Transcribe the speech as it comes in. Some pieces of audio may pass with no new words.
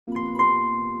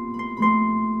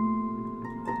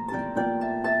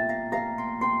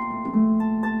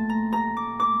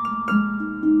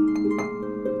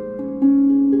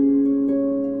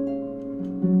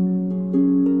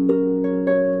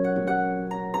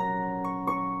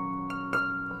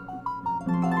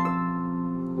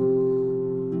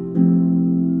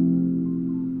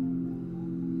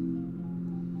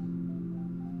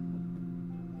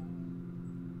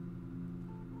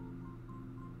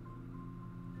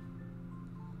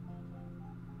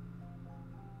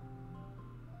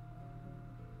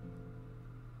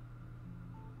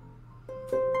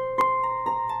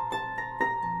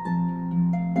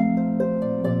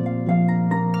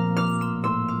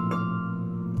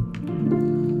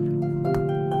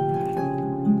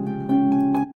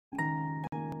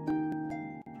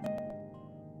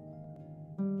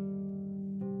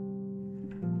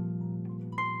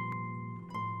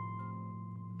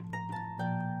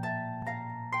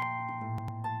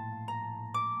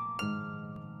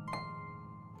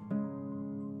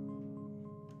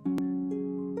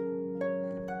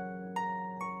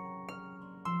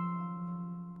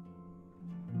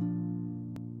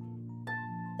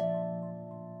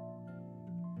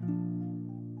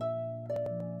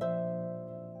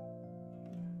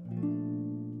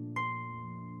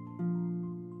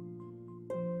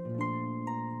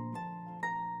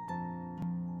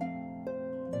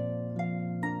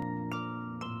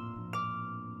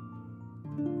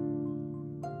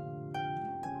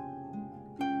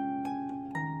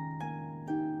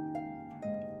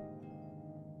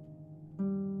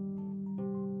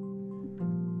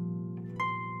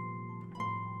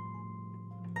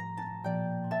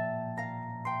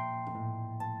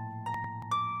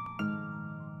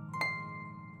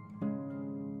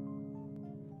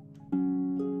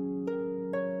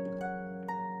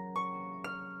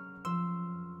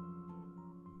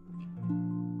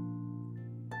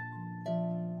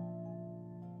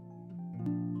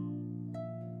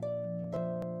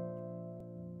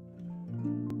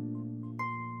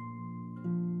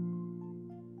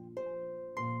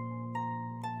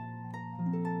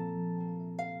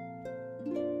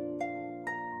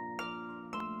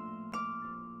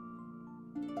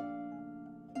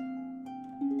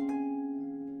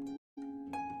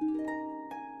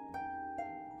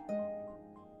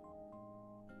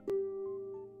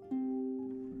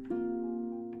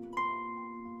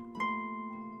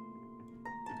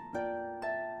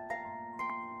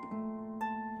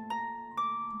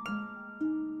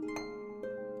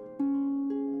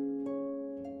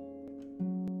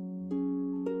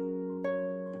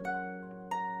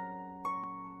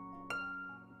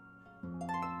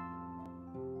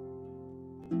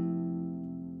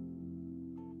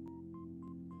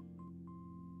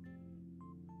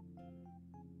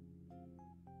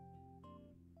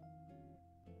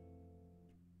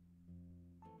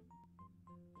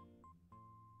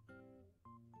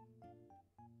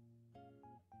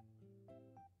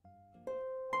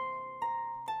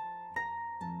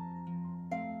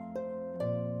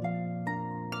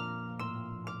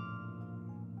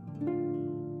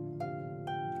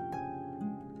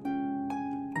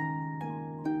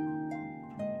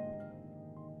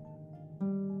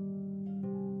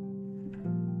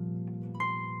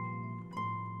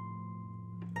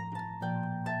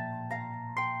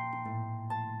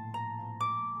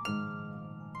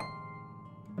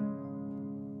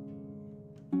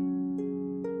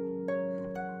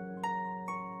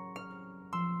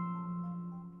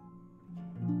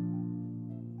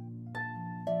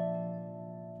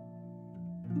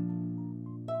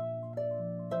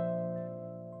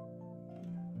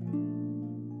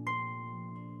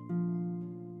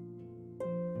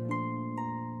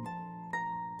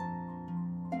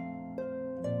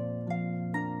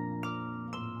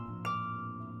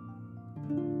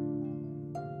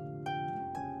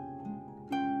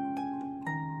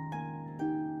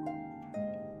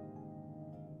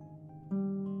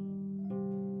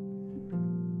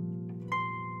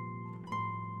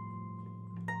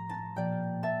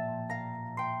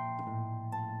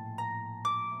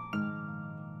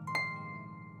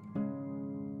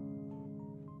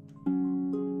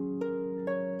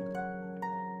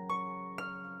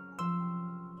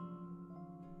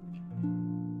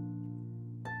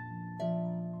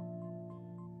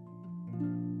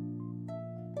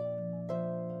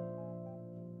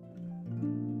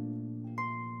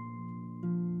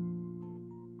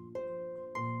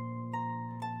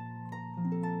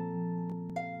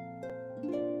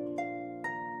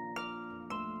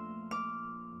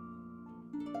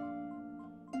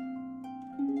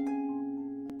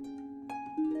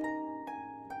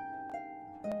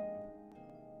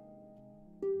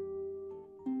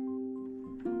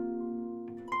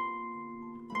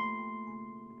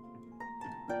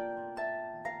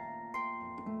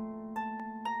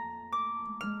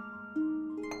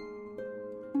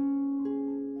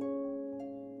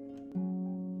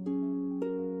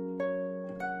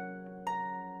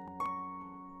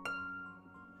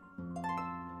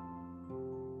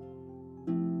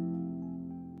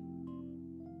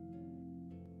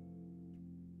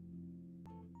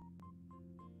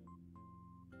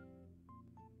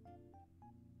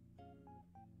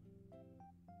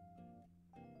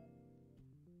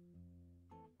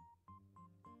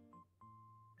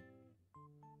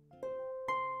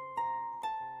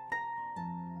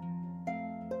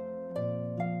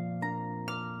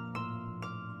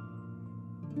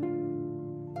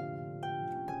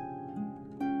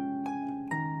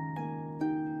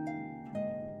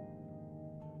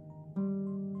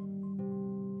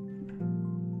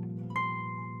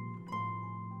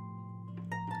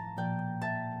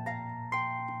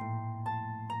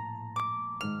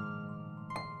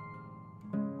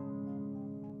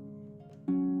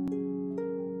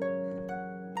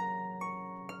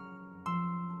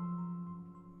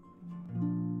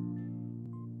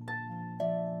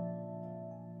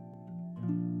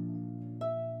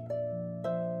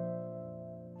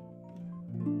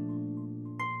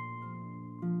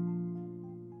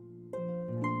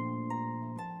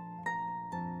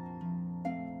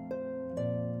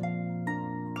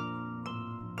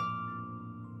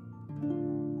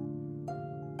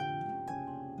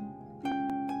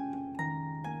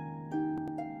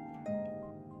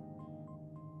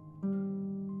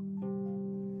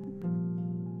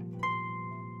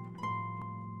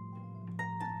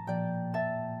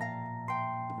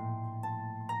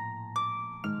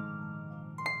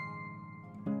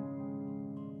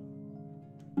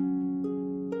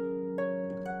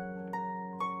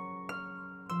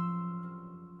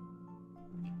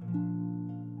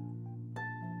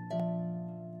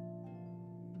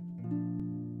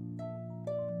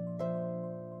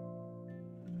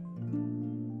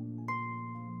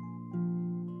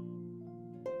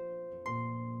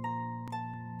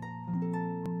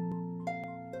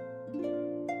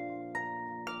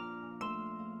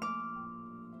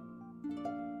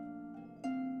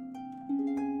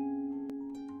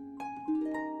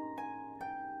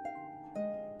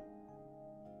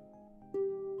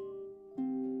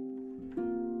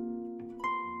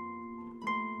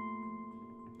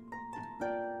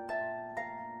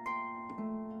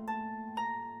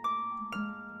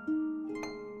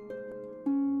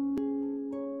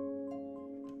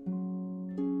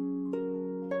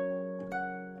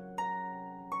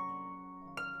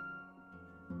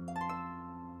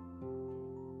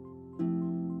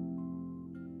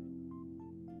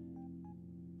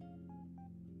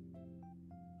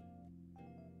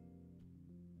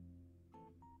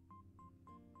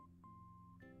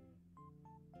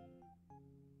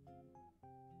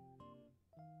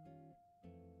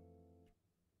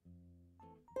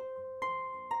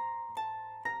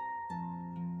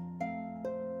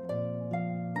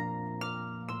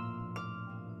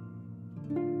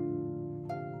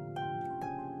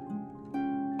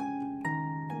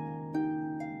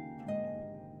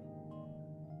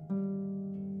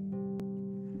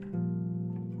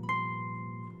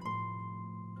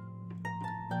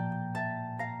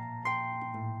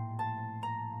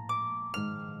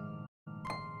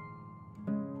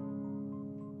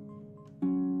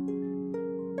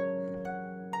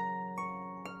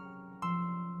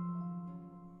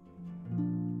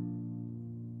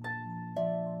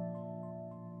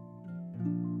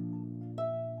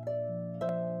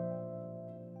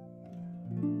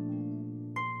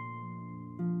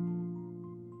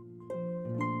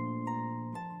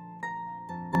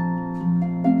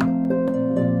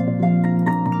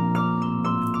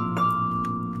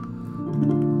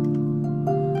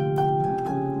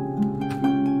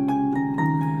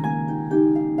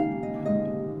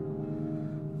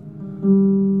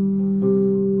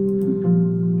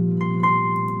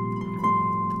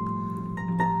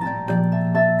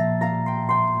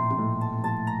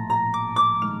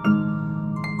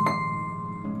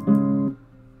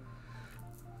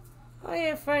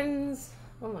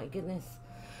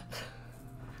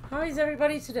How's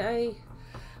everybody today?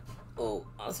 Oh,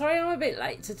 sorry I'm a bit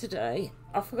late to today.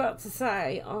 I forgot to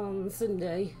say on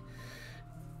Sunday,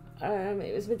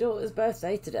 it was my daughter's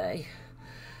birthday today.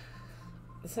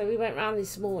 So we went round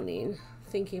this morning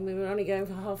thinking we were only going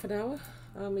for half an hour,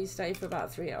 and we stayed for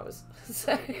about 3 hours.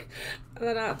 So, and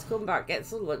then I had to come back, get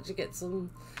some lunch, get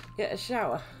a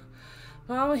shower.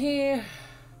 But I'm here.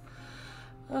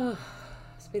 Oh,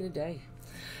 it's been a day.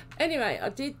 Anyway, I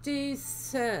did do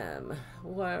some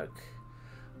work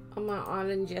on my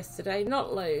island yesterday.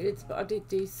 Not loads, but I did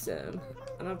do some.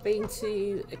 And I've been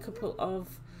to a couple of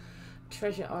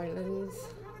treasure islands.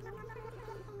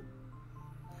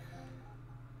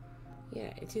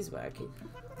 Yeah, it is working.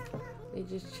 Let me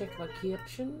just check my key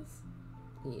options.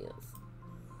 Yes.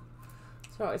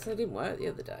 That's right, so it didn't work the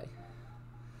other day.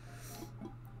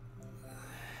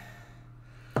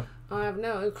 I have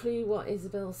no clue what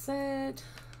Isabel said.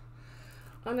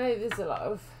 I know there's a lot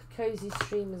of cozy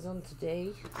streamers on today.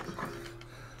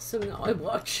 Some that I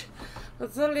watch.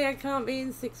 But suddenly I can't be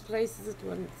in 6 places at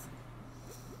once.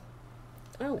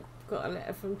 Oh, got a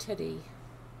letter from Teddy.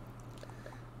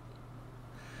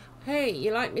 Hey,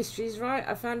 you like mysteries, right?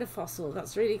 I found a fossil.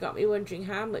 That's really got me wondering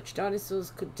how much dinosaurs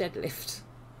could deadlift.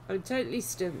 I'm totally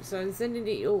stumped, so I'm sending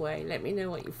it your way. Let me know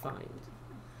what you find.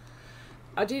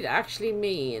 I did actually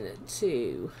mean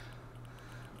to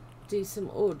do some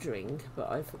ordering, but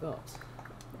I forgot.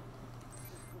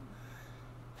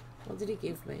 What did he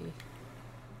give me?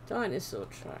 Dinosaur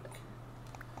track.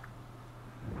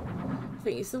 I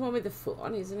think it's the one with the foot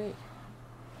on, isn't it?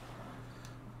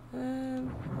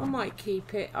 I might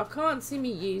keep it. I can't see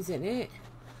me using it.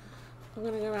 I'm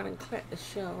going to go around and collect the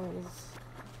shells.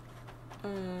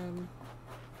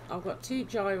 I've got 2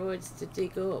 gyroids to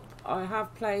dig up. I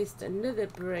have placed another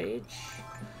bridge.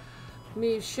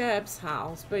 Move Sherb's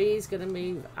house, but he's going to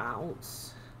move out.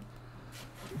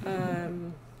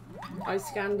 I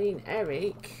scanned in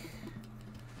Eric.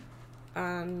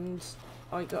 And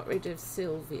I got rid of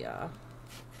Sylvia.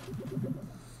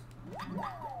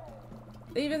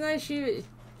 Even though she's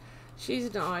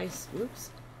nice.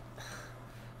 Whoops.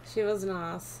 She was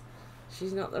nice.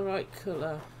 She's not the right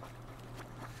colour.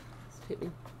 Let's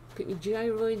pick me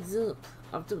gyroids up.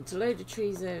 I've dumped a load of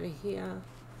trees over here.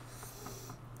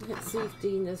 Let's see if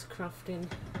Dina's crafting.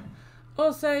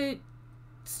 Also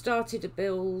started to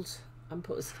build and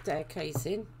put a staircase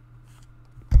in.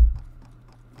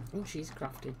 Oh, she's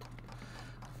crafted.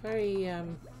 Very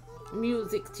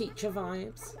music teacher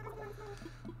vibes.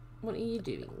 What are you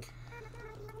doing?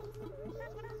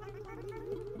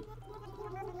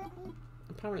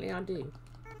 Apparently I do.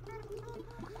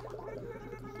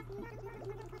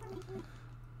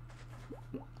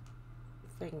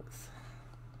 Thanks.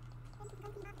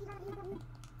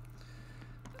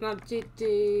 And I did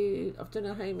do... I've done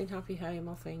a home in Happy Home,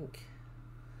 I think.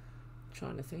 I'm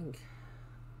trying to think.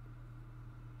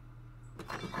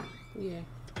 Yeah.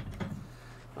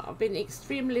 But I've been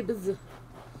extremely busy.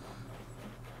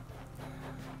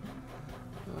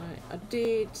 Right, I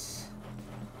did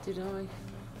I?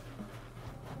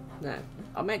 No,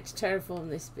 I meant to terraform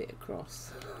this bit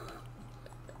across.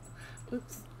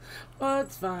 Oops. Oh,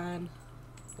 it's fine.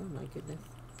 Oh my goodness.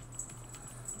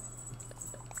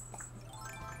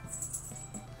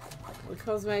 The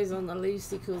Cosmo's on the loose.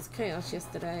 He caused chaos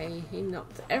yesterday. He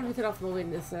knocked everything off my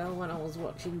windowsill when I was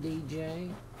watching DJ.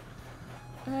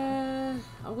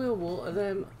 I will water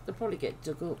them. They'll probably get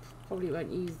dug up. Probably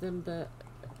won't use them, but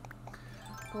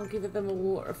I'll give them a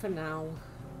water for now.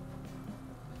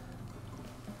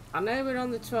 I know we're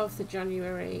on the 12th of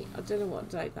January. I don't know what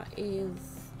date that is.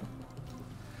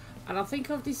 And I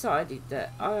think I've decided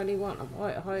that I only want a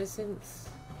white hyacinths.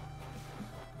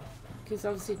 Because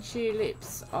obviously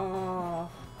tulips are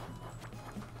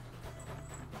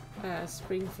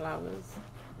spring flowers.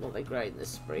 Well, they grow in the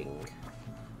spring.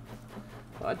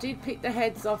 But I did pick the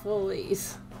heads off all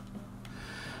these.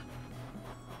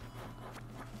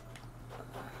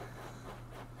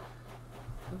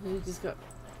 You just got...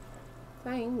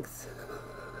 Thanks.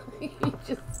 You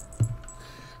just...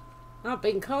 I've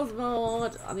been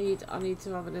Cosmoed. I need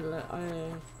to have a little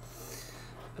a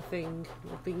thing.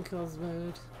 I've been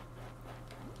Cosmoed.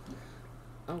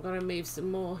 I'm gonna move some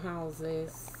more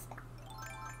houses.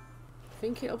 I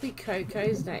think it'll be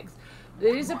Coco's next.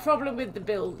 There is a problem with the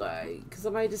build though, because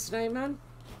I made a snowman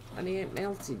and he ain't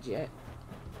melted yet.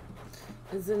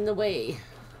 It's in the way.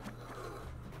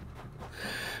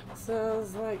 So I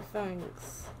was like,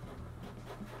 thanks.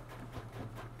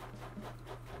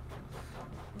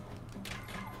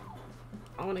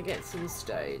 I want to get some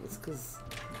stones because,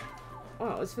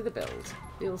 well, it's for the build.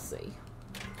 You'll see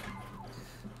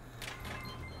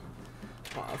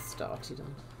what I started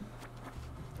on.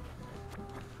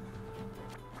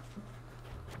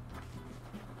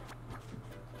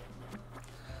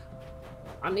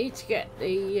 I need to get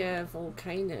the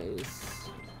volcanoes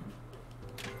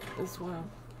as well,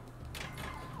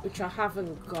 which I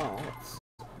haven't got,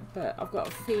 but I've got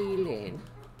a feeling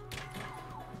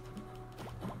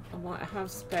I might have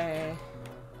spare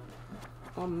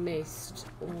on Mist,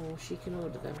 or she can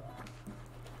order them.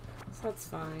 So that's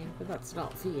fine, but that's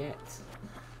not for yet.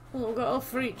 Oh, I've got all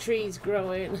fruit trees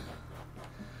growing.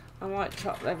 I might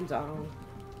chop them down.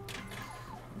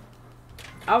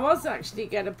 I was actually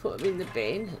going to put them in the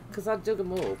bin because I dug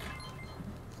them up.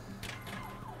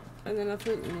 And then I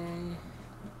thought, no.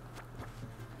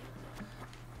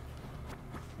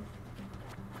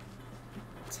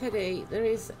 Teddy, there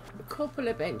is a couple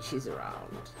of benches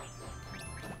around.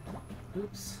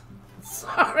 Oops.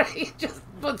 Sorry, just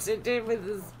butted in with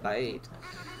the spade.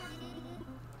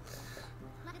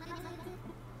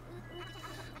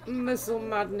 Muscle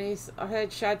madness. I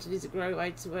heard shouting is a great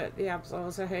way to work the abs. I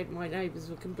also heard my neighbours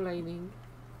were complaining.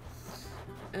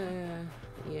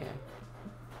 Yeah.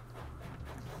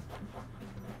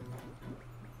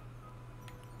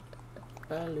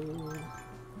 Balloon.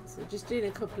 So just doing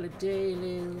a couple of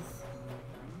dailies.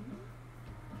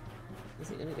 Is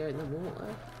it going to go in the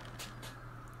water?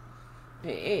 It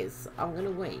is. I'm going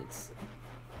to wait.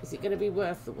 Is it going to be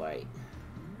worth the wait?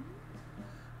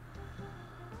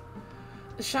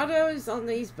 The shadows on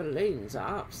these balloons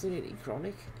are absolutely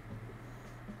chronic.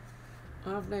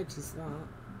 I've noticed that.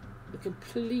 They're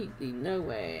completely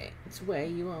nowhere to where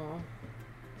you are.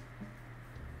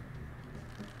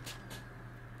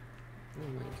 Oh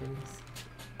my goodness.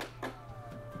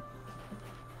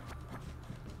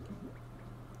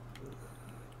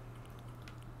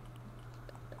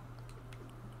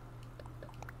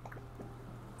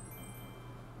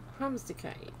 Hamster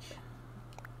cage.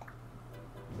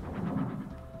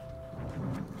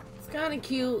 It's kind of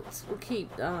cute. We'll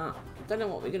keep that. Don't know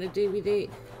what we're going to do with it.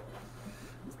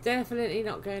 It's definitely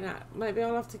not going out. Maybe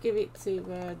I'll have to give it to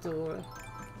Dora.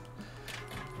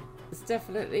 It's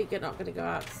definitely not going to go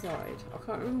outside. I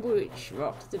can't remember which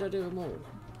rocks. Did I do them all?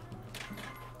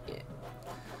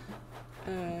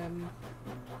 Yeah.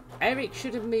 Eric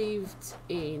should have moved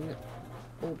in,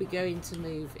 or be going to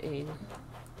move in.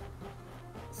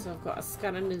 So I've got to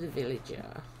scan another villager.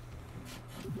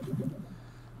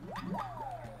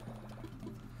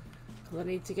 Because I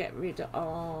need to get rid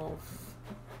of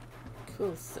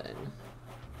Coulson.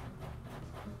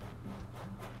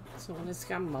 So I'm going to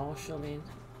scan Marshall in.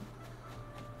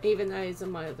 Even though he's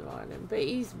on my other island. But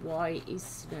he's white, he's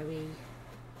snowy.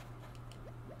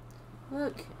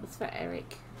 Look, it's for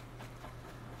Eric.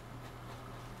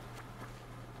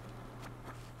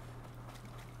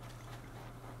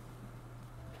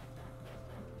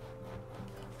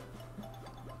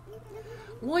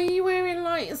 Why are you wearing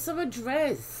like a summer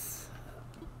dress?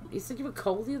 You said you were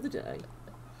cold the other day.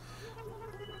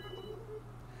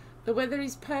 The weather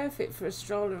is perfect for a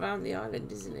stroll around the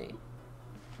island, isn't it?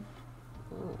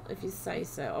 Well, if you say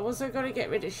so. I've also got to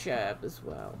get rid of Sherb as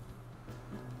well.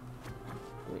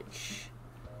 Which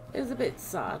is a bit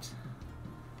sad.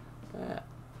 But,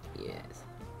 yes.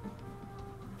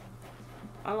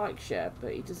 I like Sherb,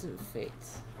 but he doesn't fit.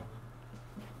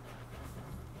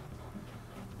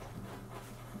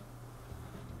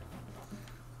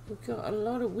 We've got a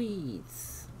lot of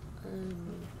weeds.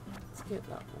 Let's get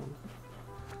that one.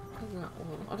 And that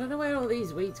one. I don't know where all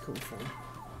these weeds come from.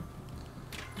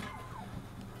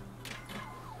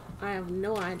 I have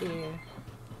no idea.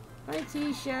 Hi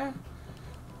Tisha.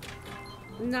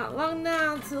 Not long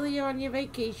now till you're on your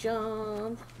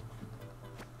vacation.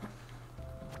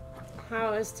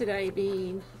 How has today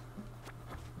been?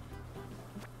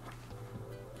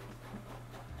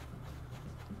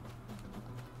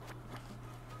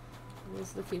 I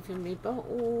was looking for my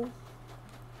bottle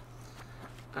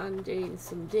and doing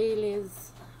some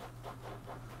dailies,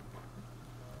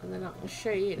 and then I can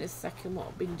show you in a second what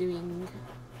I've been doing.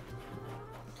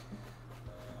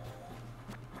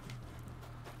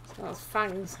 So that's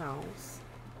Fang's house.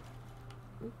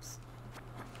 Oops.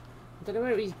 I don't know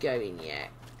where he's going yet.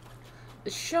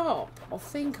 The shop, I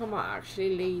think I might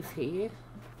actually leave here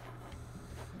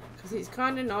because it's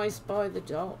kind of nice by the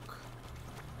dock.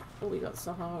 Oh, we got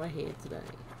Sahara here today.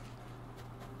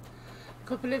 A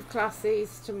couple of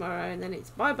classes tomorrow, and then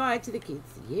it's bye-bye to the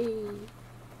kids. Yay!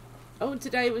 Oh,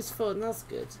 today was fun. That's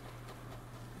good.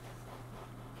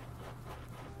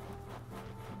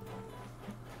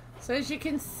 So as you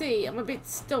can see, I'm a bit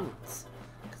stumped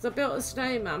because I built a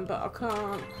snowman, but I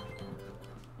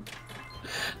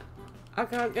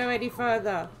can't go any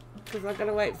further because I've got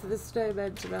to wait for the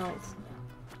snowman to melt.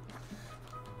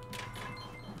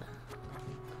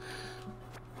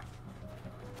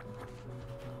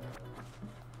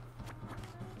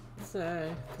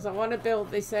 So, because I want to build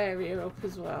this area up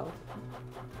as well.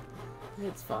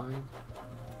 It's fine.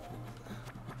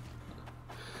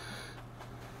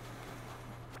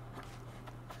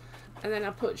 And then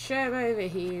I put Sherm over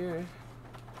here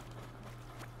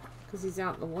because he's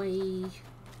out the way.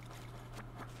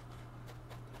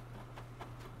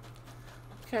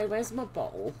 Okay, where's my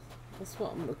bottle? That's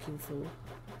what I'm looking for.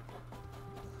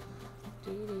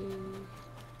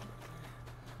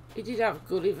 We did have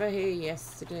Gulliver here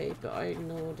yesterday, but I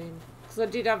ignored him. Because I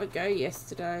did have a go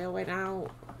yesterday. I went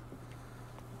out,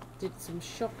 did some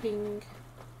shopping,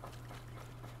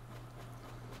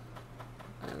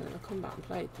 and then I come back and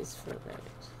played this for a bit.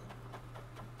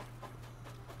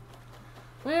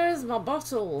 Where is my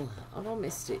bottle? Have I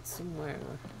missed it somewhere?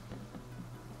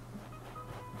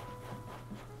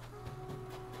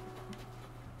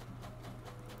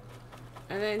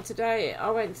 And then today I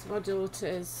went to my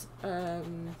daughter's,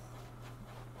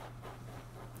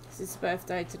 it's his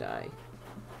birthday today,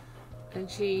 and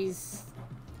she's,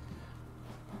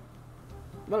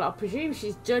 well, I presume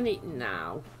she's done it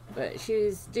now, but she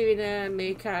was doing a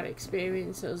meerkat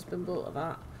experience. Her husband bought her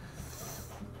that.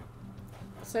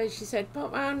 So she said,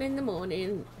 pop round in the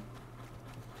morning.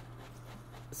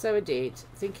 So I did,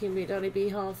 thinking we'd only be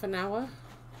half an hour.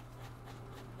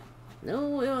 No,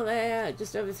 we were there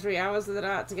just over 3 hours, and then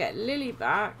I had to get Lily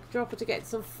back, drop her to get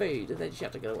some food, and then she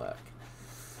had to go to work.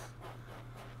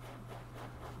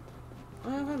 I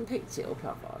haven't picked it up,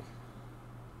 have I?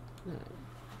 No.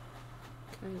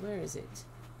 Okay, where is it?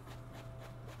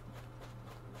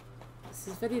 This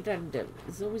is very random.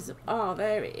 There's always... Oh,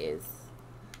 there it is.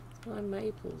 It's my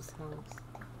Maple's house.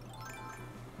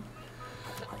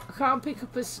 I can't pick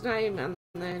up a snowman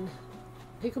then.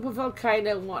 Pick up a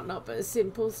volcano and whatnot, but a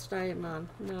simple snowman,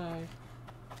 no.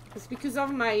 It's because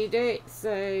I've made it,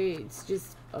 so it's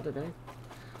just, I don't know,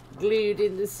 glued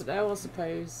in the snow, I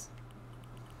suppose.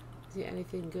 Is it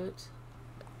anything good?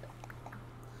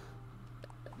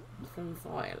 From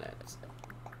Violet.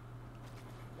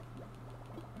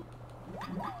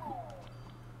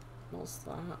 What's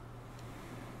that?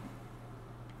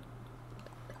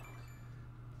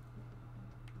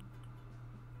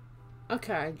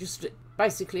 Okay, just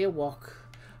basically a walk.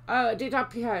 Oh, I did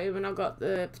Happy Home and I got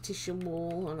the petition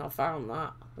wall and I found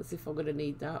that. As if I'm going to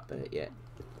need that, but yeah.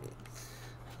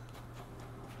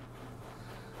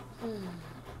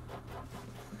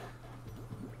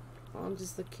 I'm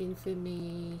just looking for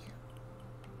me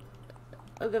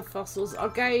other fossils. I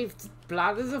gave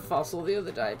Blathers a fossil the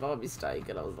other day by mistake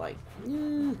and I was like,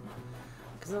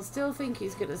 because I still think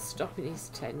he's going to stop in his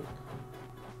tent.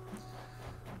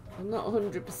 I'm not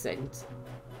 100%.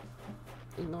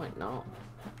 He might not.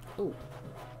 Oh,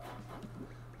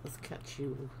 let's catch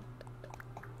you.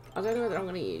 I don't know whether I'm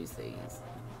going to use these.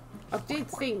 I did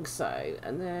think so,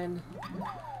 and then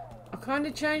I kind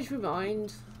of changed my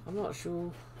mind. I'm not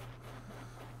sure.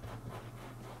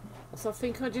 So I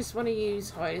think I just want to use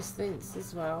hyacinths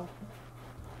as well.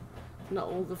 Not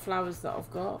all the flowers that I've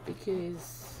got,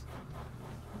 because,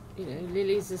 you know,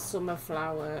 lilies are summer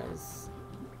flowers.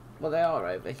 Well, they are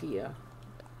over here.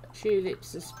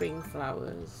 Tulips are spring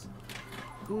flowers.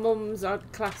 Mums are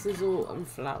classed as autumn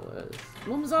flowers.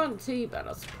 Mums aren't too bad,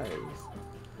 I suppose.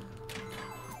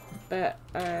 But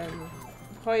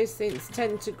hyacinths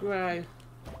tend to grow.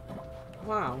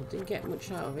 Wow, didn't get much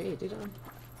out of here, did I?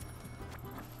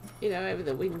 You know, over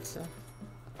the winter.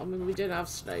 I mean, we don't have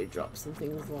snowdrops and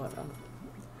things like that.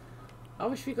 I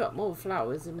wish we got more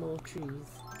flowers and more trees.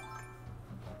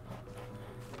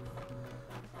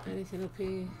 Anything up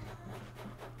here?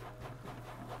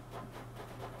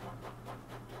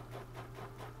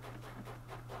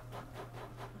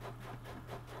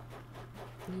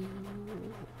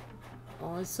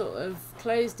 Oh, I sort of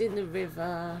closed in the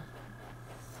river.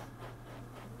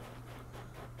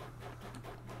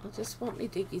 I just want me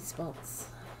diggy spots.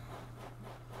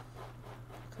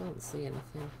 Can't see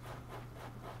anything.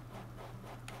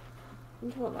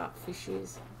 Wonder what that fish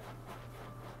is.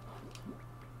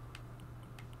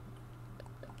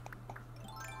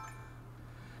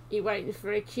 You're waiting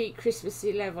for a cute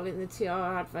Christmassy level in the TR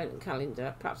Advent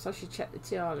calendar. Perhaps I should check the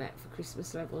TR net for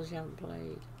Christmas levels you haven't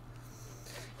played.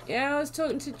 Yeah, I was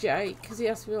talking to Jake because he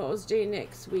asked me what I was doing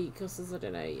next week. I says I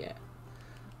don't know yet.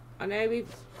 I know we're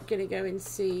going to go and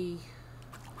see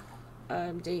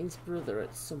Dean's brother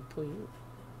at some point.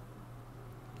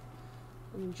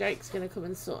 And Jake's going to come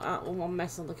and sort out all my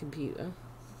mess on the computer.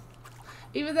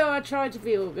 Even though I try to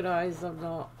be organised, I'm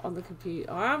not on the computer.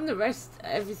 I am the rest,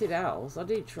 everything else. I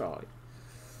do try.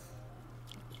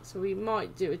 So we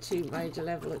might do a 2 major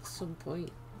level at some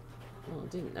point. Well, I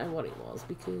didn't know what it was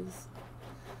because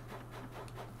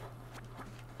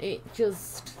it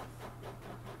just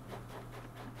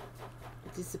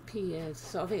disappeared.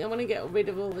 So I think I'm going to get rid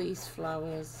of all these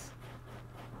flowers.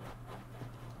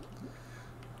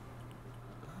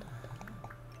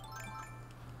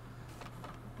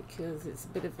 Because it's a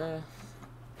bit of a...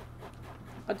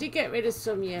 I did get rid of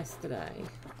some yesterday.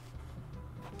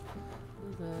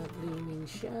 The blooming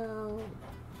shell.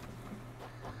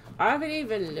 I haven't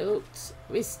even looked.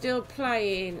 We're still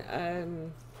playing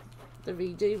the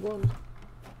redo one,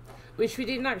 which we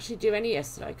didn't actually do any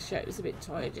yesterday because Shet was a bit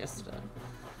tired yesterday.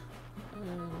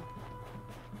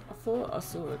 I thought I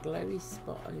saw a glowy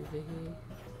spot over here.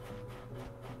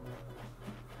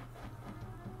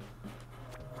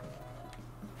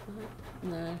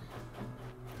 No.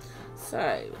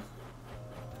 So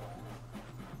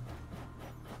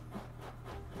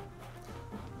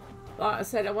like I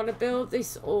said, I want to build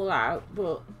this all out,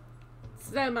 but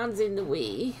Snowman's in the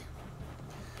way.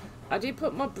 I did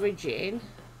put my bridge in,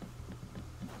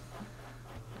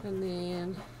 and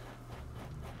then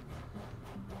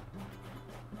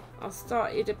I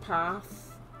started a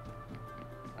path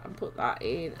and put that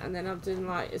in, and then I've done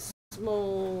like a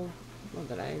small, I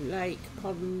don't know, lake,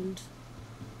 pond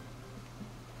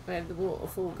where the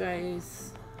waterfall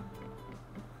goes.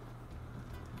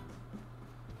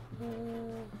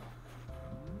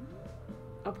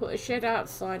 I put a shed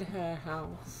outside her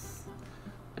house.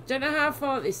 I don't know how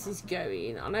far this is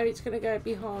going. I know it's going to go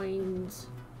behind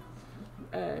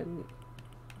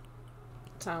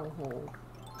Town Hall.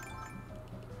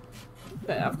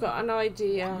 But I've got an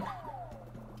idea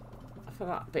for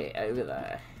that bit over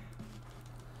there.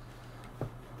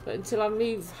 But until I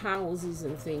move houses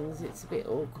and things, it's a bit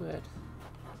awkward.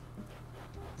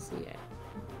 So yeah.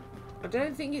 I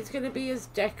don't think it's going to be as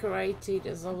decorated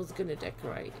as I was going to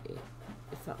decorate it,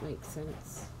 if that makes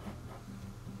sense.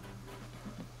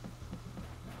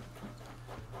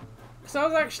 So I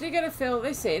was actually going to fill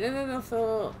this in, and then I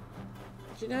thought,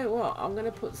 do you know what? I'm going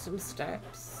to put some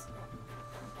steps.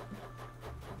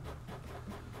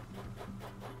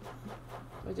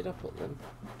 Where did I put them?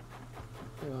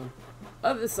 Hang on.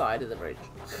 Other side of the bridge.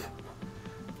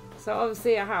 So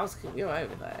obviously a house can go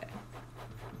over there.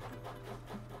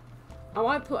 I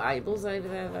might put Abel's over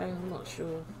there though, I'm not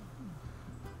sure.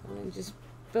 And then just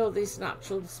build this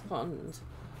natural pond.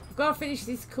 I've got to finish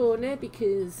this corner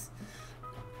because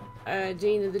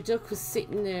Gina the duck was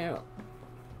sitting there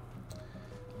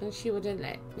and she wouldn't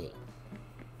let me.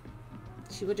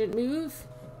 She wouldn't move.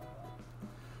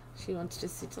 She wanted to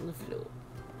sit on the floor.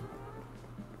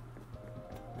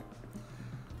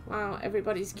 Wow,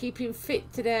 everybody's keeping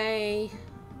fit today.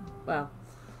 Well,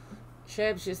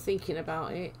 Sherb's just thinking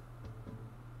about it.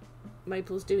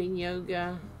 Maple's doing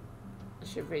yoga.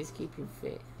 Everybody's keeping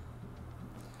fit.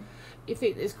 You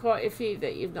think there's quite a few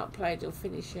that you've not played or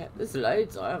finished yet? There's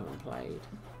loads I haven't played.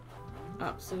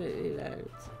 Absolutely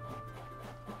loads.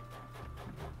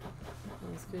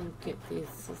 Let's go and get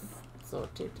this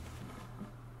sorted.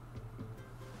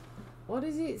 What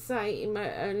does it say in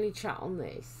my only chat on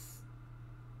this?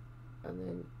 And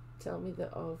then tell me that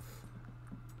I've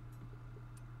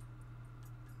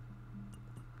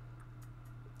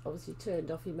obviously turned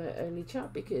off emote only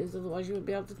chat, because otherwise you wouldn't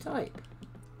be able to type.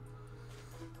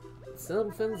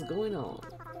 Something's going on.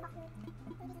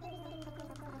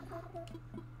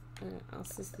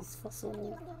 Access this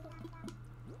fossil.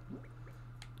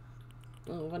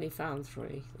 Oh, I've only found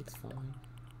 3. It's fine.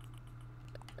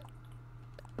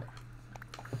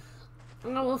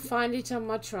 And I will find it on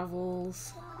my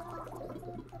travels.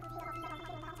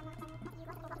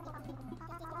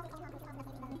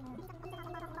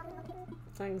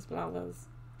 Thanks, Blathers.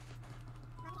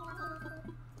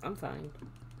 I'm fine.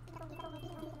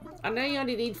 I know you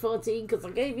only need 14 because I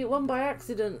gave you one by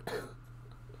accident.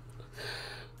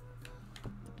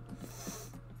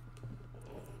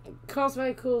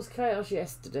 Cosmo caused chaos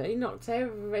yesterday. Knocked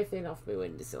everything off my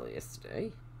windowsill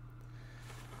yesterday.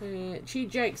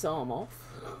 Chewed Jake's arm off.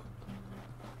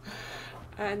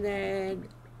 And then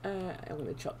I'm going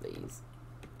to chop these.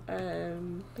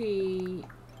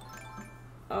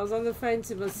 I was on the phone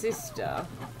to my sister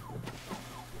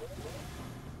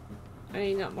and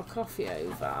he knocked my coffee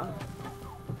over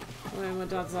where my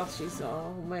dad's ashes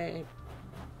are, where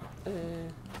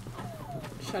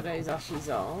Shadow's ashes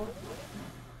are.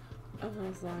 And I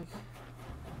was like,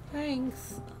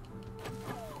 thanks.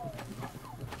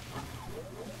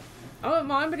 I wouldn't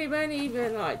mind, but he weren't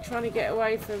even like trying to get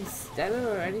away from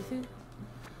Stella or anything.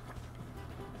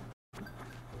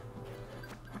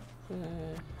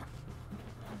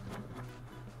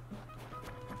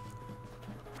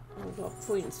 I've got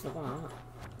points for that.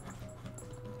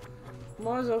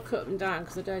 Might as well cut them down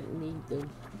because I don't need them.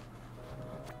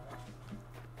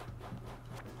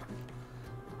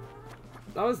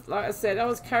 I was, like I said, I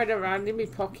was carried around in my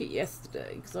pocket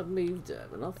yesterday because I'd moved them,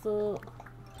 and I thought,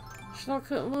 should I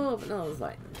cut them up? And I was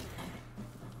like,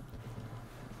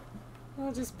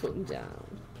 I'll just put them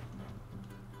down.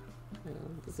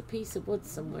 There's a piece of wood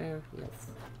somewhere. Yes.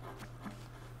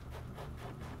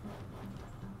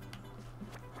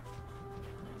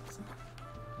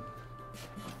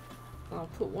 I'll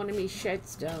put one of my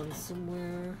sheds down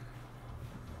somewhere.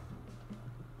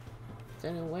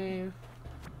 Don't know where.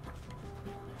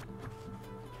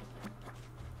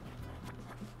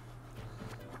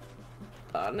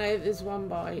 But I know there's one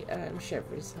by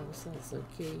Chevry's house. That's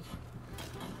okay.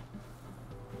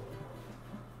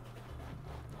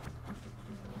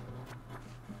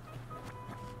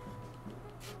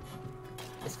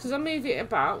 It's because I move it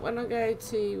about when I go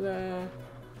to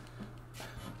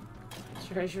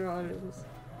Treasure Islands.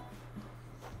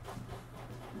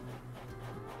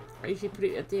 I usually put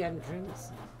it at the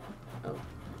entrance. Oh,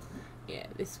 yeah,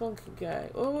 this one could go.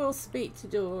 Oh, we'll speak to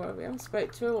Dora. We haven't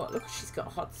spoke to her. What? Look, she's got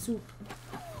hot soup.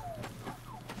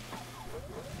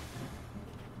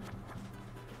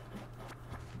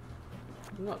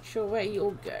 I'm not sure where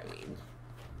you're going.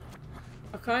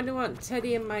 I kind of want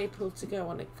Teddy and Maple to go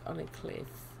on a cliff.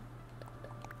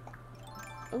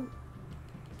 Oh.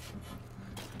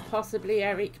 Possibly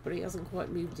Eric, but he hasn't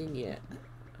quite moved in yet.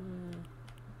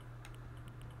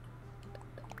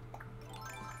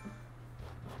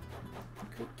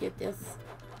 Could get this.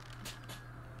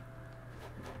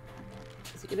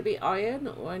 Is it going to be iron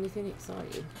or anything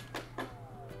exciting?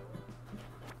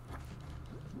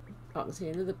 I can see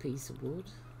another piece of wood.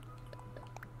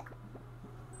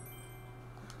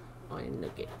 Iron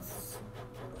nuggets.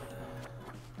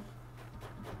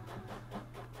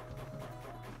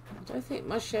 I don't think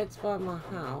my shed's by my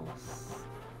house.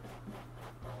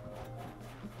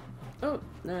 Oh,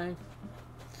 no.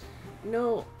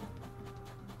 No.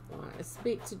 Right, let's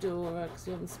speak to Dora because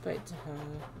we haven't spoke to her.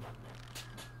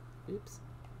 Oops.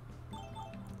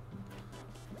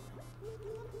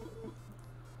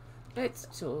 Let's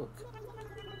talk.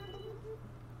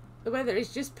 The weather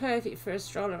is just perfect for a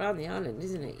stroll around the island,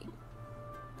 isn't it?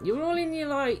 You were all in your,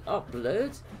 like,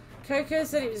 blood. Coco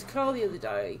said it was cold the other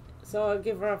day, so I'll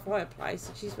give her a fireplace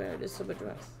and she's wearing a summer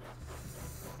dress.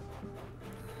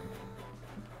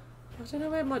 I don't know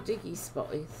where my diggy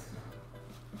spot is.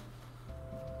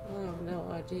 I have no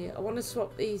idea. I want to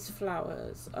swap these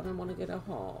flowers and I want to get a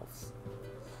halves.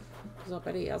 Because I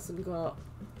bet he hasn't got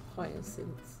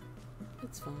hyacinths.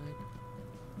 It's fine.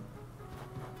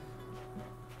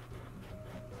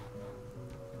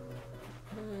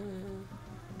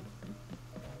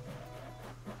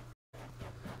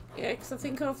 Yeah, because I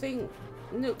think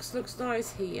Nooks looks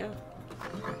nice here.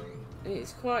 And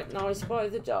it's quite nice by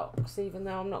the docks, even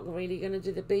though I'm not really going to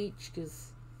do the beach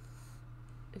because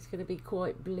it's going to be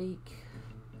quite bleak.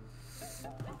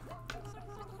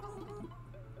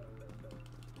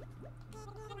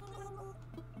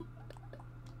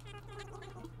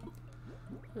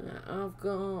 I've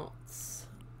got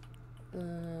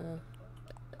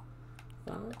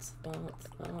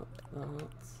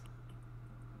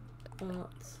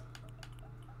that.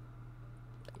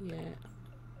 Yeah.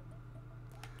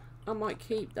 I might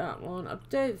keep that one. I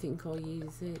don't think I'll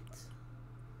use it.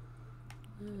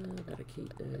 I better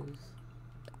keep those.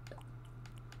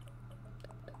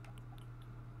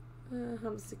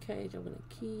 Hamster cage I'm going to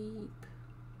keep.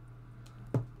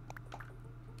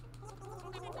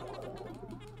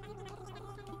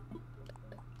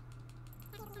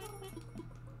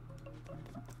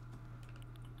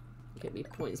 Get me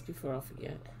points before I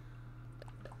forget.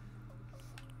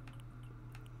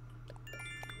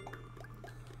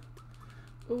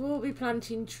 We will be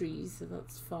planting trees, so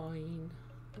that's fine.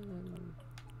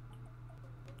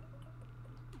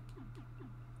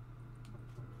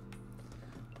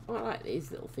 I like these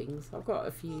little things. I've got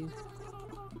a few.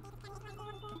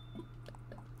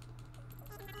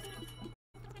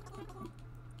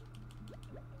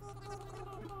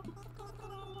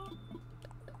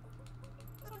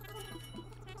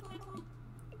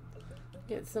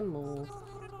 Get some more.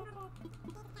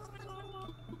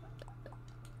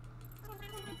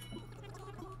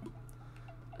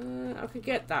 I could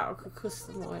get that. I could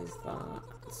customize that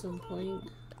at some point.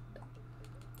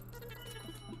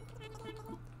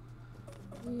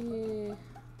 Yeah.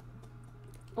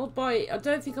 I'll buy it. I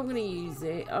don't think I'm going to use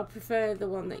it. I prefer the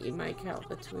one that you make out of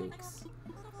the twigs.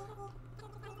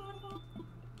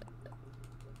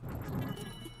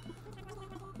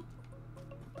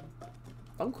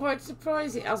 I'm quite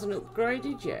surprised it hasn't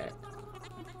upgraded yet.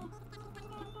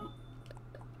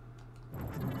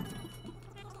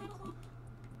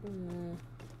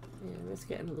 Yeah, let's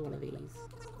get another one of these.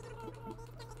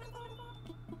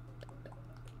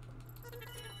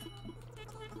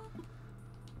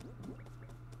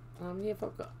 How many have I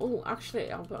got? Oh,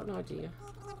 actually, I've got an idea.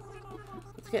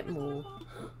 Let's get more.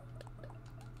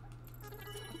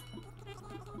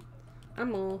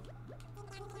 And more.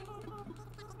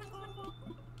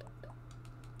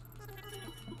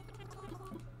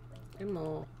 And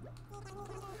more.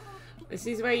 This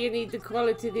is where you need the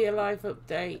quality of your life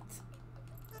update.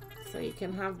 So you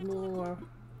can have more.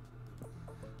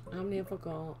 How many have I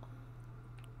got?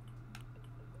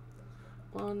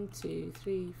 1, 2,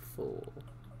 3, 4,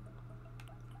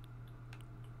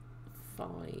 5,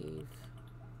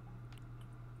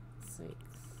 6,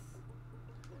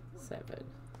 7.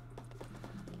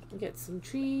 Get some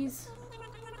trees.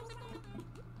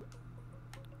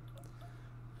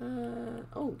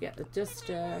 Oh, get the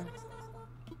duster.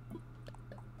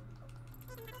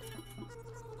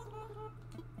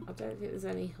 I don't think there's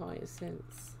any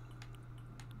hyacinths.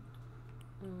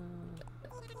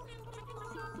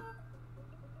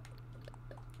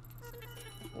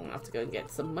 I'll have to go and get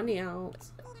some money out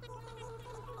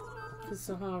because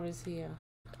Sahara's here.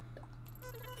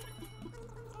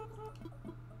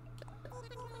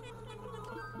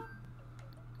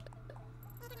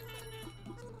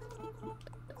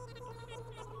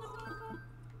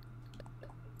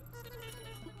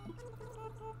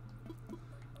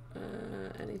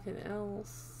 Anything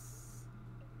else?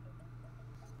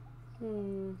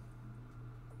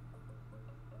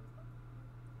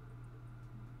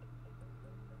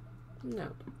 No.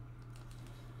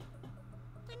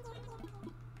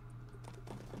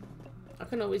 I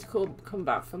can always come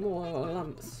back for more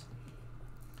lamps.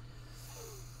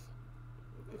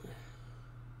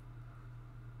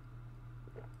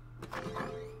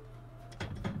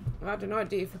 I've had an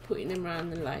idea for putting them around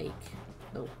the lake.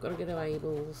 Oh, gotta get away,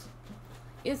 balls.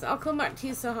 Yes, I'll come back to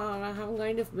you, Sahara. I haven't got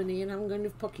enough money and I haven't got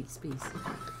enough pocket space.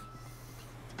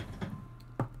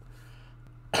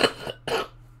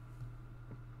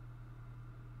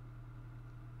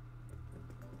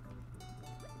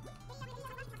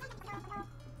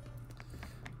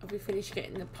 Have we finished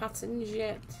getting the patterns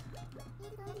yet?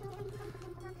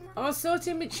 I was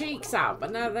sorting my cheeks out,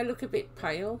 but now they look a bit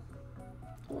pale.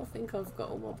 Oh, I think I've got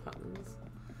all my patterns.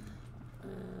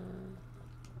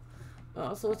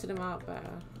 Oh, I sorted them out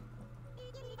better.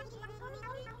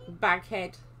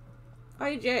 Baghead.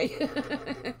 Hi, Jay.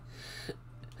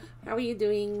 How are you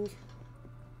doing?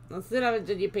 I still haven't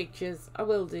done your pictures. I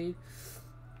will do.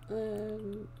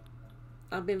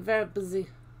 I've been very busy.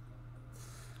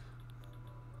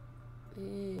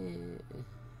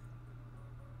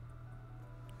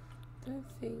 Don't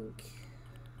think.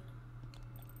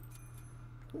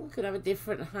 We could have a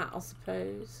different hat, I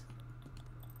suppose.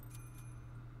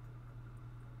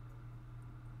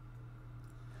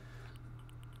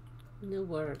 No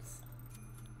words.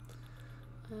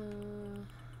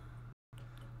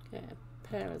 Get a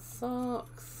pair of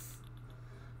socks.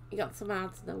 You got some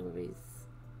ads, no worries.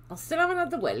 I still haven't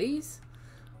had the wellies.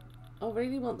 I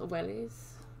really want the wellies.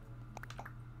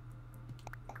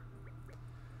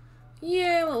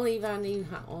 Yeah, we'll leave our new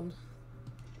hat on.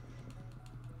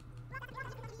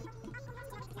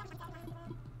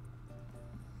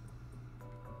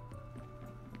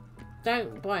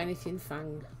 Don't buy anything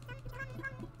Fang.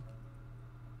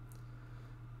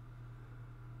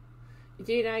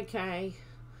 You're doing okay.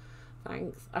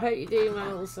 Thanks. I hope you're doing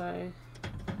well also.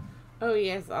 Oh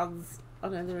yes, ads. I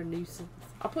know they're a nuisance.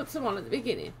 I put some on at the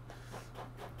beginning.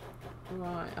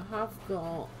 Right, I have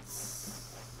got...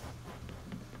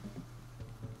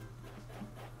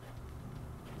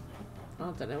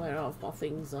 I don't know where all of my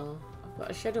things are. I've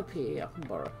got a shed up here I can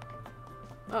borrow.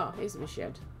 Oh, here's my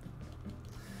shed.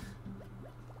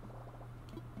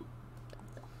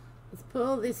 Let's put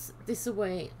all this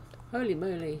away. Holy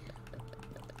moly.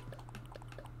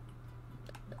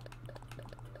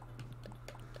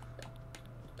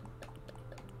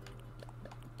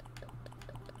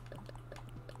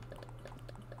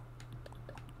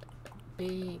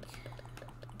 Big.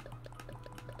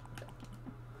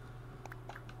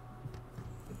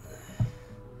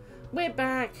 We're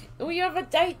back. We have a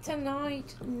date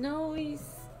tonight.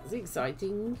 Nice. It's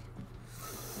exciting.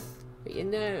 But you're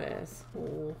nervous.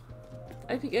 Oh.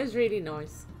 I hope it goes really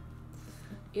nice.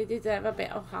 You deserve a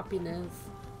bit of happiness.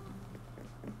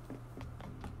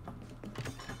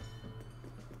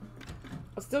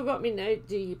 I've still got me note,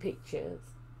 do your pictures.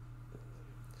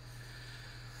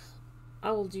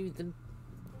 I will do them.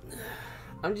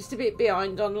 I'm just a bit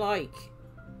behind on, like,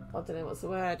 I don't know what's the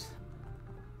word,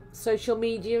 social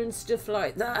media and stuff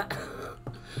like that.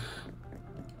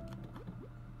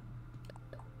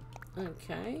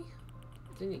 Okay,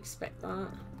 didn't expect that.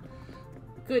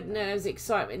 Good nerves,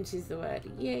 excitement is the word.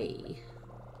 Yay.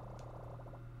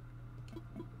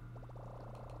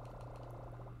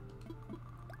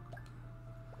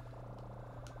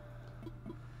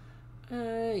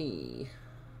 Hey.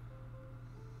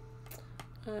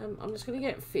 I'm just going to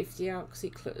get 50 out because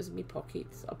it clutters my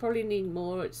pockets. I'll probably need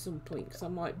more at some point because I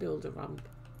might build a ramp.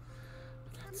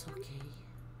 But that's okay.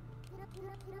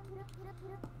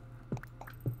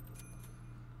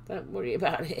 Don't worry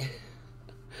about it.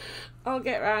 I'll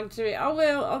get round to it. I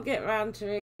will. I'll get round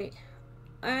to it.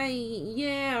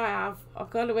 Yeah, I have. I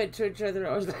kind of went to a Treasure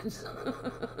Island.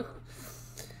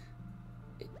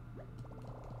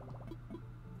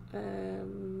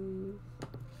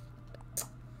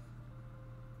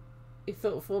 You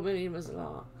thought 4 million was a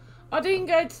lot. I didn't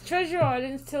go to Treasure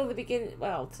Island till the beginning.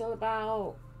 Well, till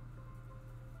about.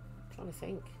 I'm trying to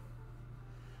think.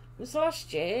 It was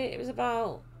last year. It was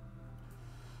about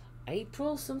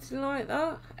April, something like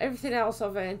that. Everything else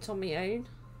I've earned on my own.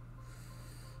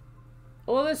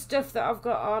 All the stuff that I've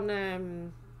got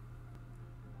on,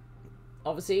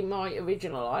 obviously my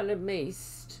original Island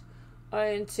Mist,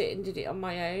 I earned it and did it on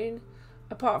my own.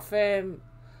 Apart from,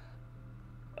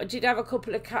 I did have a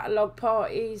couple of catalogue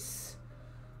parties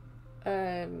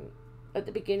at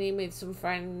the beginning with some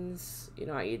friends. You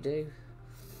know how you do.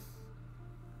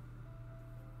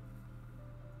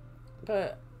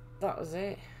 But that was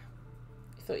it.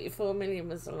 You thought your 4 million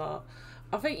was a lot.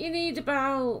 I think you need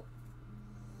about,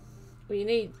 well, you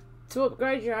need to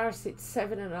upgrade your house, it's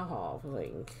 7.5, I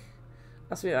think.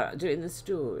 That's without doing the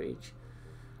storage.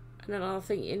 And then I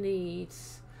think you need,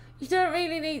 you don't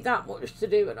really need that much to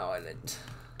do an island.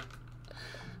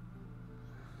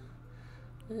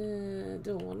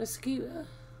 Don't want a scooter.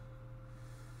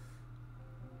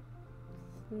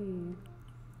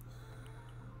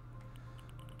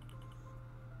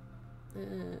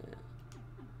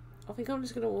 I think I'm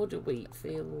just going to order wheat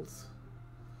fields.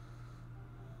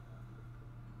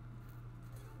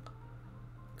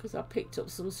 Because I picked up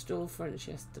some storefronts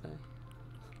yesterday.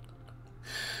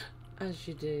 As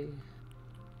you do.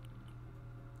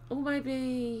 Or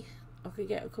maybe I could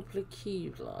get a couple of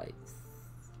cube lights.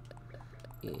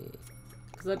 Yeah.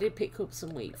 Because I did pick up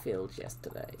some wheat fields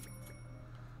yesterday.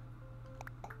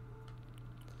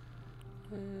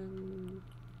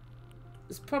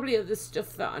 There's probably other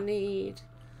stuff that I need.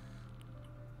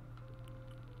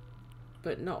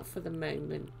 But not for the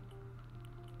moment.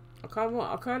 I kind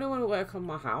of want to work on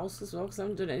my house as well because I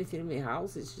haven't done anything in my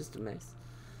house. It's just a mess.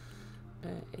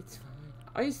 But it's fine.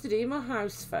 I used to do my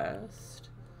house first.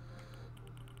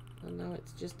 And now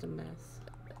it's just a mess.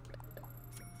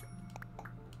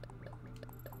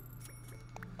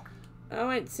 I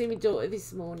went to see my daughter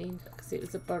this morning because it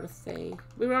was a birthday.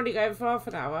 We were only going for half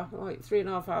an hour, like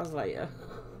 3.5 hours later.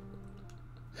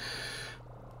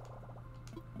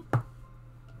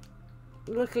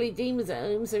 Luckily Dean was at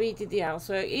home, so he did the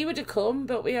housework. He would have come,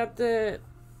 but we had a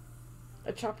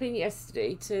chop in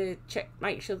yesterday to check,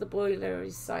 make sure the boiler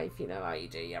is safe. You know how you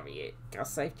do, you have your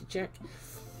gas safety check.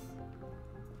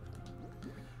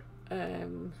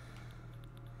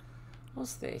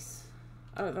 What's this?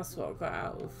 Oh, that's what I got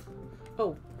out of.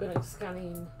 Oh, gonna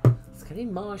scanning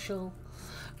Marshall.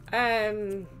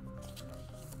 And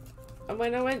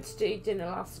when I went to do dinner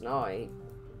last night,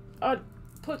 I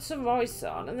put some rice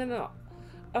on, and then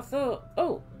I thought,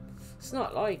 oh, it's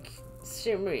not like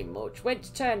shimmering much. Went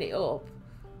to turn it up,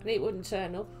 and it wouldn't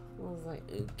turn up. I was like,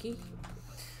 okay.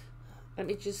 Let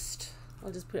me just,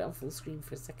 I'll just put it on full screen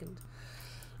for a second.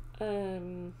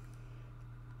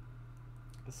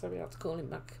 So we had to call him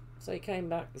back. So he came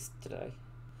back today.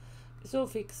 It's all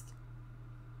fixed.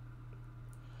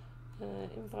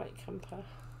 Invite camper.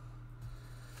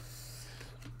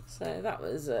 So that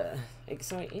was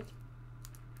exciting.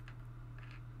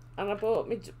 And I bought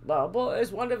me, well, I bought her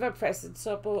as one of her presents.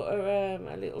 So I bought her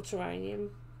a little terrarium.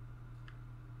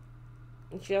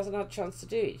 And she hasn't had a chance to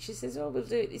do it. She says, oh, we'll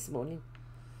do it this morning.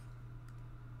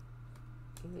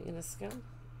 Is it gonna scan?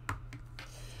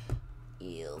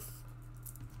 Yes.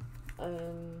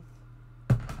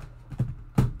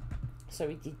 So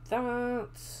we did that.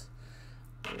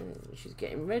 She's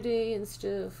getting ready and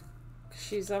stuff.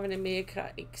 She's having a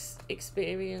meerkat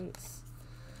experience.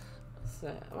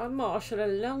 So I've had Marshall a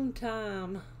long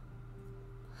time.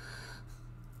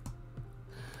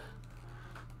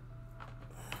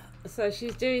 So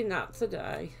she's doing that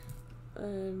today.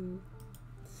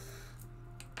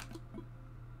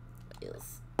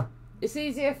 Yes. It's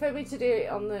easier for me to do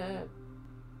it on the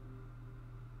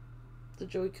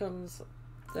Joy-Cons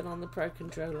than on the Pro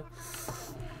Controller.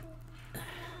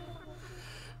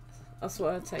 That's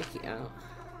why I take it out.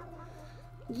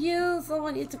 Yes, I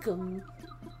want you to come.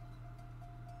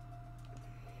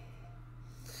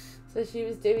 So she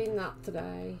was doing that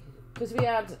today. Because we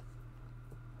had...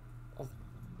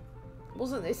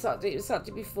 Wasn't this Saturday? It was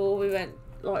Saturday before we went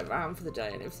like round for the day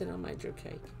and everything. I made her a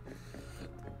cake.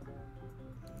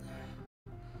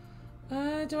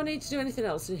 Do I need to do anything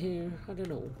else in here? I don't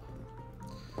know.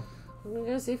 I'm going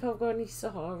to go see if I've got any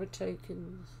Sahara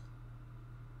tokens.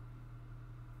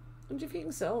 I wonder if you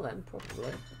can sell them,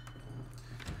 probably.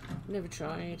 Never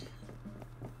tried.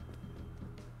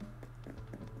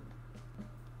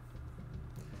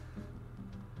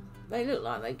 They look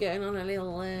like they're going on a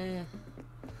little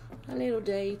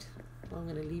date. I'm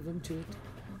going to leave them to it.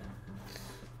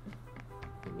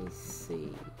 Let me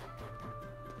see.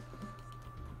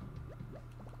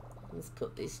 Let's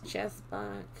put this chest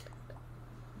back.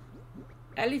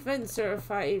 Elephants are a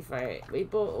favourite. We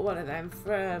bought one of them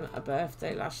from a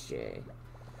birthday last year.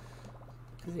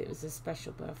 Because it was a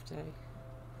special birthday.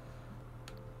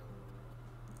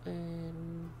 What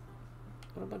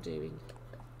am I doing?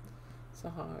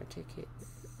 Sahara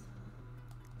tickets.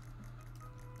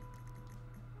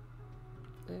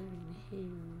 They're in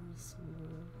here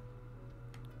somewhere.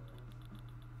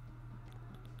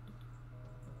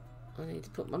 I need to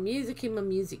put my music in my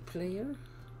music player.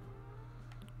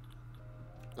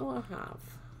 Oh, I have.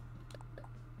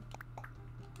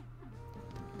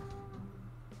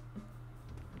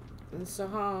 And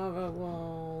Sahara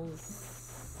was...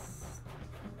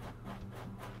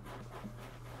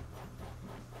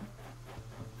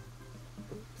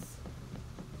 Oops.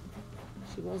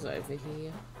 She was over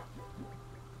here.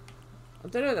 I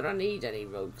don't know that I need any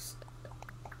rugs.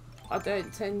 I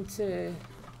don't tend to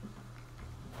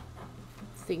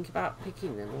think about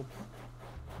picking them up.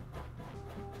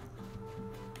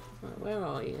 Right, where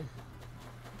are you?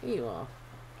 Here you are.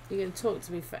 You're going to talk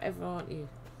to me forever, aren't you?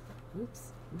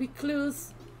 Oops. Be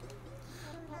close.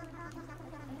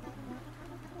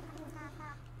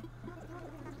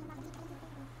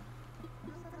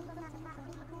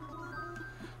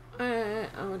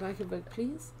 I would like a bug,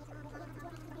 please.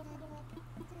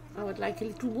 I would like a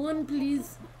little one,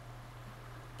 please.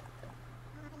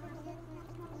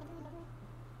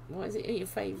 What is it your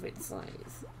favourite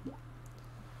size?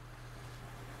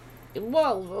 In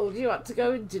Wildwood, you had to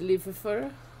go and deliver for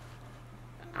her.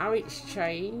 How it's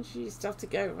changed. You used to have to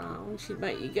go around. She'd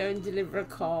make you go and deliver a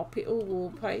carpet or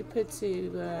wallpaper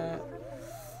to,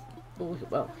 or,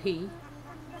 well, she.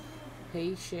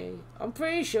 I'm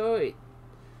pretty sure it,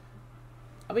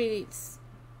 I mean,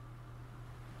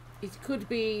 it could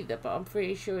be either, but I'm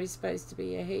pretty sure it's supposed to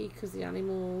be a he, because the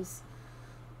animals,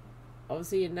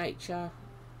 obviously in nature,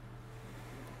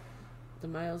 the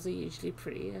males are usually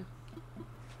prettier.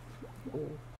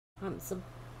 Oh, handsome.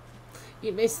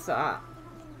 You missed that.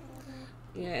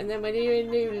 Yeah, and then when you're in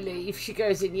New Leaf, she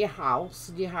goes in your house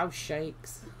and your house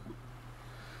shakes.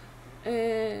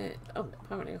 Oh,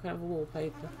 apparently I can have a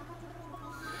wallpaper.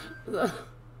 I'll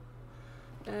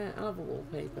have a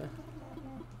wallpaper.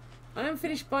 I haven't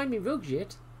finished buying me rugs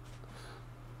yet.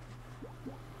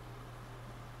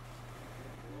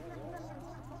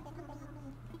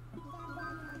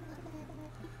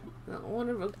 I want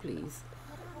a rug, please.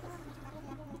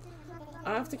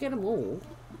 I have to get them all.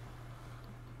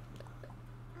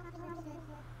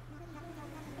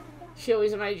 She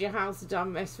always made your house a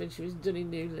damn mess when she was done in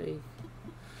New Leaf.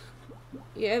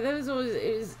 Yeah, there was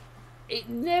always, it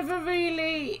never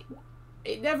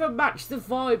matched the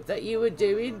vibe that you were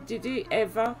doing, did it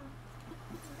ever?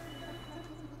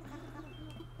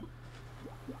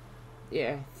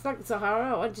 Yeah, thanks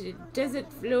Sahara, I wanted a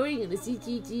desert flooring and a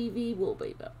CCTV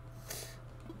wallpaper.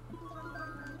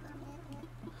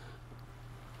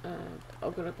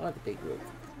 I've got to buy the big rug.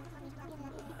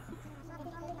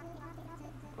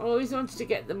 I always wanted to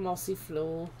get the mossy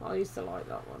floor. I used to like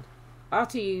that one. I had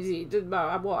to use it. It doesn't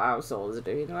matter what house I was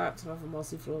doing. I had to have a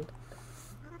mossy floor.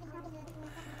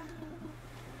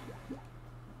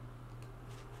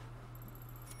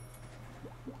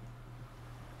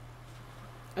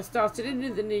 I started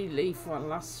into the New Leaf one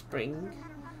last spring,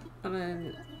 and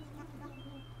then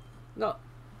not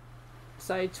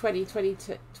so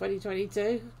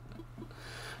 2022.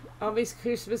 I missed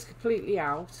Christmas completely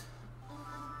out.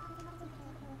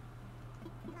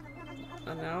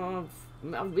 And now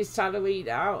I've missed Halloween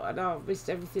out, and I've missed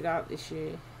everything out this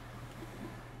year.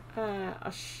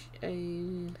 I'll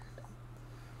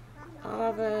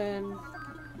have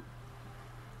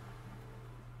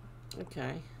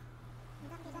okay.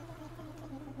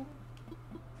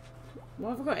 Why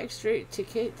have I got extra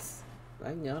tickets?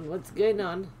 Hang on, what's going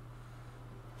on?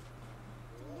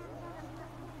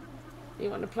 You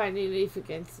want to play New Leaf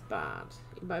against the bad?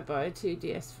 You might buy a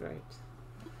 2DS for it.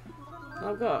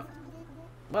 I've got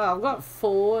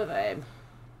 4 of them.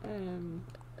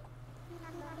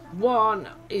 One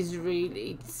is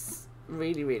really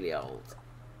old.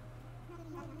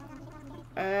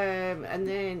 And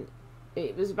then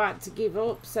it was about to give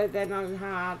up, so then I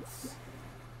had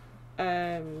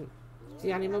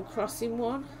the Animal Crossing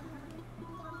one.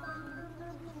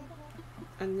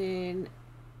 And then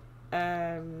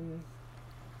I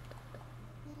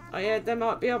heard they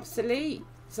might be obsolete,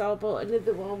 so I bought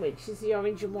another one, which is the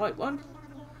orange and white one.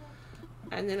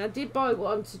 And then I did buy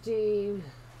one to do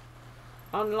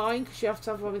online, because you have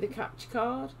to have one with a capture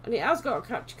card. And it has got a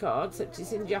capture card, except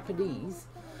it's in Japanese.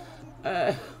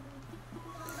 And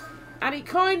it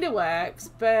kind of works,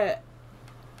 but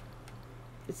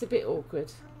it's a bit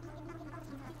awkward.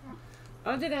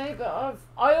 I don't know, but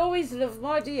I always loved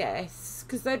my DS,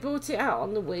 because they brought it out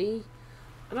on the Wii.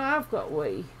 And I have got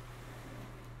Wii.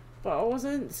 But I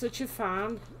wasn't such a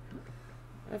fan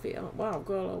of it. Wow, I've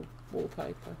got a lot of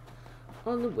wallpaper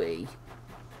on the Wii.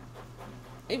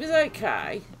 It was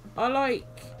okay. I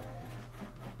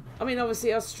mean,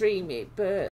 obviously I stream it,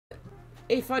 but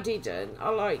if I didn't, I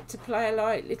like to play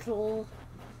like little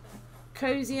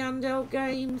cozy handheld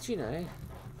games, you know.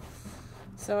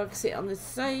 So I can sit on the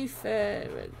sofa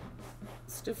and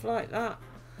stuff like that.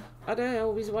 I don't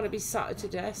always want to be sat at a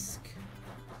desk.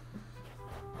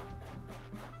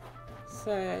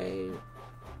 So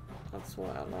that's why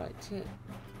I liked it.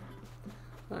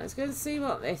 Right, let's go and see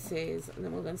what this is, and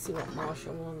then we're going to see what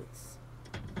Marshall wants.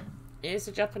 It's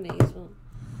a Japanese one.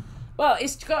 Well,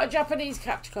 it's got a Japanese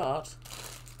capture card.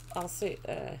 I'll sit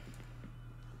there.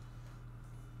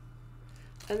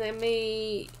 And then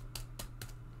my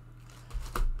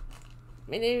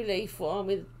new Leaf one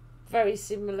with very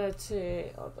similar to,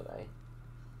 I don't know,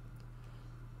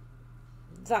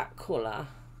 that colour.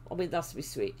 I mean, that's my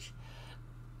Switch.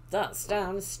 That's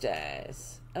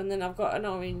downstairs, and then I've got an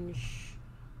orange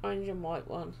and white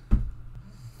one.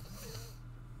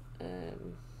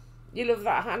 You love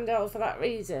that handheld for that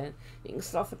reason. You can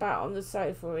sloth about on the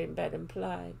sofa or in bed and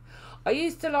play. I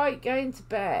used to like going to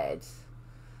bed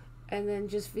and then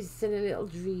just visiting a little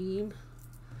dream.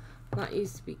 That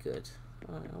used to be good.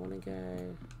 Right, I want to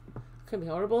go. It can be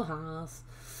a horrible house.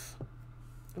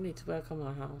 I need to work on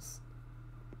my house.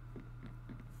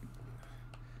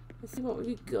 Let's see what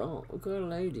we've got. We've got a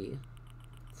load here.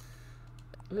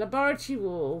 Laboratory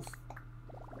wall.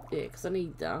 Yeah, because I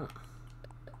need that.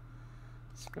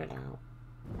 Spread out.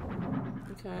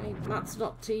 Okay, that's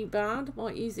not too bad.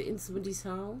 Might use it in somebody's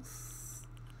house.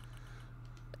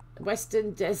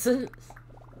 Western Desert.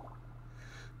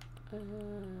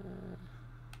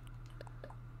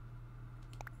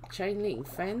 Chain link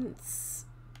fence.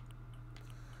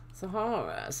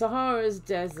 Sahara's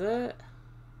desert.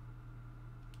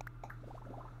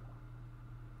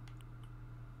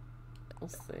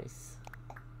 What's this?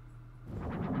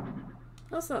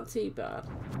 That's not too bad.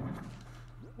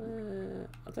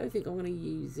 I don't think I'm going to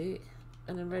use it.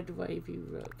 And a red wavy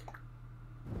rug.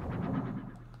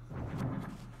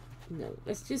 No,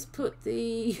 let's just put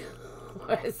the...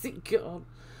 Where's it gone?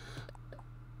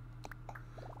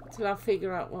 Till I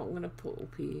figure out what I'm going to put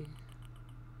up here.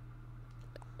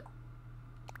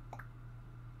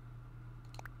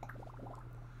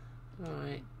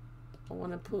 Right. I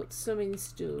want to put some in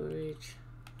storage.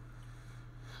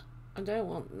 I don't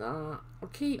want that. I'll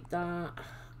keep that.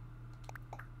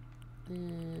 I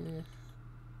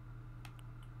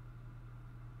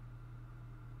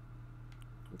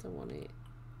don't want it.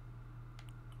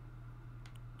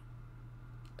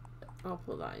 I'll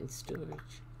put that in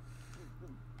storage.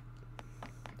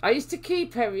 I used to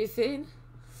keep everything.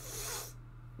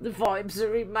 The vibes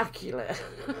are immaculate.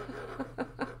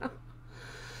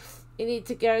 You need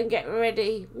to go and get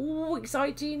ready. Ooh,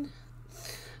 exciting.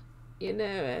 You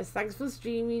know, thanks for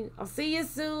streaming. I'll see you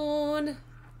soon.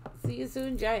 See you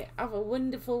soon, Jay. Have a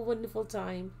wonderful, wonderful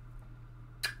time.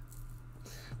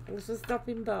 Thanks for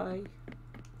stopping by.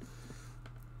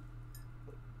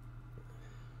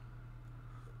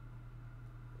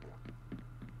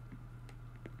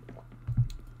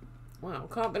 Wow,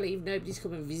 I can't believe nobody's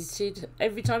come and visited.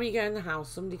 Every time you go in the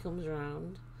house, somebody comes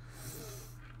around.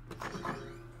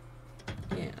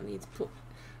 Yeah, I need to put...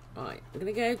 Right, I'm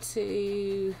going to go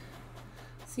to...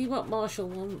 See what Marshall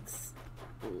wants.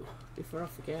 Ooh, before I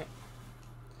forget.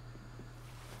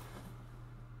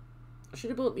 I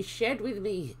should have brought my shed with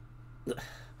me.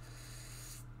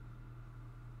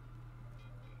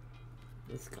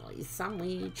 This guy's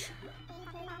sandwich.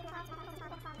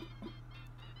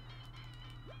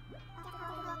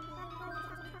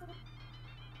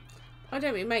 Why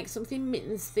don't we make something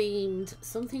Mittens themed?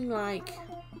 Something like...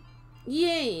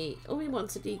 Yay! Oh, we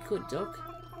want a decoy duck.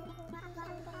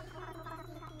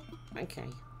 Okay.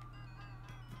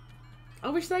 I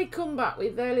wish they'd come back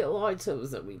with their little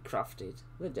items that we crafted.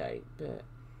 They don't, but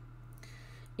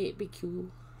it'd be cool.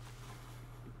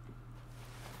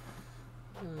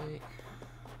 Right.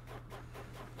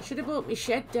 I should have brought my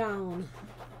shed down.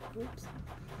 Oops.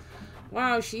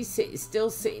 Wow, she's still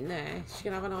sitting there. She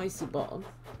can have an icy bottom.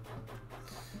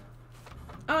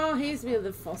 Oh, here's my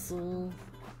other fossil.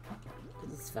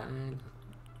 It's fine.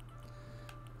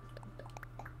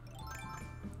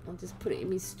 I'll just put it in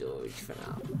my storage for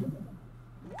now.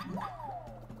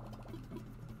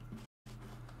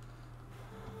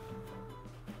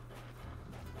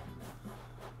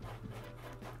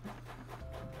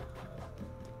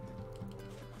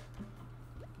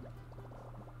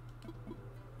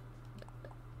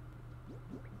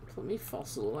 Put me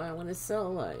fossil away. I want to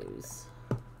sell those.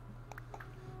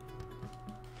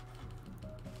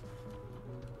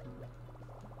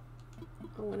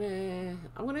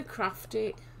 I'm gonna craft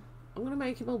it. I'm gonna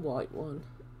make him a white one.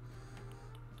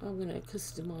 I'm gonna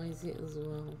customize it as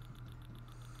well.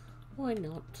 Why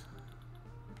not?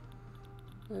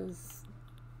 There's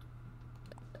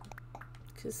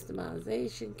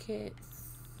customization kits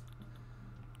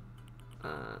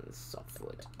and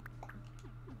softwood.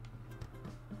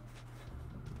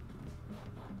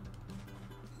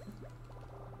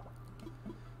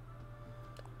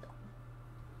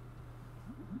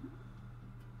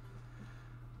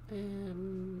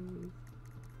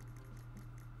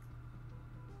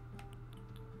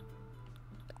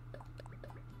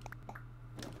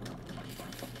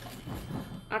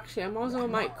 Actually, I might as well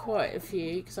make quite a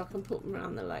few because I can put them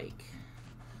around the lake.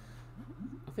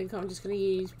 I think I'm just going to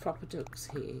use proper ducks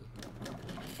here.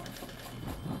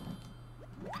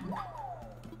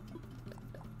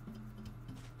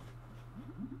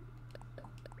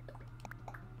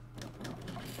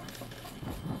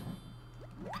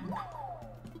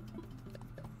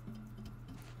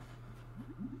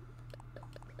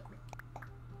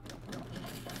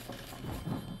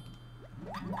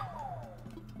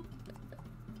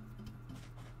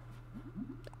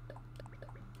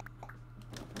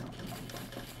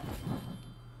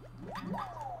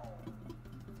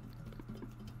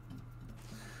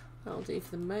 That'll do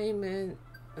for the moment,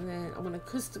 and then I'm going to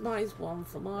customize one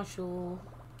for Marshall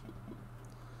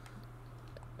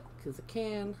because I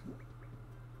can.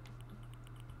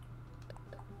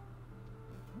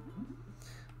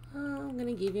 I'm going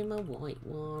to give him a white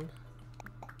one.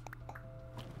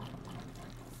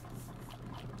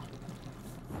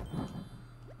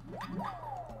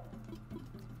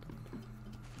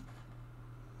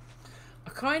 I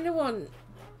kind of want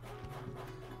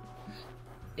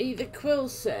either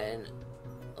Quilson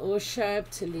or Sherb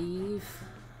to leave.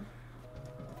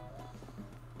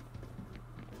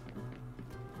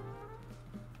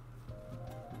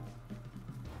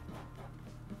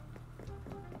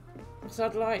 So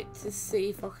I'd like to see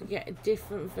if I could get a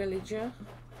different villager.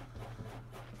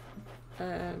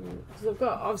 Because I've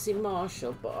got obviously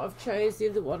Marshall, but I've chose the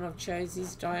other one I've chose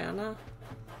is Diana.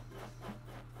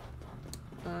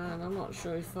 And I'm not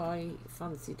sure if I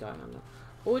fancy Diana.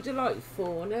 I would have liked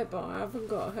Fauna, but I haven't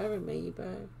got her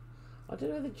amiibo. I don't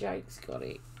know whether Jake's got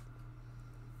it.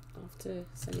 I'll have to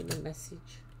send him a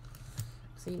message.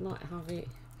 So he might have it.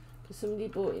 Because somebody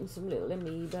bought him some little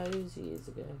amiibos years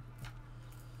ago.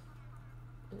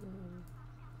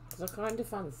 Because I kind of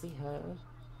fancy her.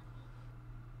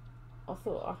 I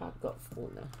thought I had got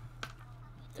Fauna.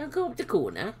 Don't go up the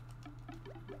corner.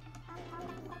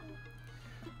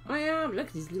 I am. Look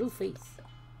at his little face.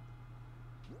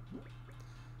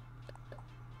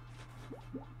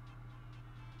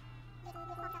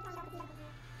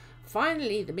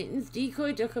 Finally, the Mittens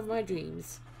decoy duck of my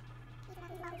dreams.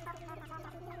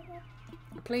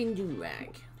 A plain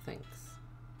do-rag, thanks.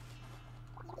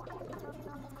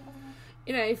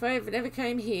 You know, if I never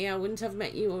came here, I wouldn't have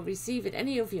met you or received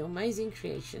any of your amazing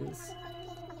creations.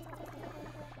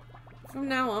 From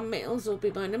now on, Mittens will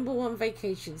be my #1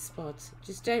 vacation spot.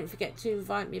 Just don't forget to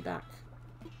invite me back.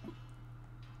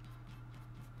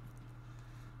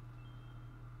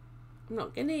 I'm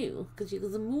not going to, because you're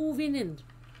moving in.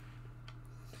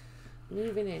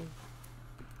 Moving in.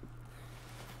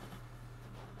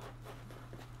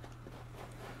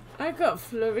 I got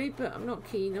Flurry, but I'm not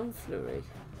keen on Flurry.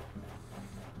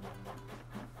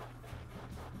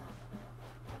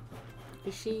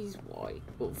 She's white,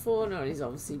 but Fauna is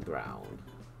obviously brown.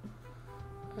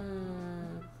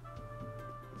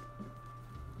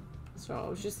 Sorry, I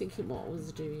was just thinking what I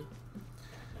was doing.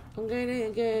 I'm going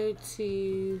to go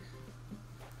to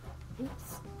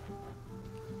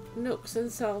Nooks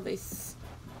and sell this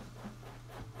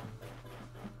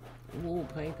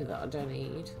wallpaper that I don't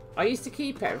need. I used to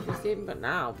keep everything, but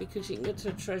now because you can go to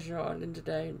a treasure island, I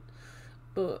don't.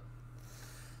 But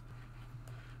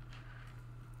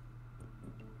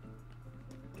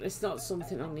it's not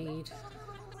something I need.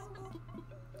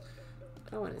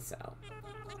 I want to sell.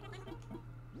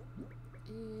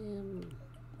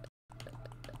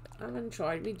 I haven't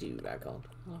tried me do-rag on.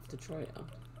 I'll have to try it on.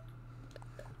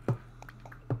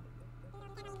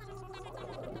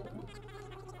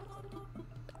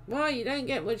 Well, you don't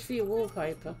get much for your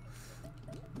wallpaper.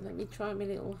 Let me try my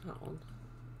little hat on.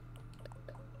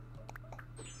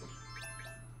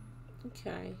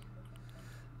 Okay.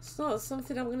 It's not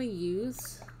something I'm going to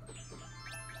use.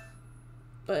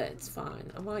 But it's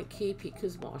fine. I might keep it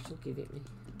because Marsh will give it me.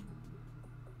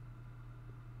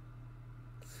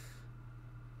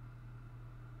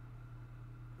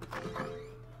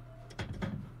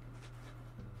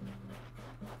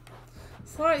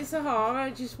 It's like Sahara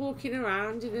just walking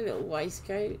around in a little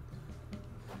waistcoat.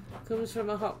 Comes from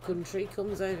a hot country,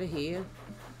 comes over here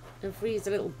and frees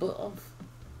a little butt off.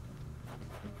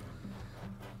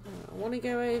 I want to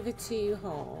go over to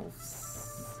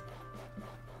halves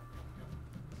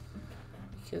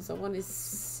because I want to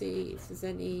see if there's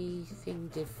anything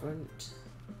different.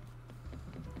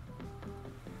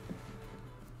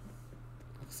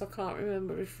 Because I can't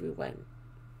remember if we went.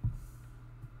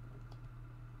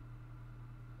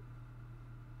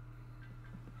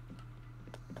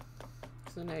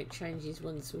 I know it changes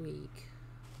once a week.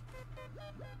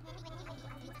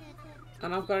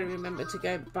 And I've got to remember to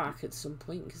go back at some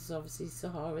point because obviously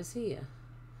Sahara's here.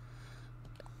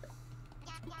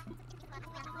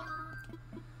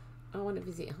 I want to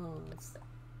visit halves.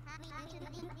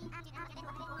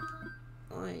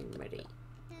 I'm ready.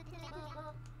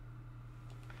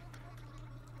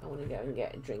 I want to go and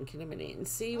get a drink in a minute and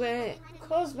see where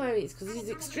Cosmo is because he's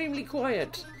extremely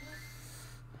quiet.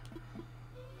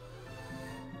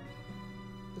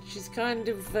 Which is kind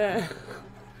of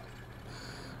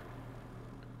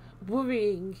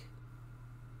worrying.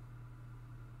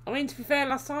 I mean, to be fair,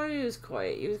 last time he was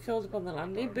quiet. He was curled up on the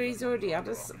landing, but he's already had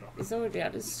a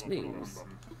snooze.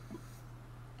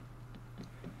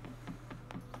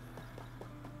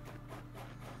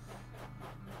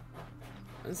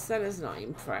 And Stella's not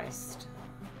impressed.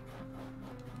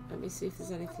 Let me see if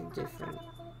there's anything different.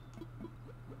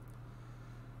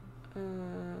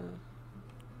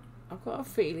 I've got a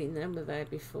feeling them were there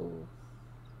before.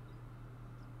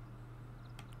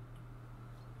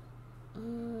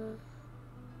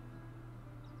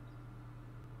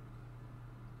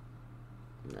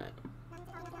 No.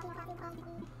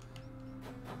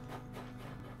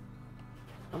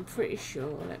 I'm pretty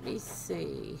sure. Let me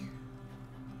see.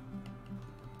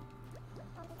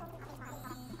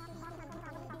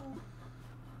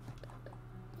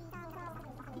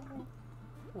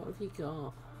 What have you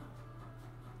got?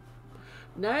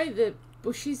 No, the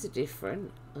bushes are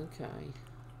different. Okay.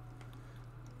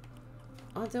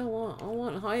 I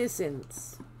want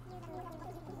hyacinths.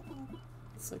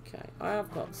 It's okay. I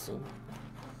have got some.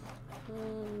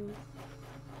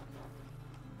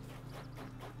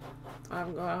 I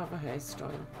haven't got to have a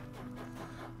hairstyle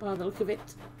by the look of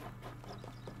it.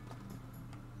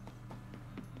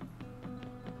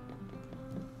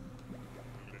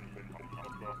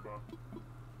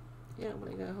 Yeah, I'm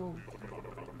gonna go home.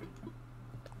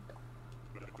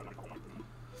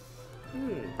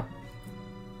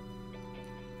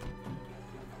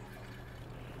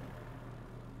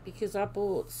 Because I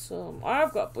bought some.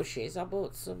 I've got bushes. I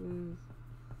bought some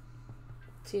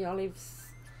tea olives.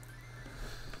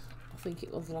 I think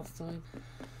it was last time.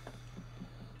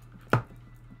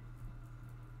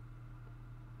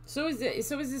 So is it?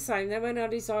 It's always the same. Then when I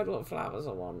decide what flowers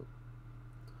I want.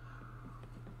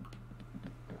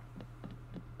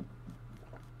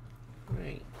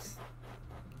 Right.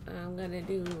 I'm gonna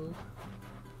do.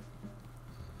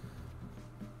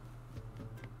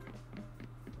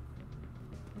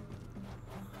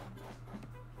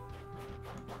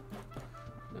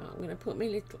 No, I'm gonna put my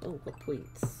little ochre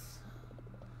points.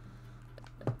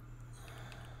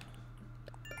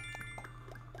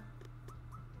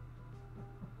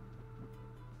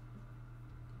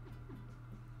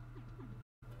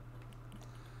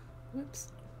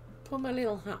 Whoops. Put my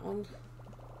little hat on.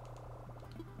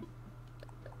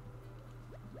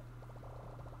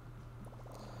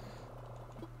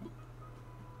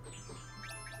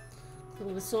 I'm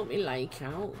going to sort my lake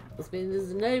out.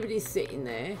 There's nobody sitting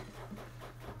there.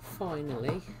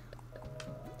 Finally.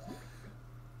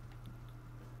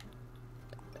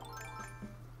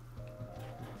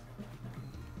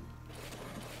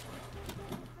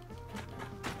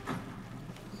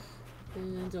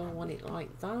 And I want it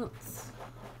like that.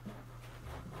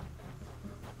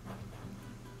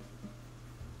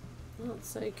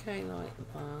 That's okay like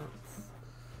that.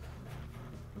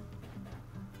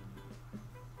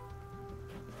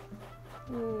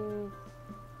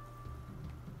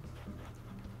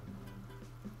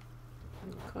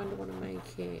 I kind of want to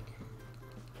make it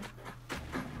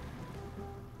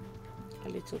a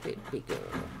little bit bigger.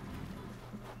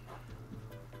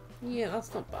 Yeah,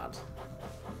 that's not bad.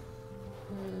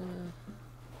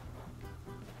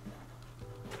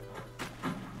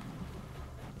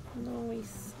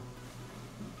 Nice.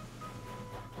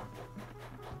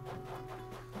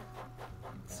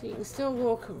 So you can still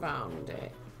walk around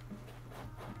it.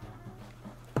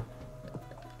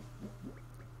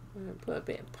 Put a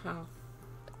bit of path.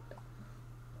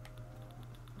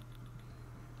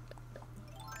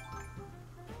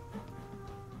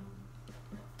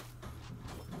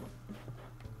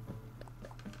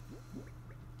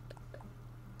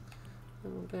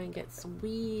 And we'll go and get some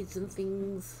weeds and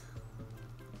things.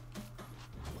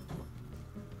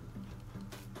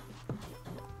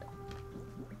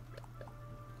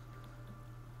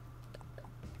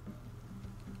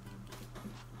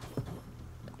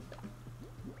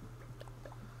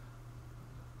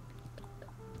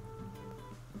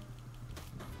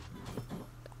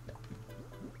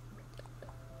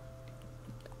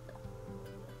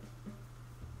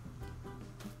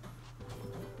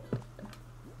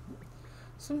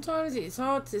 Sometimes it's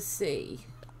hard to see.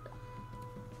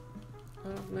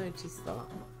 I've noticed that.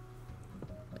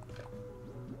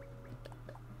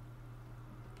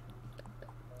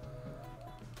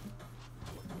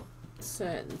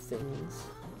 Certain things.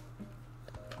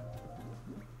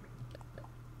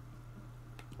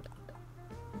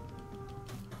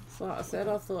 So like I said,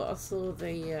 I thought I saw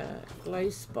the glow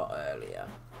spot earlier.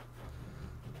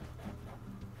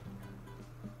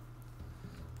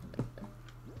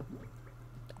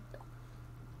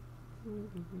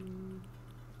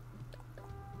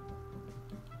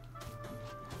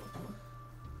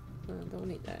 Don't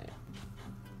want it there.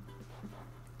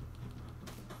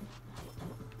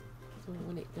 Don't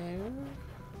want it there.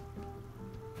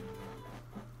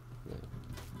 No.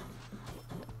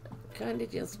 Kinda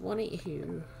just want it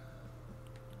here.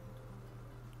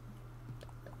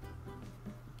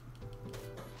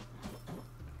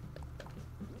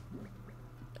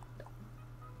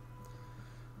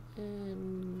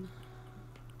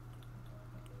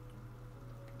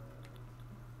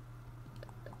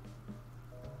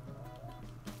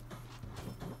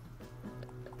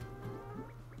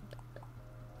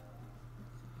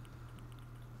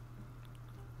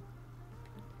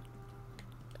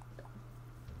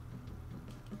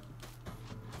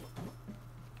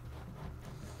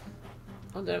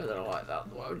 I don't know like that,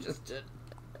 what I just did.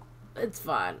 It's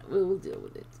fine, we will deal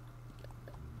with it.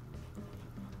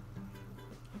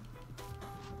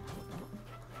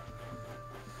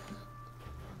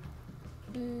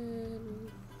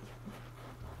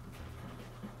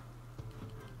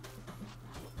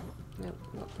 Nope,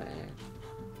 not there.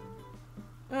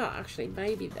 Oh, actually,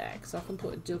 maybe there, because I can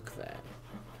put a duck there.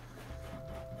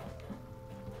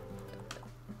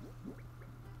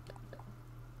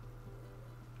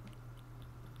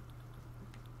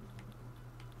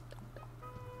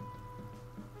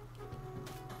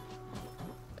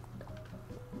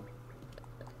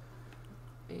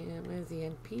 The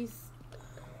end piece.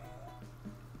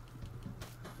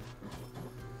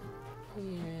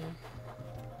 Yeah.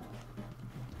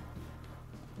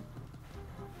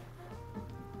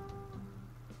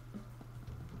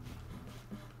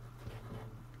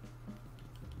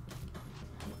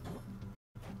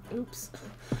 Oops.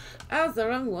 That was the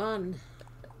wrong one.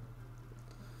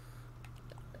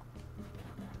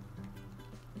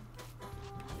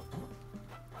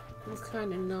 It's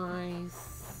kind of nice.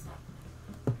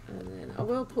 And then I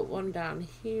will put one down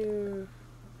here.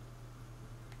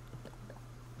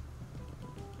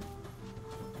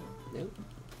 Nope.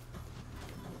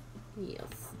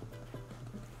 Yes.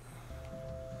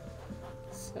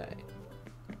 So,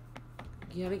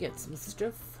 you gotta get some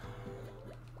stuff.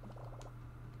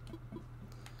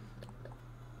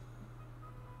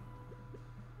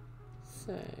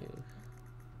 So,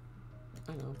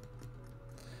 hang on.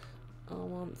 I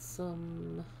want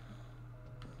some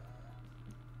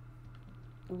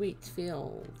wheat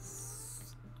fields.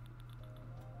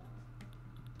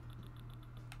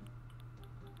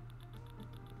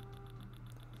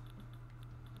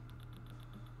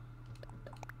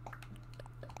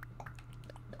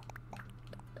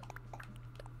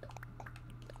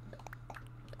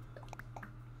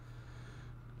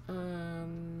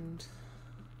 And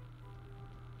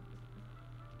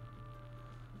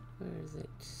where is it?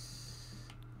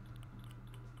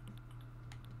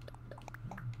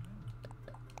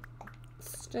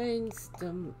 Stone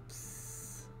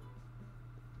stumps.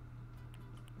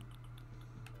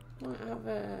 Might have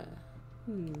a...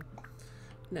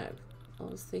 No, I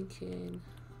was thinking...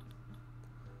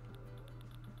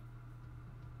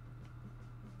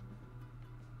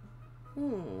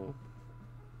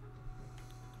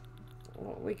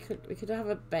 what we could have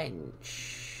a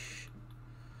bench.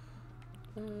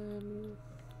 I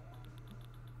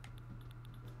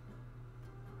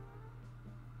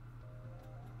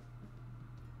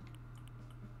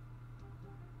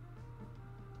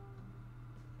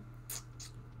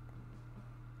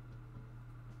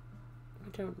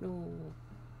don't know.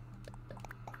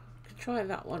 Could try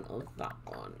that one or that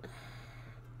one.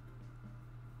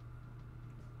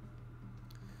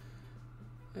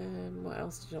 What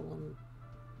else did I want?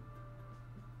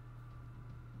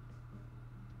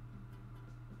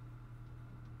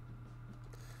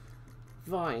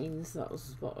 Vines, that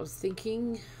was what I was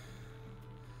thinking.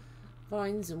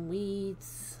 Vines and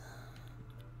weeds.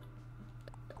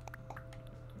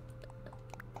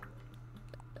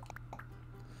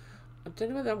 I don't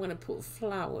know whether I'm going to put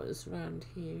flowers around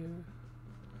here.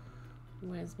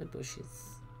 Where's my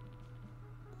bushes?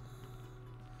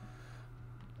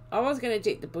 I was going to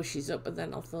dig the bushes up, but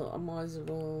then I thought I might as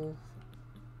well.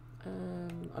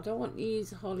 I don't want to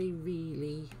use holly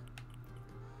really.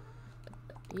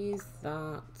 Use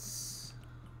that.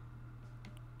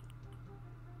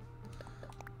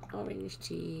 Orange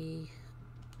tea.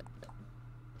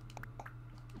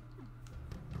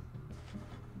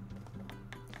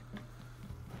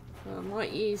 I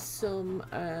might use some,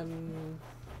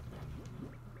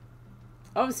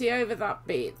 obviously over that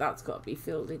bit, that's got to be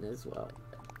filled in as well.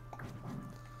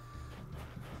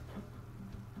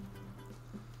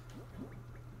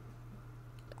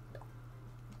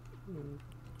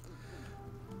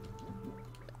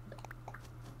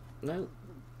 No.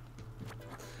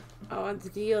 I want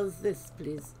to use this,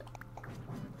 please.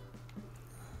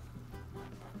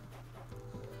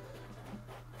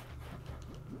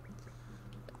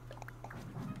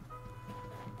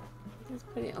 Just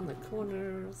put it on the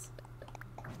corners.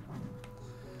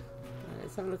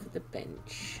 Let's have a look at the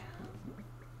bench.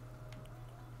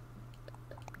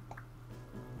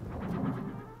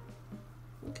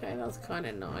 Okay, that's kind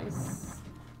of nice.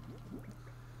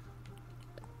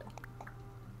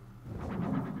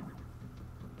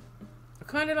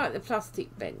 I kind of like the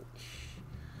plastic bench.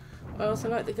 I also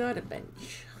like the garden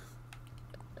bench.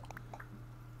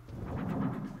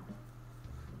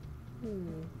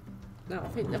 No, I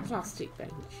think the plastic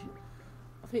bench.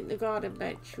 I think the garden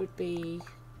bench would be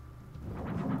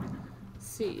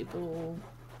suitable.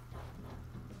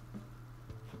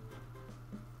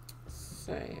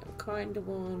 So I kind of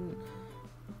want.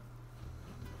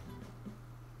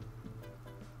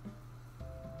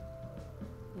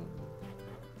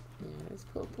 Yeah, let's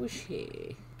put a bush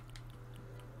here.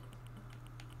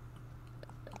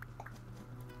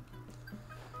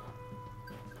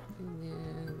 And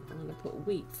then I'm going to put a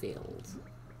wheat field.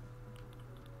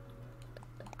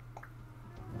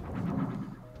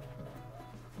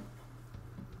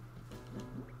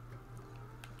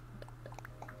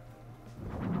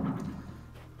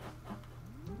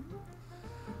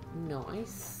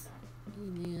 Nice.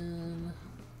 And then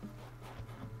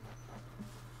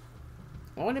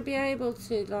I want to be able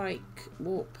to like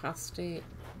walk past it.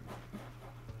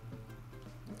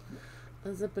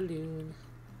 There's a balloon.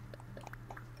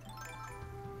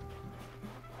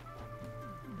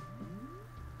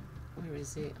 Where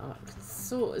is it? Oh, I can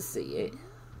sort of see it.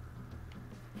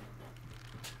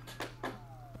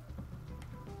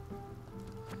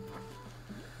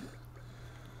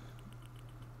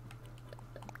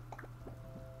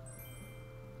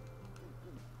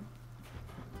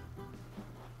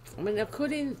 I mean, I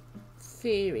could in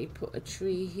theory put a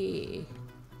tree here.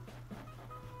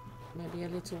 Maybe a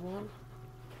little one.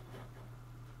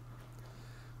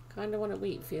 Kind of want a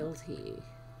wheat field here.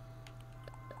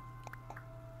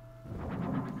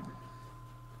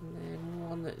 And then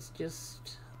one that's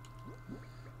just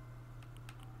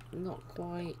not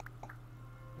quite.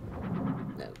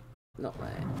 No, not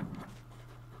there.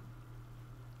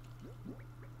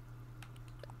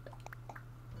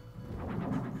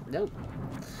 Nope.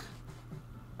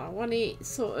 I want it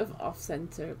sort of off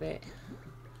center a bit.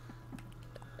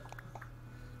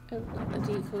 Oh, not the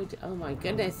decoy. Oh my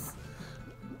goodness.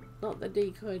 Not the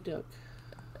decoy duck.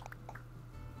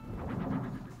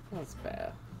 That's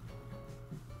better.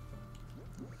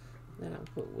 Then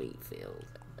I'll put wheat field.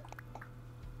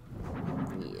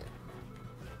 Yeah.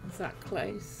 Is that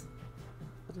close?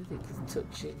 I don't think it's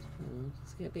touching. Oh,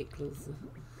 let's get a bit closer.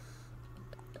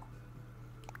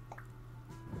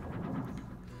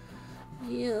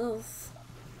 Yes.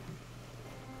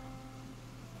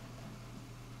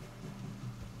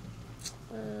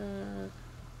 I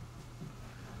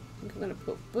think I'm going to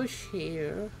put bush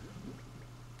here.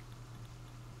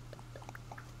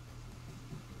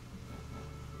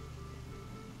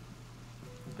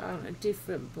 And a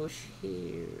different bush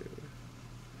here.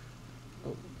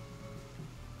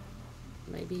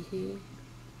 maybe here.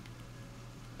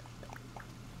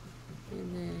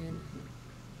 And then,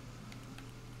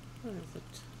 where is it?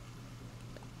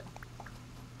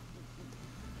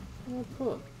 I'll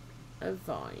put a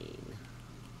vine.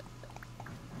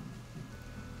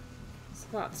 So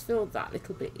that's filled that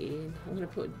little bit in. I'm going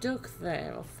to put a duck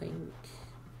there, I think.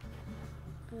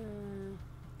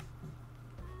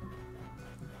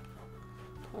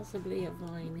 Possibly a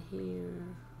vine here.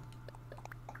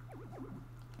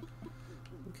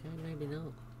 Okay, maybe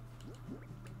not.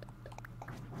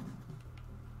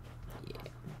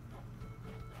 Yeah.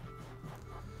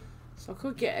 So I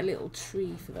could get a little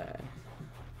tree for there.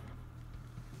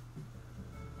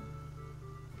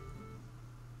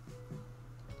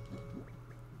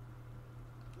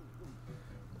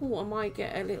 Oh, I might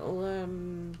get a little,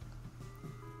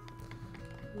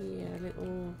 yeah, a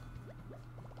little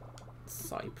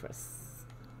cypress.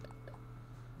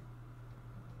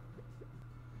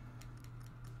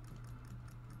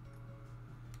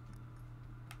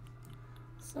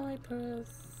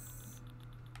 Cypress.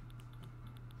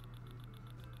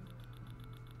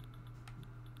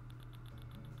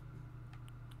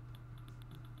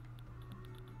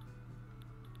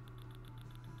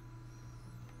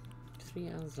 Three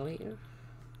hours later.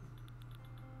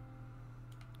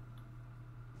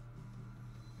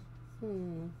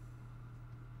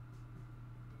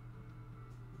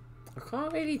 I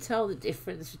can't really tell the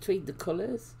difference between the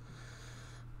colours.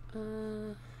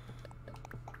 Let's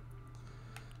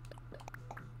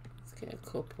get a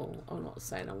couple. I'm not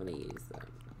saying I'm going to use them.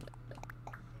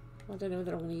 I don't know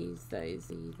whether I'm going to use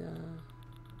those either.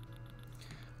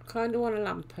 I kind of want a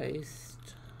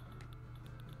lamppost.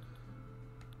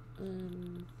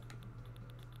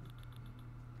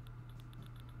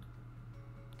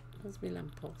 Where's my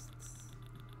lampposts?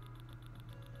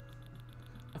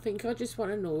 I think I just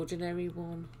want an ordinary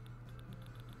one.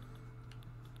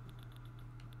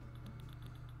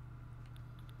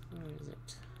 Where is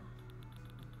it?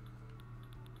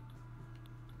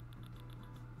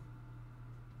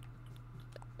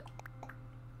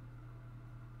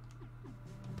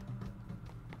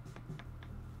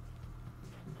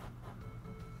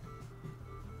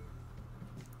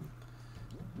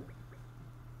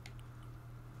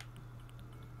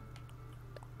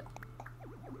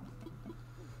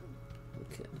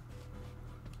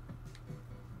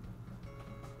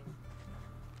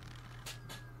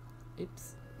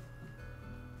 Oops.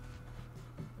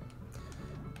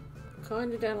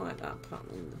 Kind of don't like that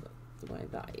pattern, the way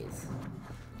that is.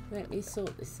 Let me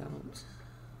sort this out.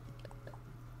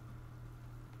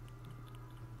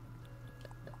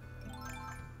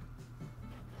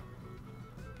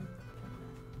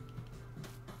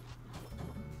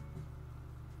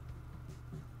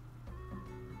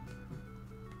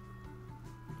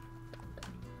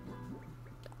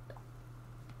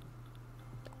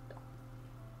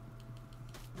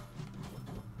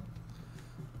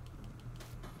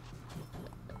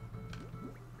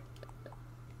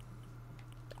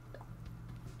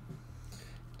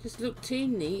 Just look too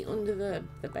neat under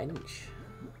the bench.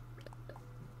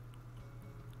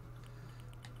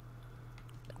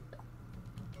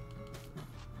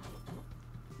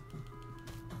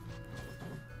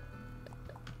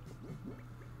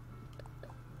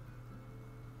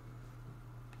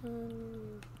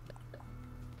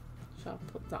 Shall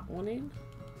I put that one in?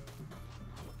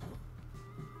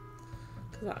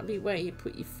 Because that'll be where you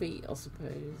put your feet, I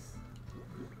suppose.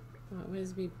 Right,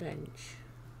 where's my bench?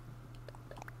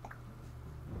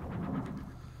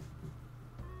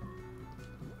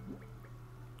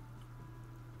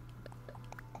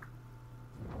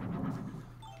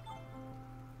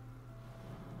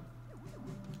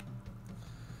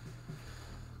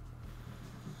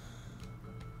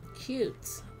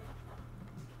 Cute.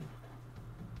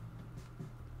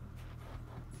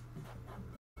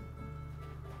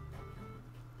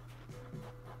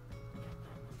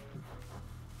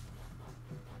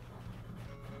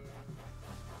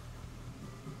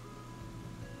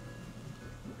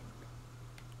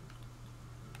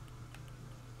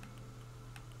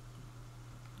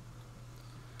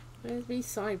 Where's my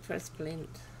cypress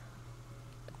splint?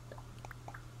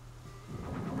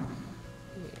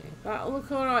 That'll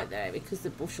look alright there because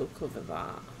the bush will cover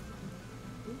that.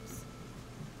 Oops.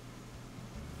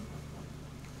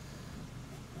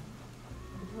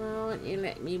 Why won't you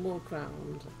let me walk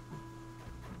round?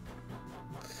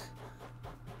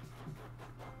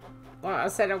 Like I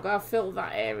said, I'm going to fill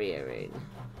that area in.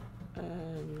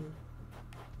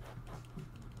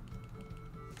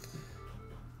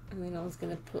 And then I was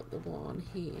going to put the one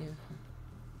here.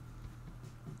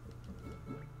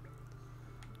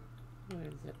 Where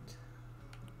is it?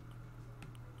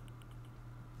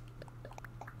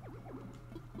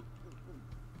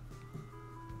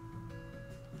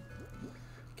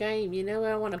 Game, you know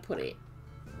where I want to put it.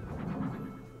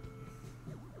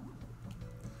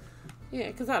 Yeah,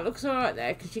 because that looks alright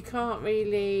there, because you can't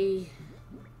really...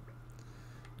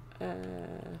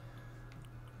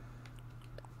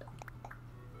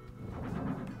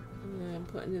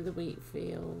 put another wheat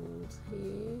field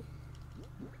here.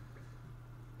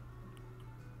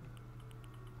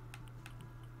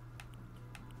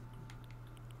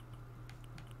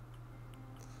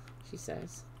 She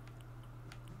says.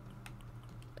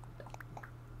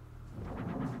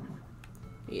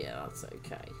 Yeah, that's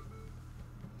okay.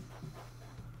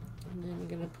 And then I'm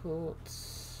gonna put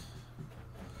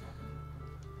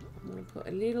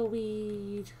a little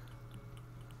weed.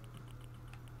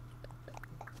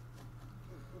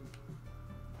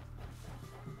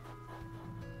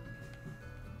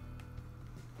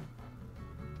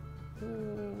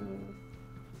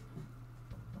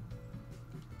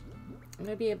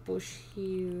 Maybe a bush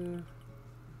here.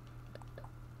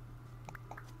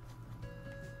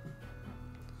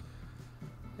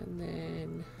 And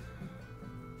then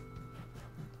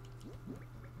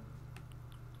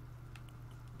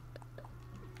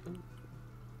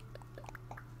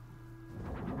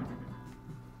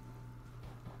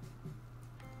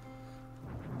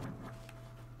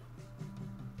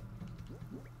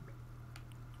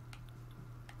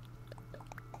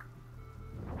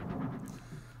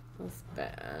that's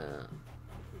better.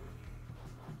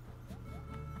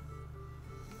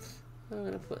 I'm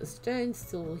going to put a stone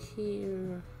stool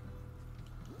here.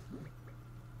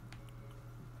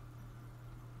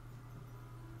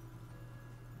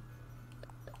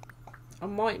 I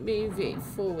might move it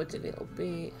forward a little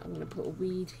bit. I'm going to put a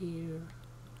weed here.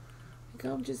 I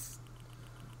don't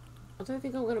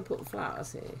think I'm going to put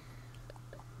flowers here.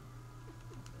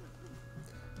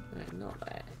 No, not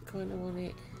that. Kind of want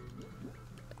it.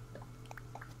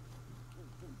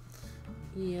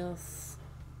 Yes.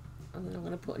 And then I'm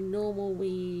going to put a normal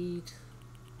weed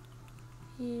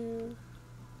here.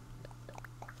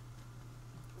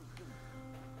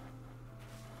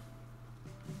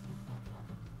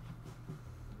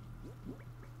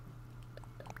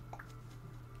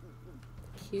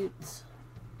 Cute.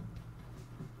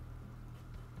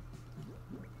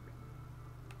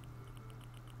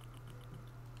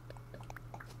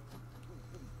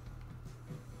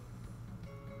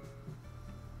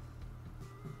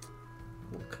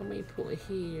 What can we put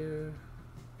here?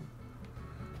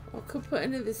 I could put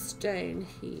another stone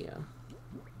here.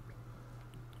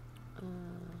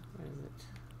 Where is it?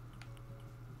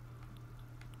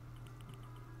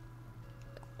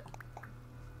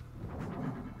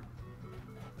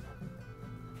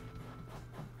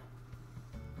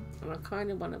 And I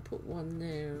kind of want to put one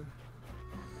there.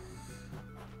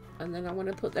 And then I want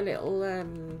to put the little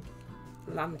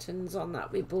lanterns on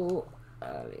that we bought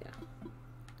earlier.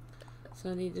 So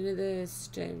I need another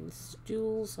stone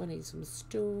stool, so I need some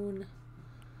stone.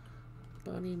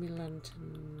 But I need my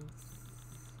lanterns.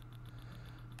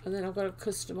 And then I've got to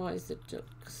customise the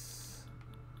ducks.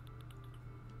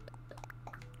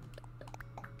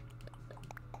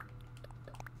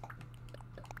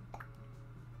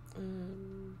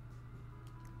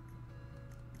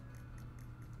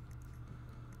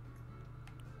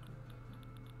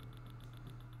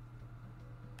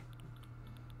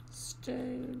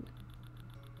 Stone.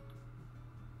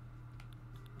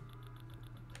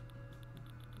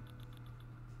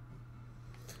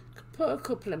 Could put a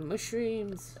couple of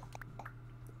mushrooms,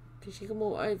 because you can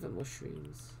walk over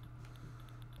mushrooms.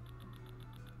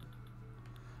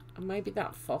 And maybe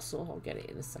that fossil, I'll get it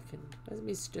in a second. Where's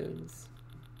my stones?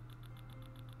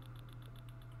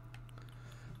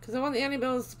 Because I want the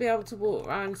animals to be able to walk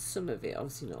around some of it,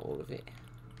 obviously not all of it.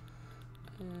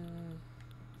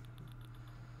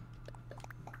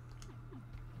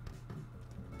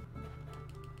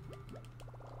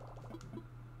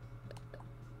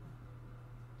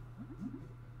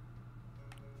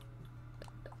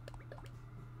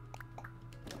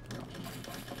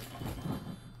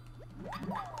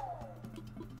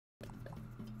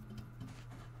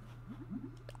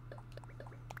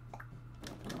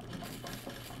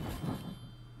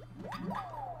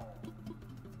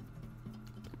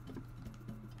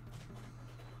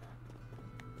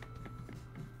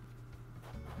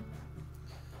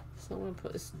 So I'm going to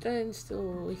put a stone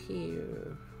stool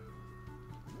here.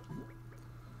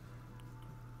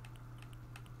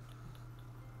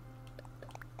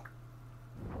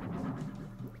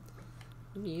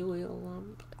 The oil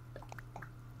lamp.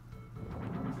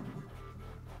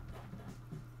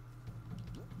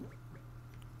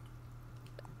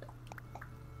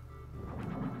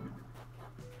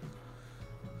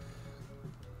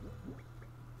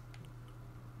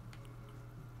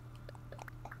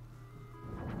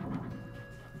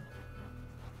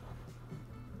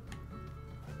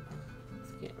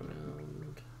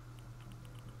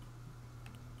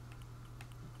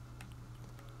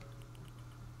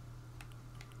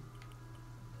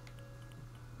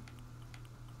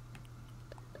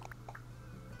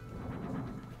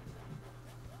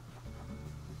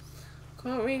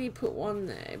 Can't really put one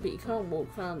there, but you can't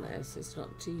walk around there, so it's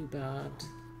not too bad.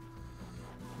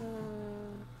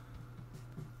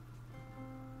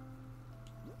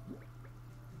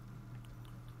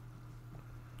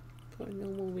 Put a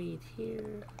normal weed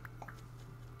here.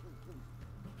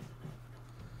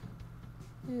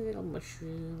 A little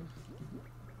mushroom.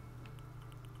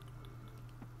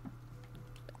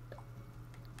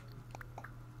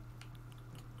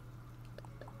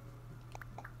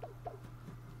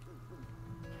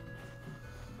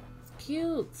 It's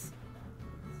cute.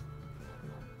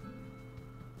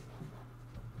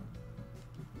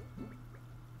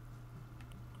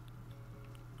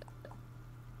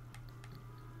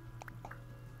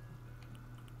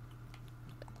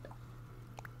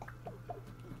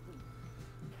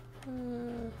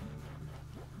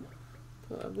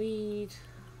 Put a weed.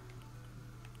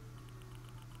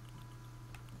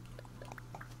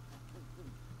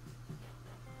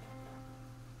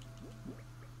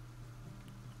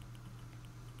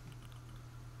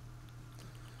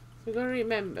 We've got to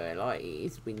remember, like, it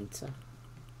is winter.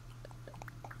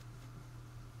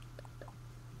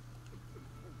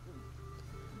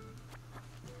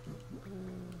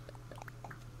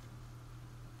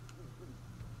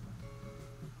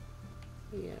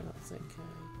 Yeah, that's okay.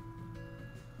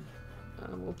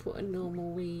 And we'll put a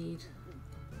normal weed.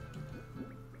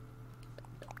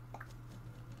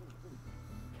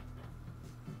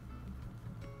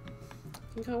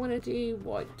 I think I want to do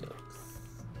white ducks.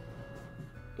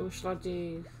 Or should I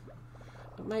do...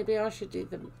 Maybe I should do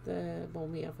the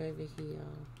one we have over here.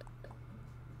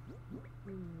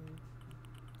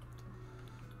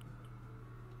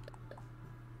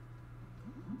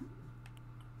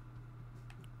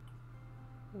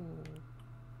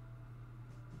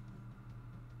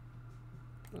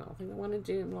 Well, I think I want to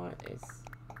do them like this.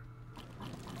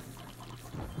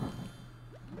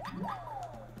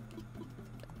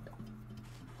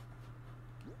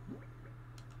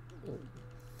 Oh.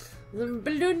 There's a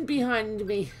balloon behind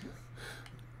me.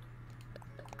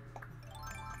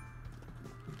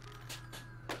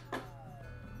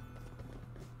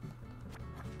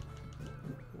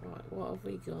 Right, what have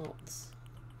we got?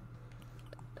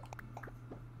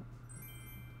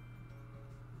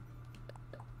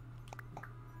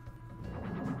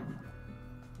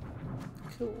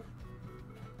 Cool.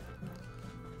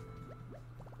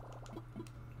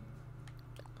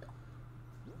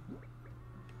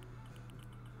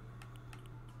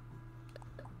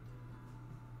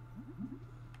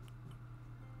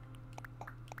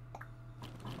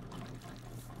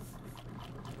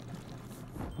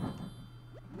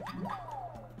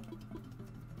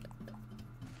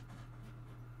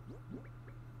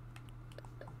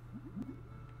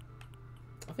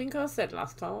 I think I said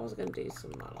last time I was going to do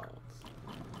some mallards.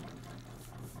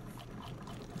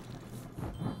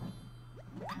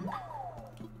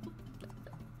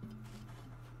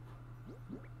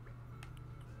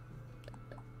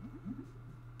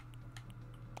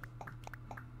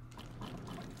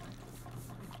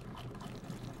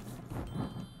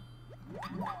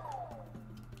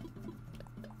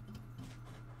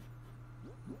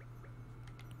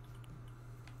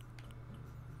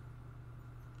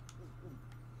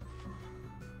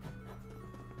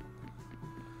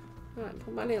 Right,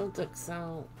 put my little ducks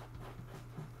out.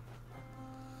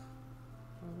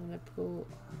 I'm gonna put...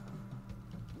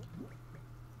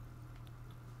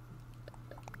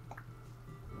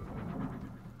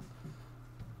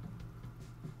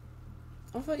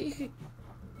 I thought you could...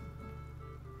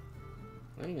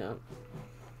 Hang on.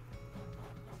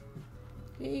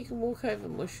 Yeah, you can walk over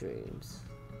mushrooms.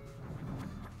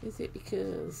 Is it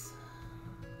because...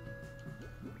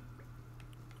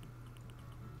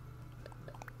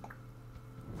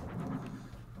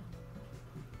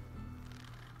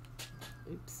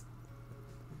 Oops.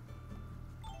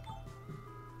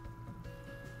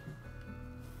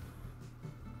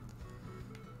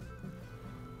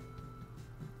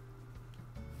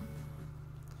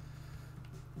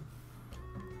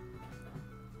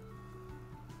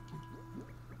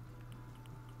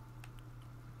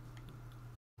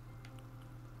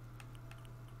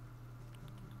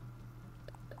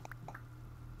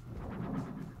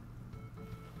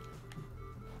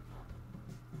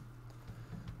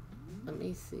 Let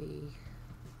me see.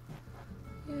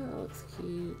 Yeah, that looks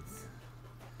cute.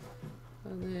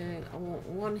 And then I want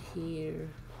one here.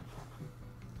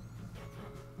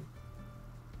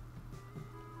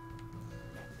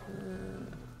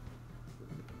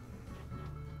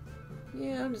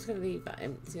 Yeah, I'm just going to leave that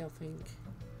empty, I think.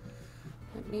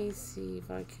 Let me see if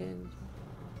I can...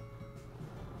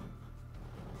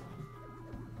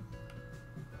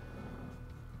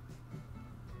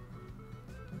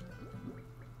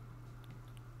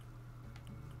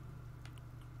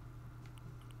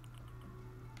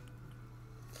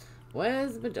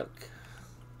 Where's my duck?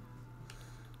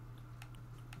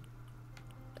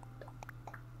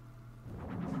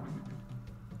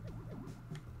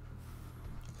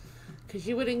 Because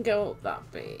you wouldn't go up that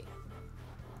bit.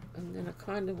 And then I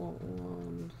kind of want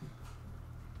one.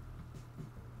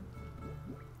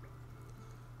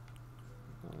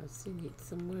 Oh, I've seen it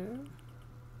somewhere.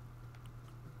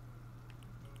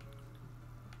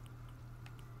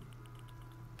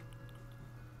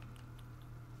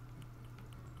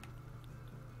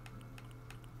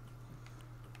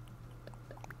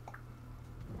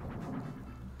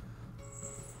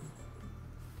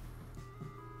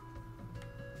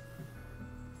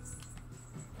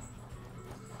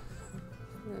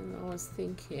 And I was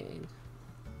thinking,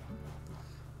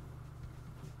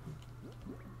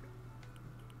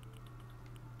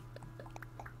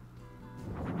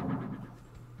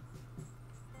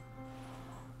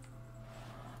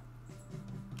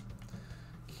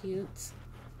 cute.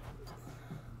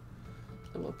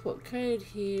 And we'll put code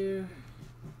here.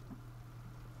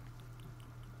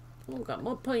 Oh, got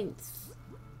more points.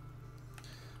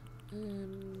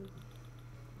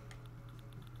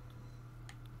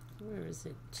 Where is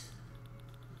it?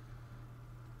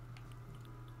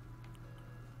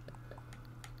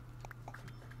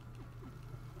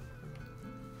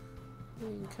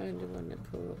 I kind of want to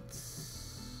put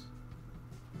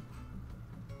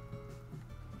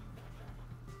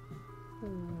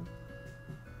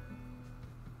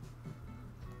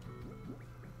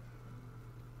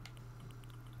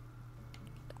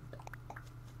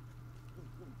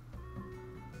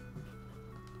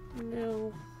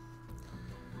no.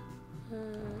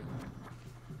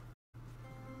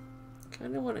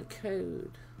 Kind of want a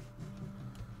code.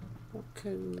 What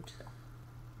code?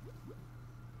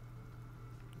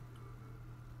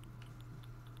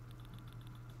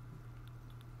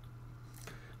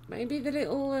 Maybe the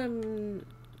little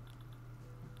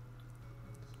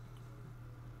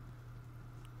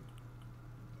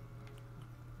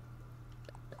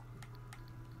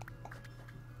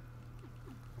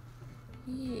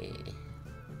yeah.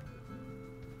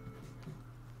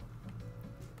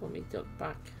 Put me duck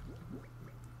back.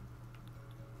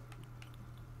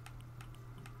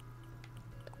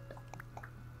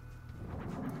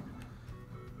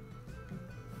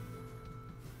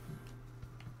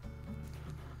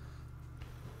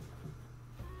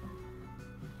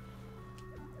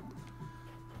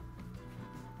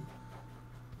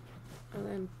 And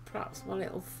then perhaps my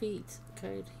little feet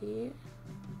code here.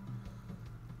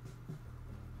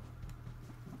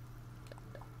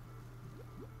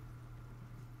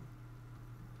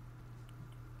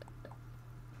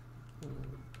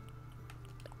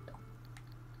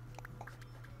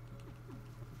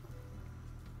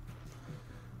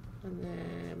 And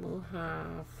then we'll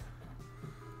have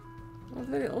a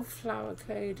little flower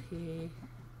code here.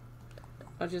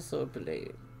 I just saw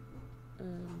blue.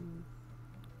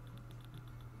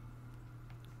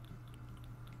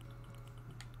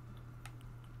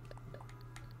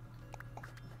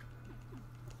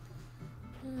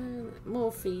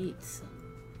 More feet.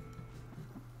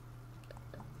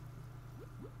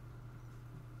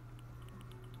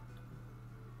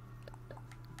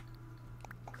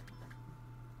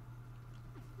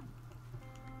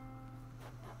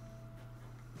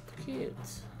 Cute.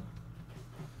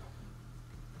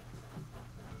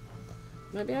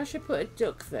 Maybe I should put a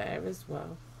duck there as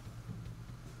well.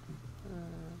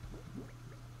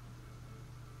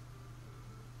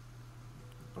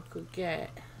 I could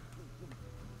get,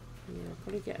 yeah, I'll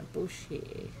probably get a bush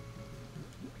here.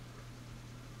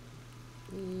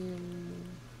 And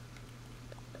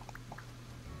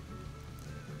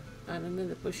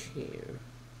another bush here.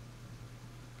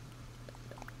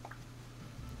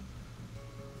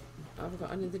 I've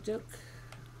got another duck.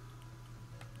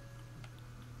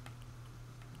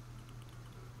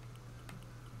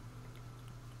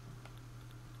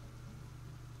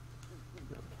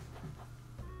 No.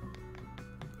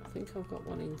 I think I've got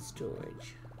one in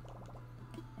storage.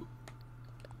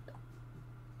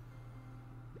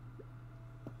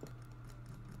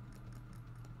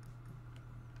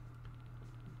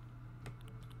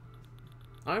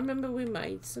 I remember we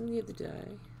made some the other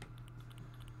day.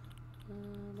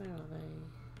 Where are they?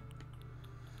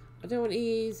 I don't want to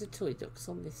use the toy ducks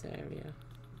on this area.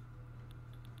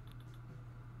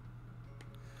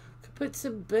 Could put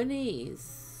some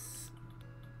bunnies.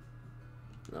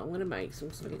 No, I'm going to make some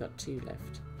because I've only got 2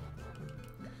 left.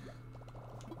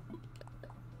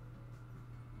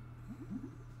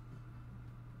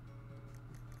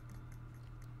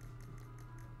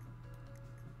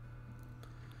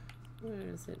 Where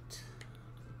is it?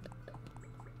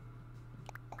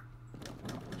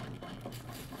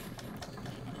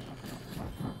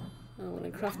 I want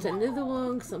to craft another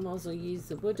one because I might as well use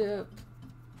the wood up.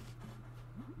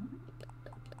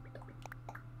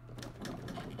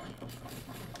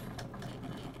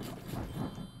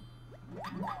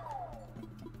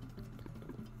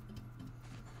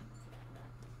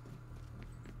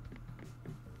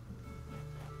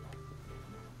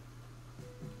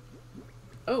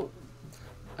 Oh,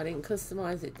 I didn't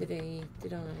customize it,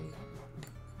 did I?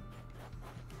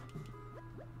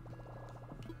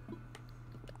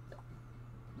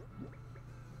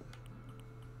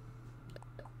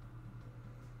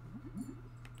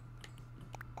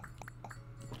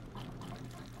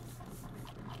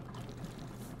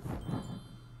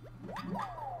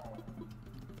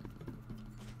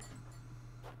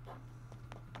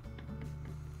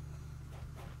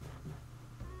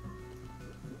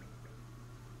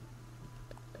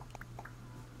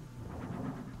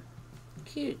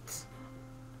 Cute.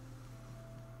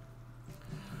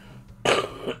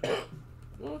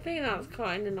 Well, I think that's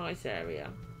kind of a nice area.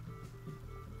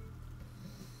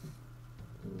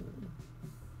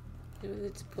 Don't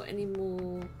need to put any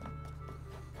more.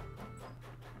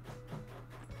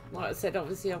 Like I said,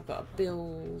 obviously I've got to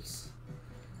build.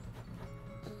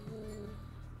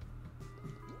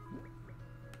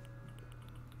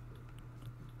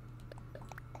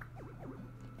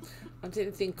 I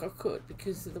didn't think I could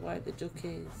because of the way the duck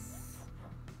is.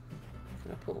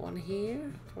 Can I put one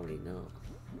here? Probably not.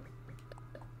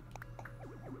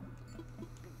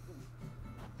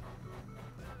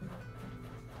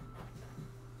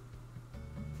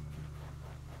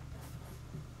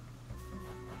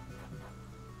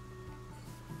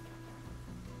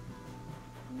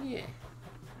 Yeah.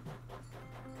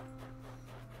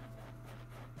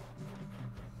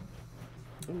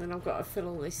 And then I've got to fill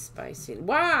all this space in.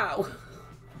 Wow!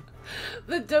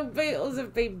 The dung beetles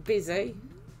have been busy.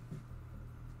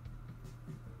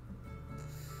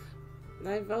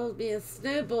 They've rolled me a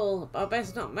snowball. I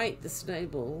best not make the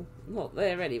snowball. Not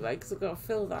there anyway, because I've got to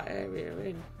fill that area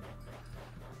in.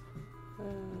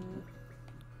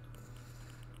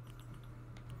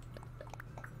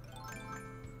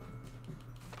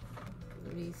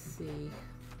 Let me see.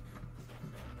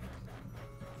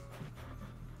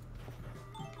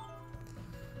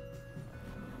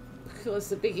 Of course,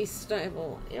 the biggest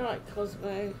snowball. You're right,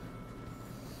 Cosmo.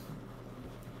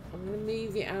 I'm going to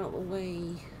move it out of the way.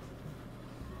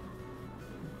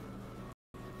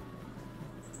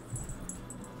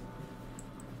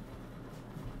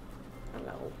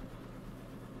 Hello.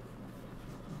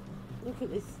 Look at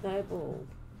this snowball.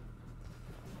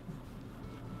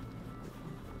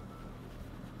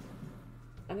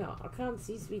 I know, I can't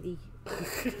see, sweetie.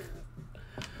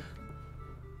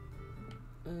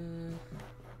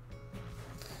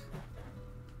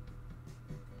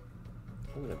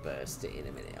 I'm going to burst it in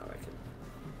a minute, I reckon.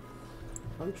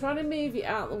 I'm trying to move it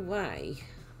out of the way.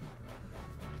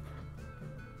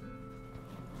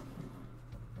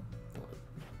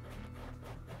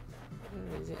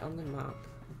 Where is it on the map?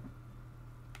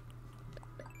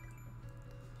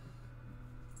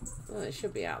 Well, it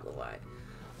should be out of the way.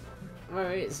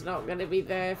 Or it's not going to be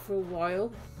there for a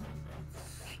while.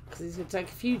 Because it's going to take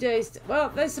a few days to... Well,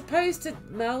 they're supposed to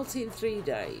melt in 3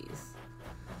 days.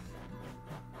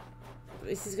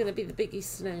 This is going to be the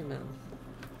biggest snowman,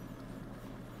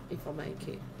 if I make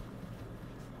it.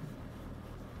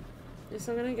 Yes,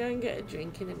 I'm going to go and get a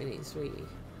drink in a minute, sweetie.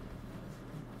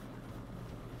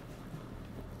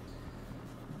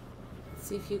 Let's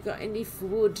see if you've got any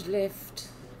wood left.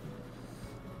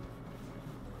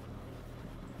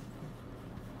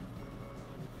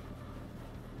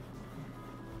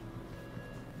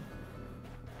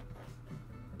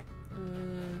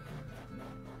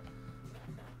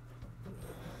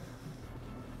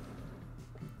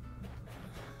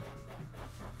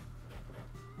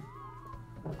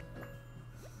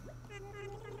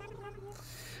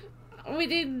 We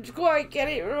didn't quite get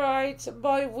it right.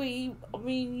 By we, I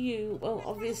mean you. Well,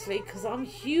 obviously, because I'm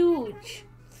huge.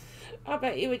 I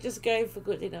bet you were just going for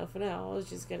good enough. Now I was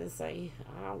just going to say,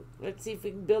 oh, let's see if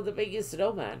we can build the biggest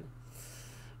snowman.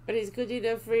 But it's good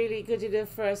enough, really good enough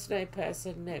for a snow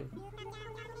person? No.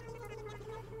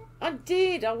 I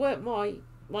did. I worked my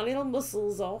little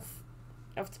muscles off.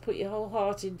 You have to put your whole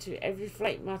heart into it. Every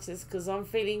flake matters because I'm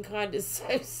feeling kind of so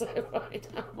right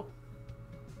now.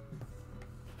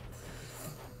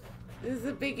 This is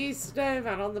the biggest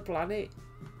snowman on the planet.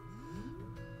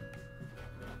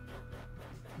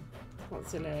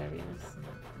 That's hilarious.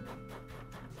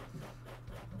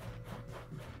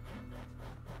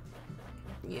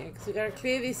 Yeah, because we've got to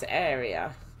clear this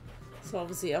area. So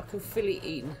obviously I can fill it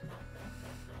in.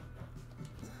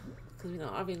 Because we're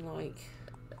not having like...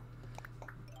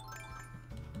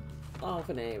 of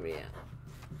an area.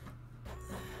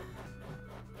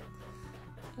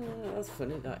 That's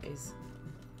funny, that is.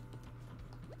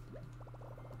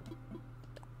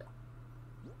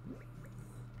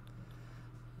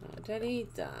 Don't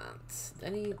need that.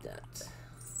 Don't need that.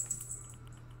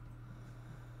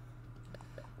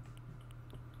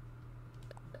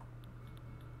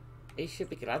 He should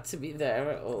be glad to be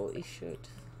there at all. He should.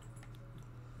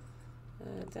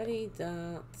 Don't need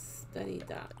that. Don't need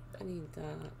that. I need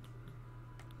that.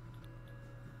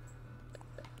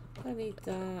 I need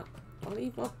that. I'll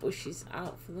leave my bushes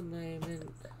out for the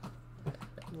moment.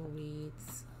 More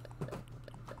weeds.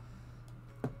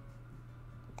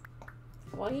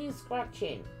 Why are you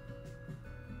scratching?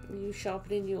 Are you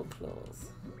sharpening your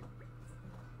claws?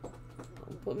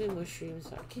 I'll put my mushrooms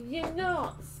back. Can you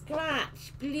not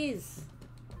scratch, please?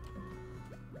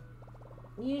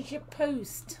 Use your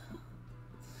post.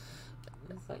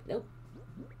 It's like, nope.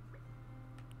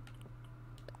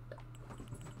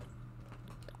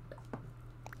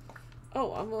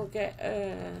 Oh, and we'll get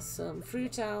some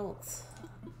fruit out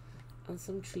and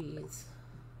some trees.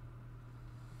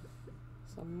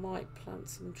 So I might plant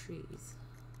some trees.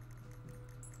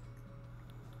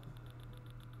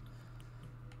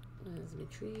 There's my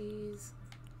trees.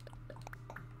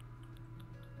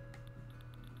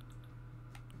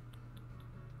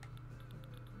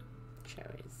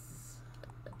 Cherries.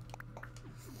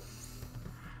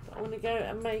 But I want to go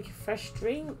and make a fresh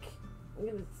drink. I'm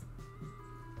gonna.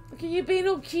 Look at you being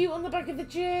all cute on the back of the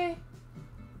chair.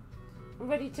 I'm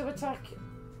ready to attack.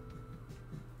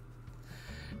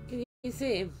 Can you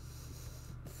see him?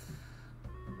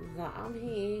 That I'm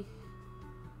here.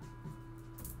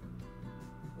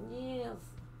 Yes.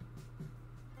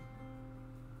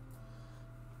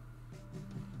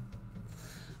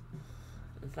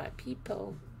 It's like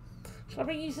people. Shall I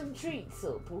bring you some treats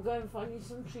up? We'll go and find you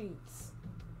some treats.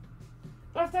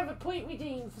 I have to have a point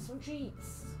redeemed for some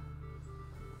treats.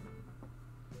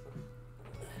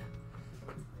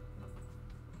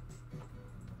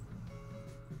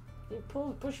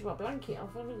 You're pushing my blanket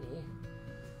off, haven't you?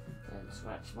 Don't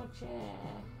scratch my chair.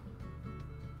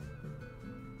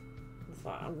 That's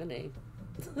what I'm gonna do.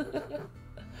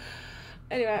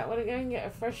 Anyway, I want to go and get a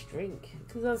fresh drink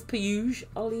because as per usual,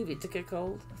 I'll leave it to get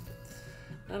cold,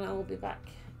 and I'll be back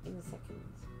in a second.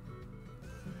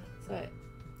 So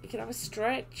you can have a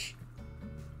stretch,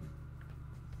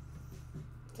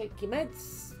 take your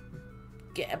meds,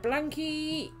 get a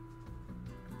blankie,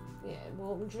 get a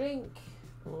warm drink.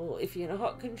 Or if you're in a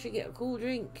hot country, get a cool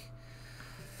drink.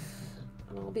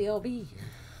 And I'll be RB.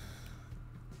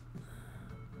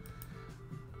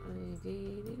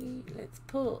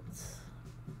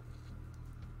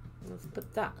 Let's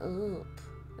put that up.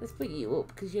 Let's put you up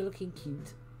because you're looking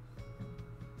cute.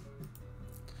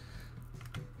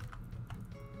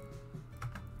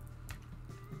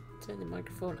 Turn the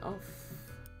microphone off.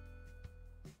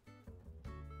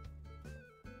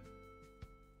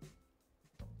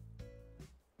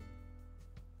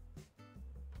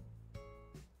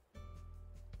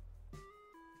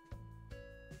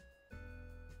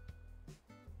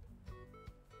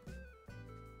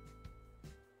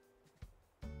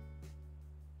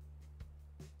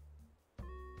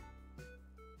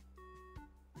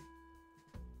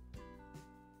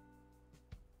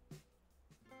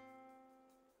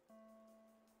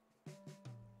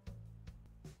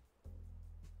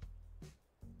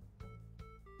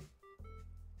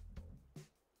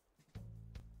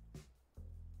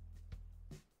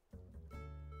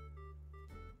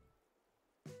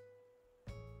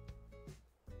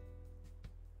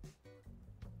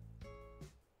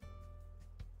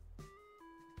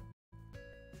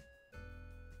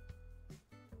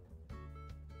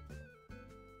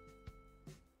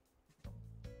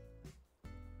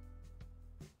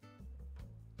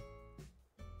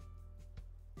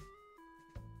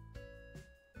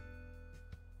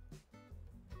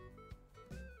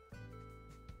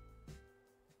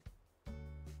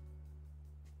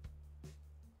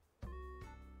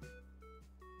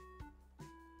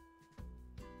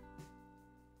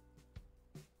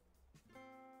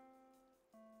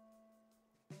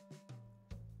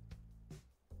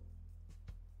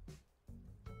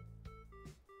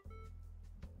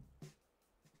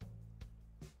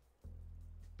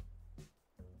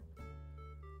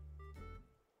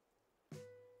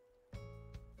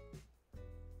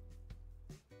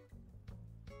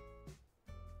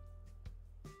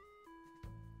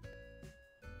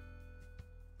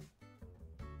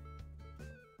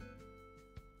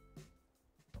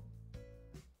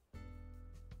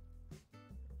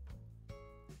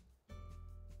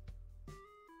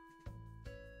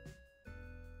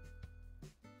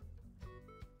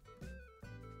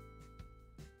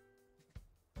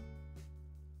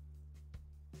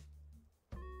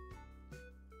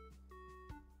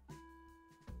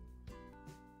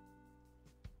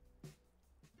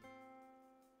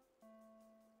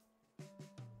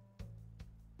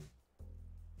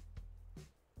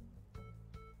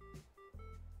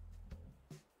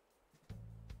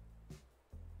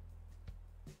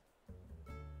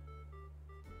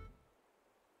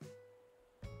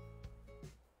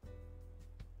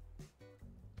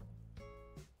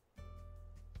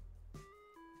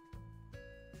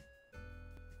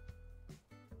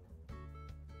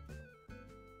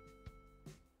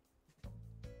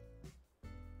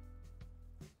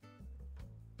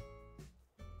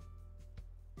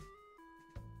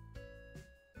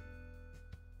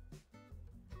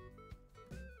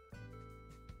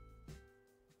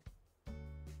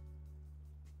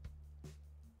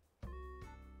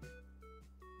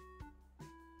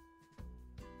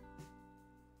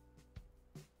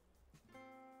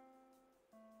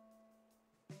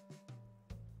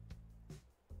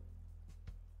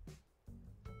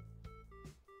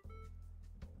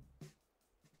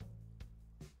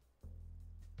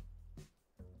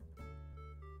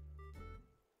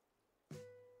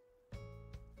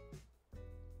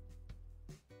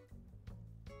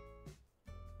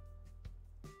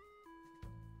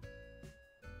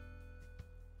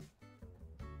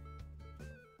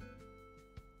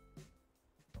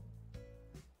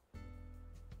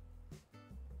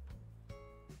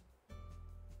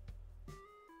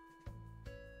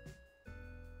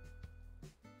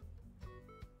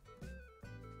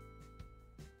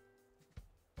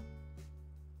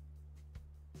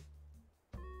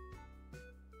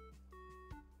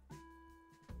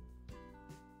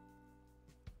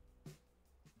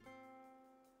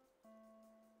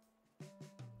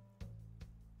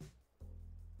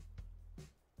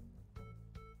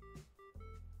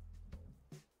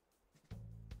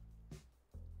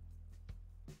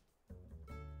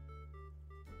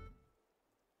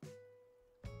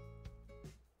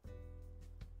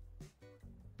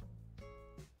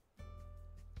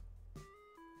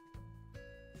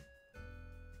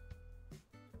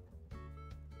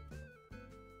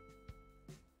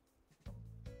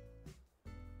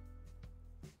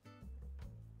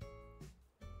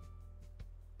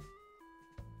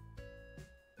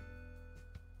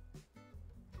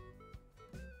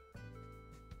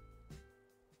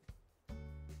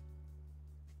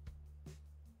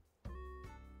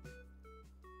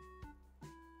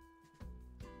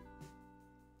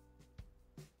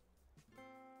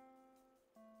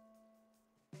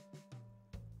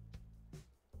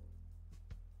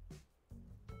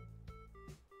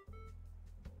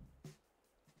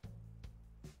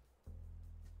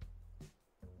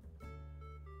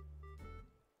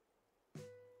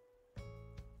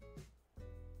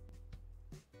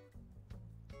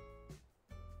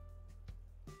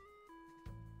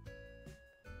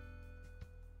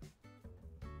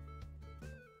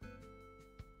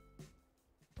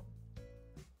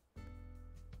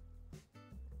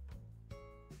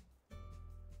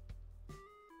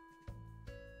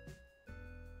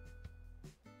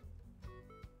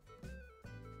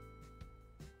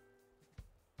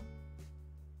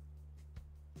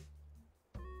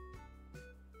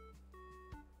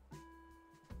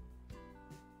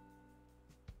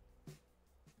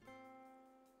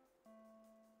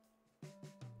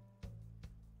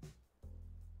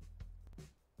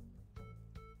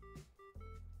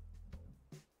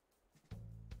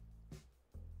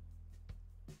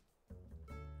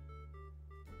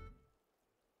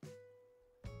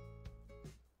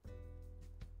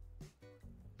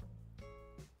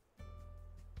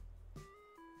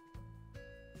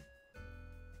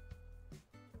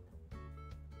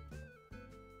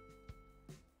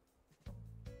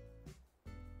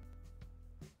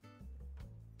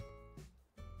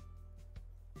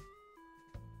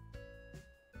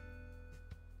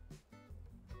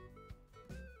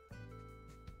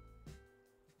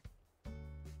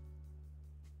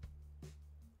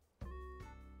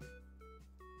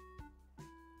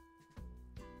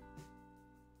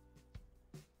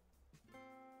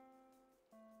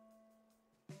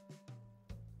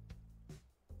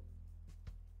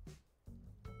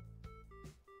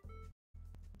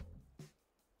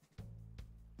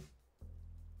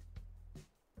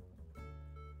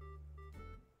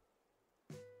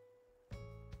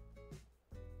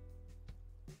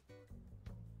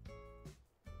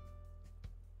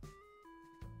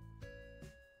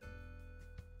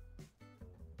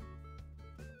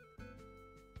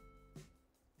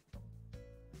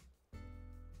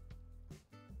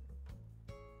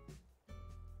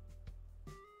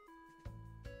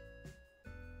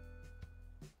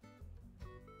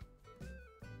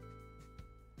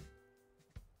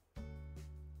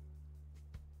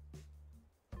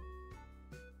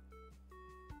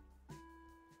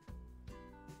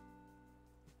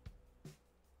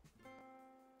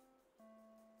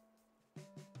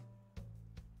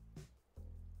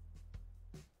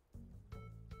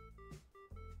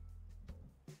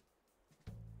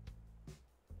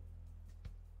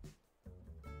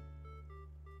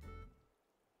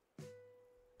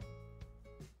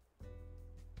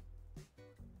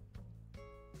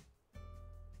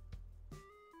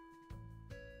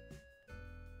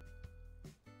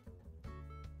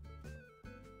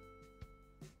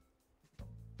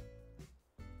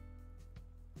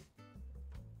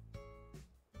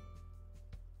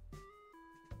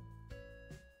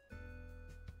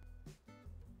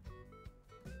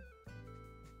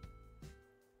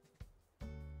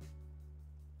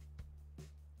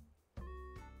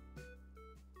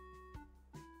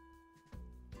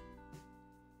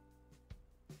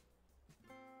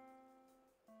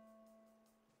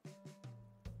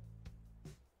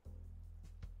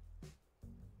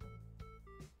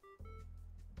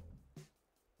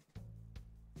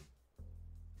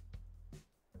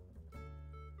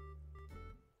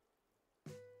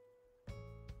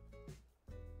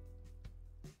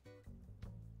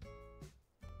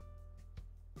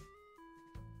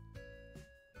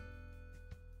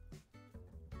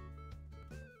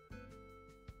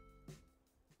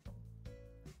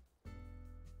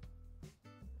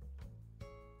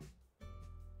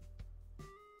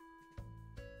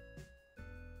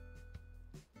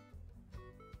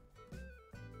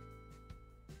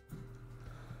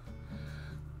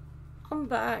 I'm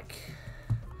back,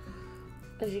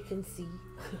 as you can see.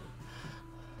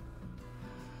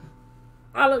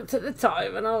 I looked at the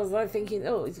time and I was like thinking,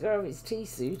 oh, he's got to have his tea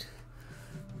suit.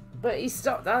 But he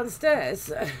stopped downstairs,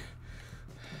 so.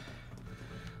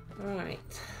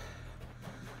 Right.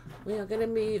 We are going to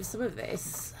move some of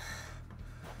this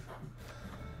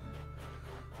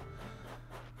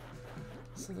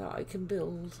so that I can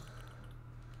build.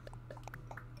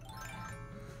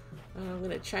 And I'm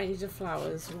going to change the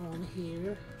flowers on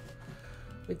here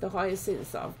with the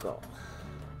hyacinths that I've got.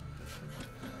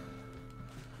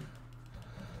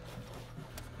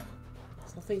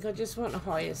 So I think I just want a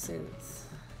hyacinth.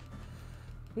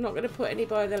 I'm not going to put any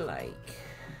by the lake.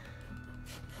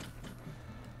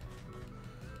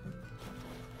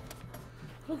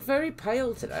 I look very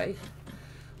pale today.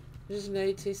 I just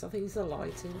noticed, I think it's the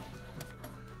lighting.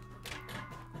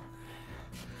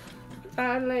 I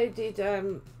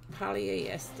downloaded Paleo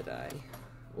yesterday,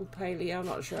 or Paleo, I'm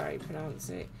not sure how you pronounce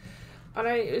it. I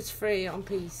know it was free on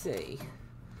PC.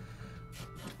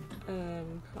 I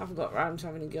haven't got around to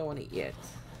having a go on it yet.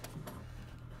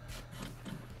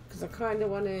 Because I kind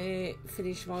of want to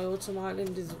finish my Autumn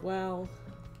Island as well.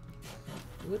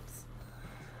 Whoops.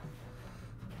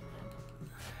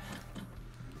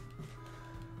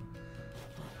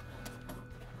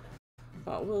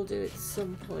 But we'll do it at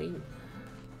some point.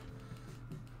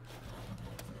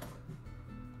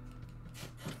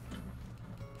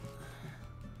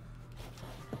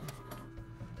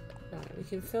 Right, we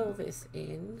can fill this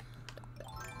in.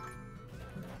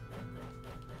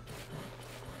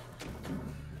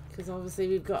 Because obviously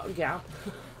we've got a gap.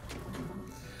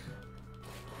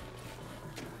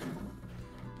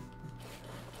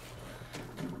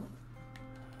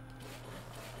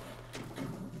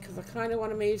 Because I kind of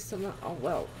want to move some. Oh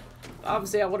well,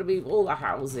 obviously I want to move all the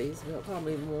houses, but I can't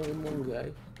move more in one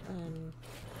go.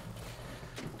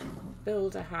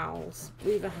 Build a house,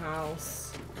 move a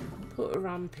house, put a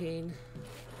ramp in.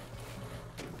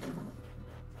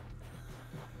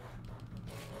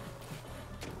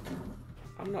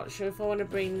 I'm not sure if I want to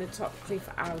bring the top cliff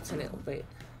out a little bit.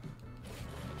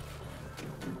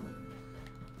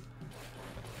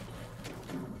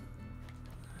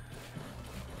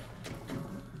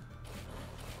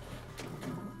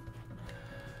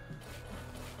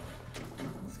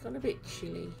 It's gone a bit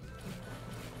chilly.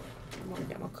 I might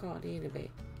get my card in a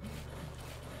bit.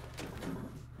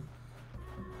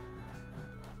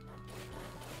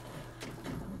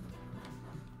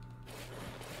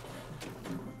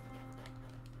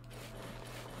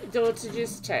 Daughter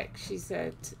just checked, she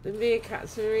said the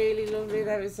meerkats are really lovely,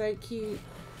 they were so cute.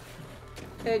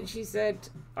 And she said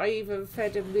I even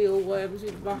fed them mealworms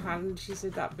with my hand. She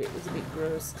said that bit was a bit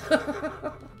gross.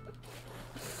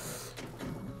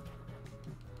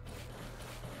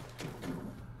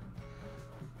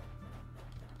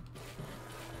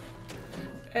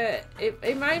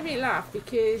 It made me laugh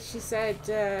because she said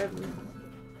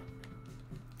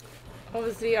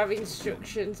obviously have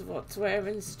instructions of what to wear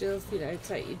and stuff, you know,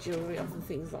 take your jewellery off and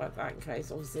things like that in case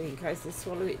they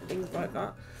swallow it and things like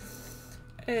that.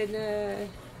 And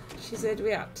she said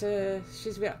we had to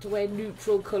wear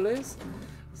neutral colours,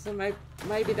 so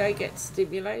maybe they get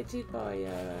stimulated by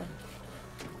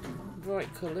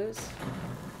bright colours.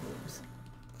 Oops.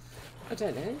 I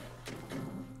don't know.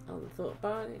 I haven't thought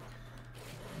about it.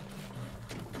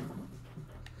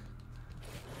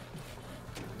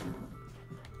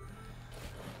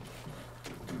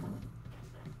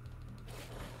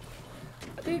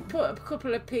 I did put a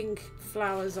couple of pink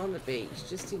flowers on the beach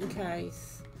just in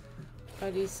case I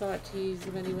decide to use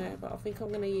them anywhere, but I think I'm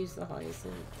going to use the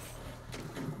hyacinths.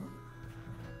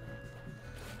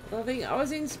 I think I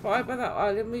was inspired by that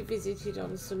island we visited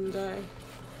on Sunday.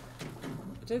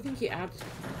 I don't think it had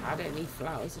any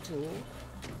flowers at all.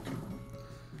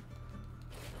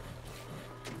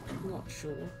 I'm not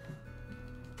sure.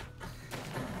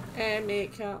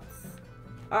 Meerkats.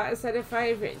 Like I said, her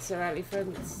favourites are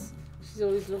elephants. She's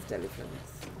always loved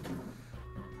elephants.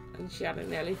 And she had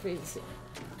an elephant.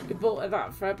 We bought her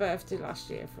that for her birthday last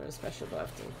year, for a special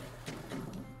birthday.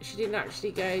 She didn't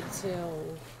actually go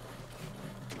till,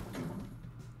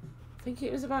 I think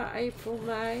it was about April,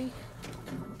 May.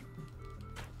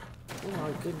 Oh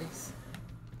my goodness.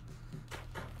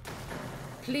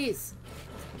 Please,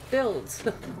 build.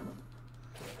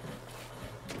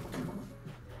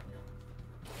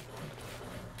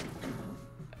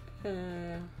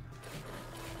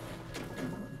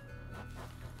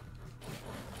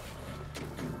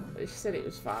 She said it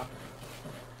was fab.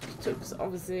 She took,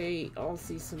 obviously, I'll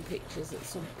see some pictures at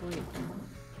some point.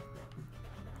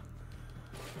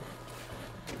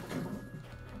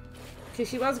 Because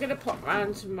she was going to pop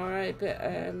round tomorrow, but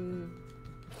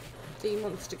Dean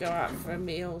wants to go out for a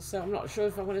meal, so I'm not sure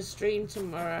if I'm going to stream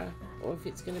tomorrow or if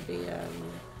it's going to be,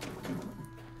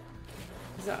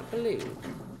 is that a balloon?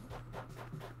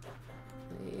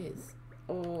 It is.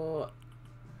 Or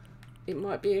it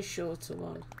might be a shorter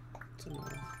one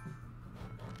tomorrow.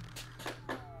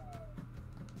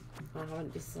 I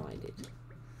haven't decided.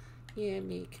 Yeah,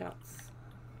 me cats.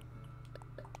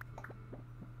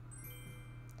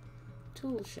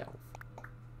 Tool shelf.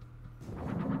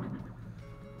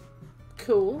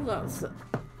 Cool,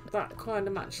 that kind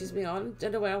of matches me on.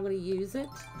 Don't know where I'm going to use it.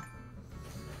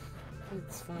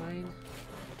 It's fine.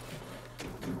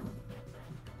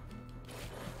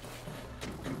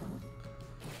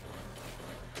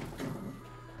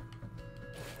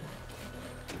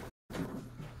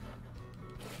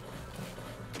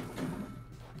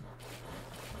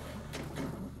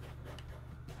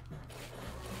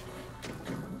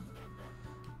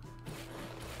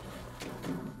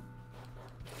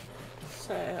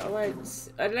 I won't,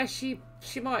 unless she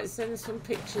might send some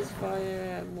pictures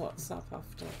via WhatsApp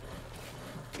after.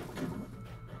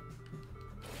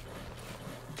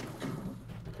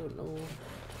 I don't know.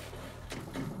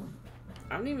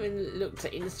 I haven't even looked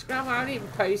at Instagram. I haven't even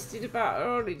posted about her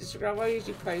on Instagram. I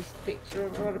usually post a picture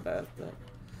of her on her birthday.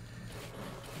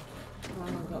 I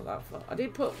haven't got that far. I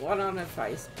did put one on her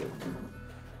Facebook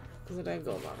because I don't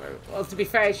go on that very well. To be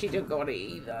fair, she didn't go on it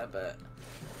either, but.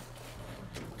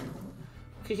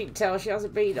 Because you can tell she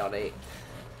hasn't been on it.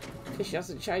 Because she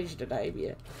hasn't changed her name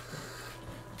yet.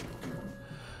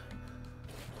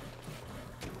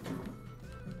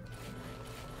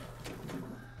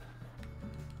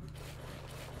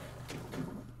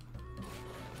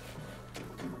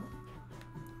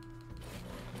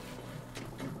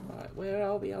 Right, where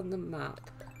are we on the map?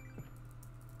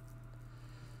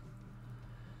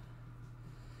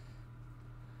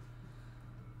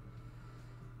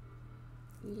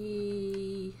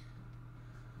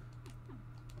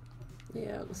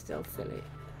 Yeah, I can still fill it.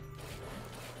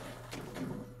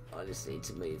 I just need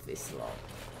to move this lot.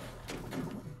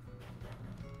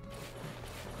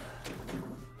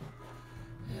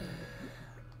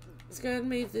 Let's go and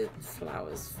move the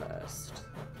flowers first.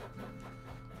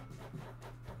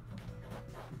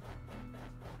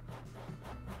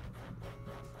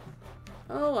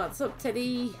 Oh, what's up,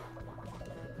 Teddy?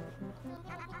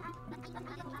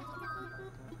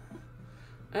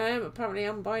 Apparently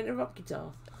I'm buying a rock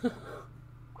guitar.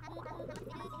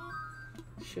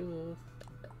 Sure.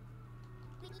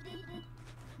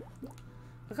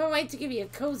 I can't wait to give you a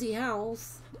cozy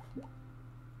house.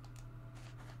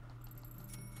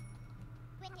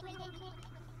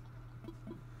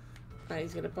 Oh,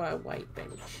 he's gonna buy a weight bench.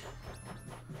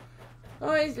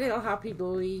 Oh, he's a little happy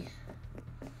boy.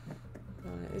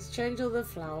 Right, let's change all the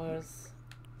flowers.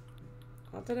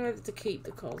 I don't know whether to keep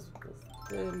the cosmos,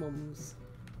 the mums.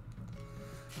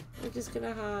 We're just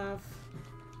gonna have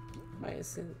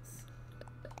hyacinths.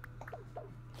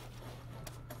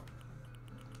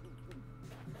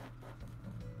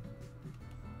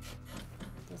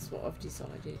 That's what I've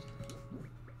decided.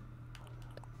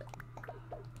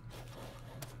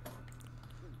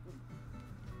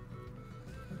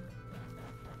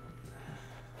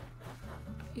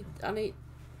 I need.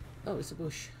 Oh, it's a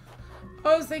bush.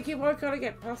 I was thinking, why can't I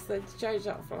get past there to change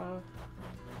that flower?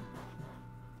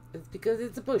 It's because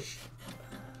it's a bush.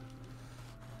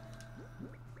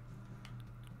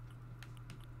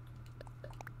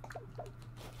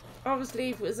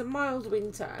 Obviously, if it was a mild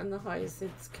winter and the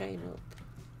hyacinths came up,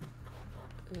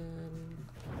 I'm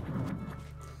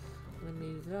gonna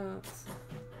move that.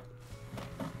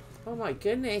 Oh my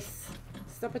goodness!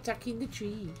 Stop attacking the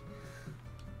tree.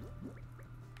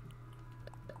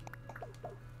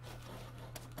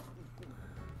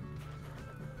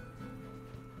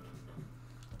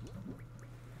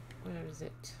 Where is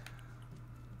it?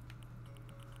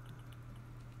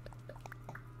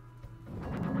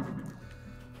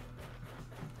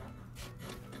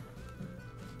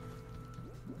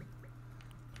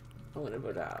 I'm gonna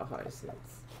put out a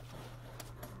hyacinth.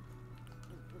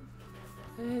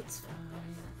 It's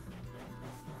fine.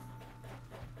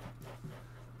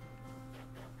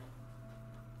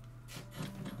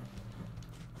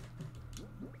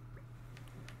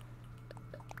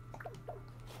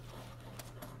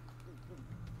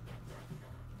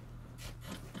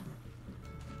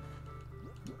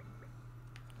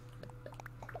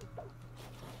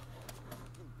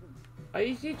 I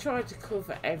usually try to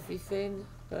cover everything,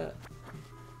 but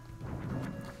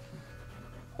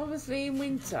obviously in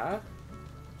winter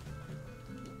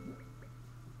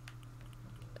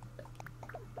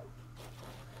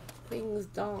things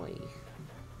die.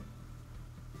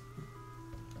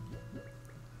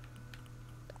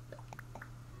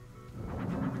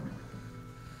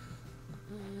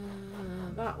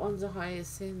 one's a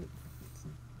hyacinth.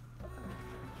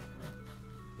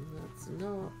 That's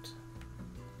not.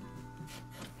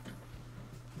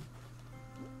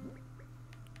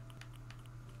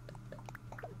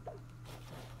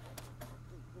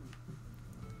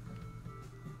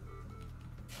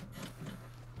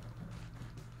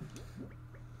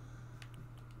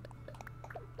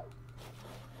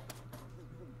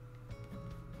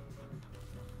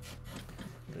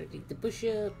 Gotta dig the bush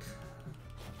up.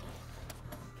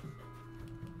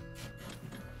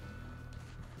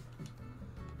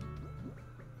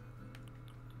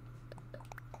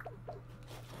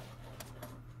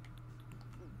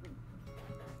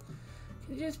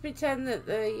 Can you just pretend that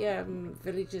the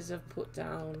villagers have put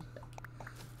down,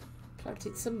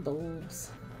 planted some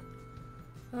bulbs?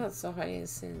 That's a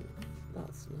hyacinth.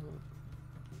 That's not.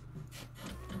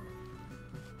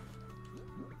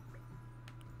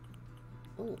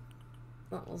 Oh,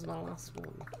 that was my last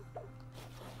one.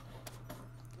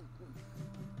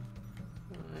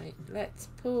 Right, let's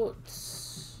put...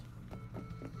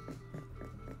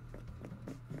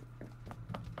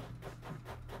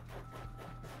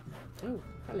 Oh,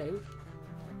 hello.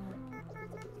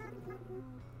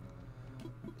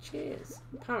 Cheers.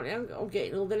 Apparently I'm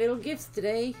getting all the little gifts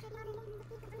today.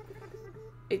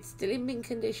 It's still in mint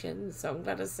condition, so I'm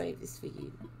glad I saved this for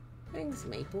you. Thanks,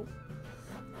 Maple.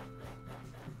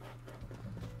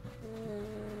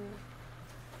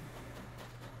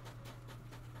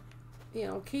 Yeah,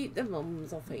 I'll keep the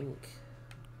mums, I think.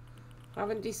 I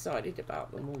haven't decided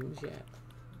about the mums yet.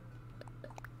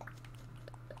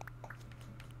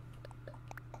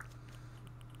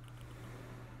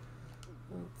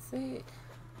 That's it.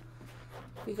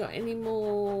 We got any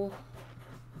more?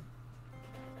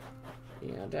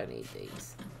 Yeah, I don't need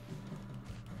these.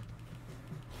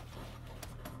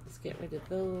 Let's get rid of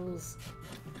those.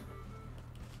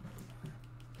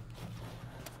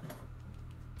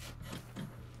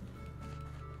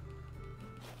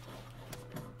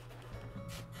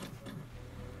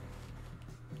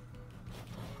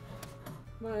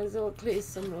 Might as well clear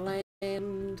some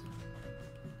land.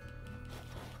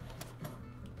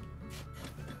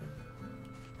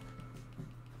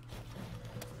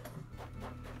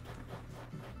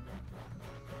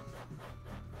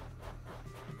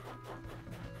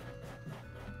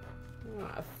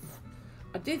 Right,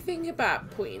 I did think about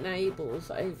putting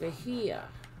Abel's over here.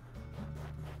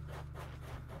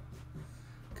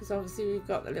 Because obviously we've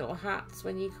got the little hats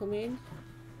when you come in.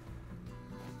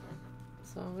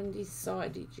 So I haven't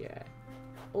decided yet.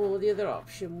 Or the other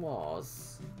option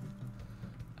was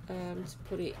to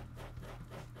put it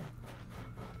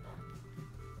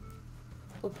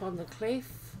up on the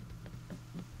cliff.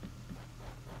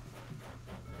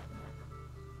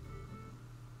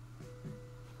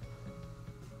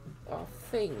 I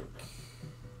think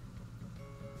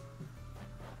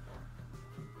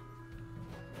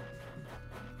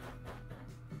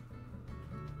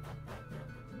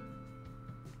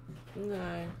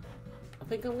no, I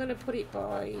think I'm going to put it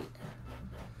by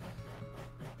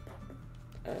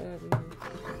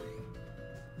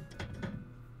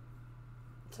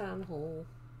Town Hall.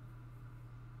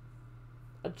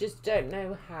 I just don't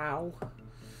know how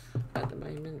at the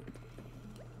moment.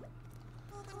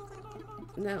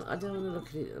 No, I don't want to look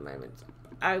at it at the moment.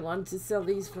 I want to sell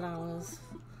these flowers.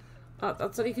 Oh,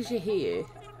 that's only because you're here.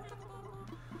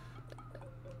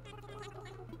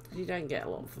 You don't get a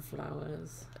lot for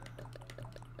flowers.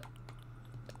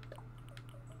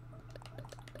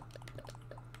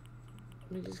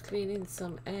 We're just cleaning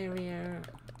some area.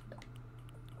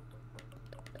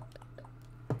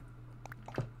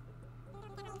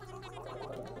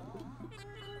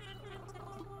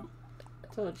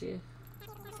 Told you.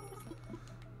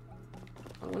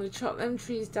 I want to chop them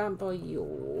trees down by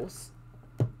yours.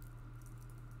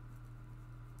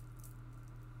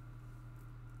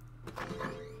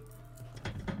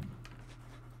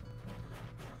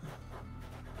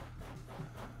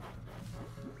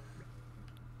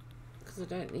 Because I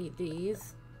don't need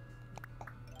these.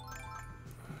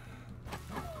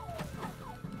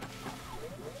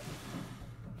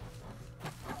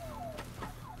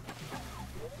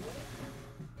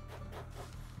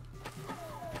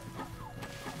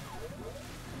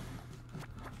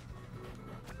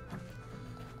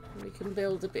 We can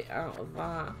build a bit out of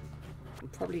that.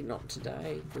 Probably not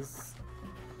today because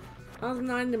I'm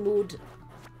not in the mood.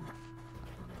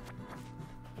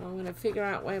 I'm going to figure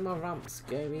out where my ramp's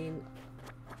going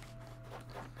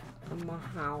and my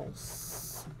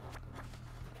house.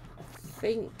 I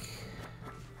think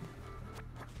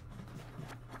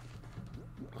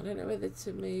I don't know whether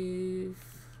to move.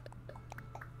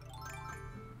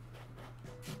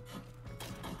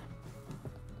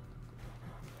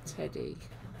 Teddy.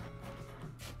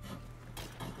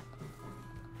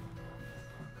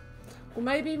 Or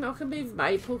maybe I can move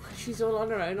Maple because she's all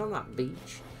on her own on that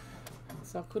beach.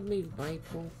 So I could move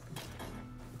Maple.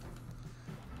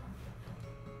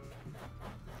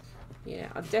 Yeah,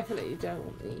 I definitely don't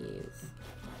want these.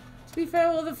 To be fair,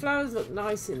 all the flowers look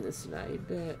nice in the snow,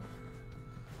 but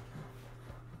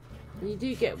you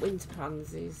do get winter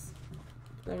pansies.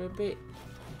 They're a bit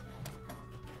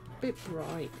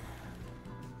bright.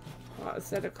 Like I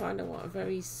said, I kind of want a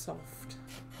very soft,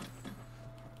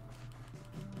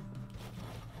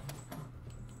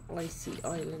 icy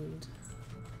island.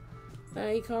 No,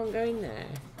 you can't go in there.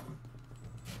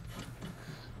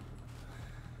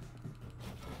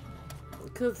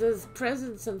 Because there's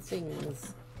presents and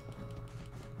things.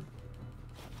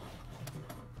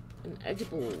 And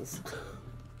edibles.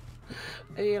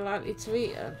 Are you likely to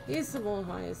eat them? Here's some more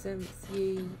hyacinths.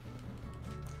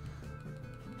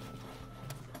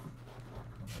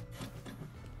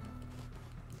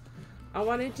 I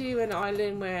want to do an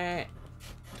island where...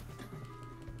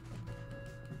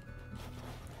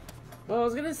 Well, I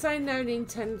was going to say no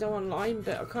Nintendo Online,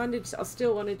 but I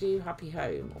still want to do Happy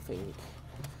Home, I think,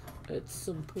 at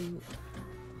some point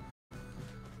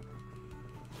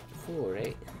for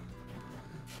it.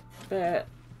 But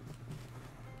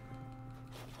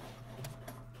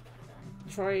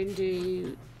try and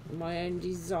do my own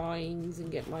designs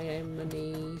and get my own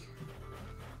money.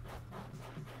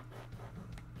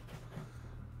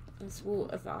 Let's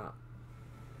water that.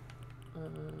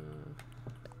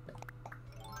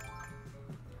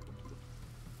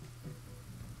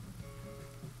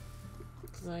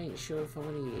 Because I ain't sure if I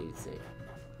want to use it.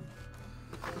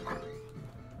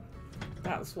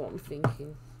 That's what I'm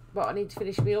thinking. But I need to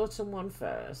finish my autumn one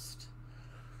first.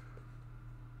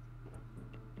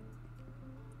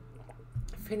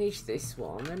 Finish this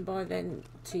one, and by then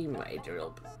Tomb Raider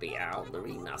will be out, the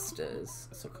remasters.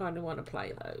 So I kind of want to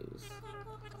play those.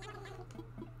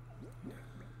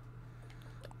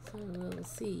 So we'll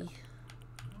see.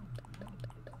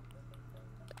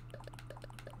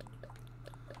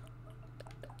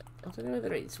 I don't know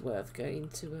whether it's worth going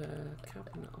to a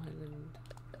cabin island.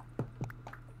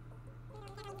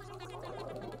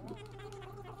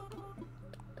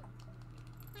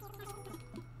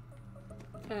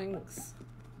 Thanks.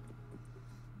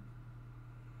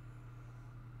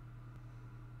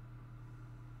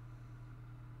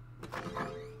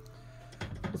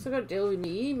 Also got to deal with my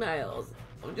emails.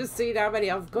 I've just seen how many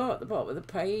I've got at the bottom of the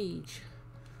page.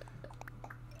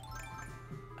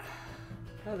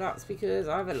 And that's because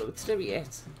I haven't looked at them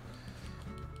yet.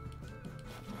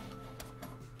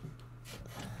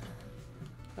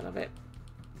 But I bet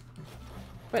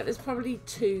there's probably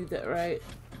 2 that are out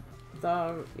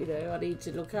that you know I need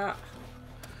to look at.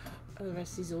 And the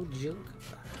rest is all junk.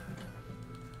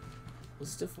 Or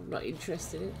stuff I'm not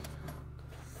interested in.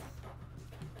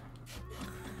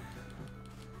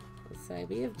 So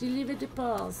we have delivered a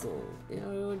parcel. I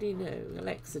already know.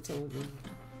 Alexa told me.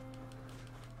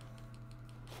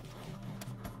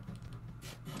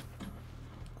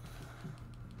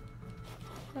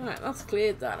 Alright, that's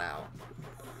cleared that out.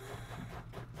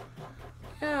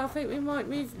 Yeah, I think we might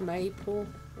move Maple.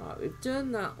 Right, we've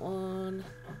done that one.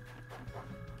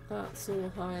 That's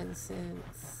all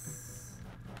hyacinths.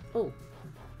 Oh.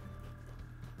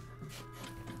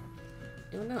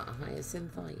 You're not a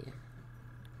hyacinth, are you?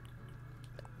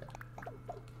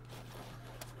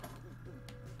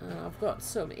 I've got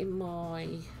some in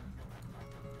my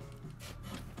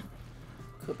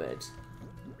cupboard,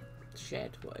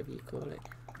 shed, whatever you call it,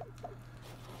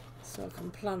 so I can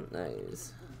plant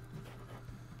those.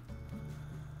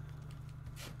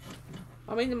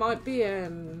 I mean, there might be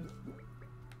a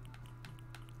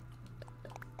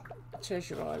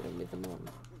treasure island with them on,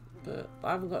 but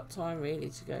I haven't got time really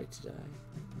to go today.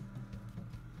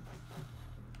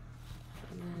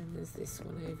 And then there's this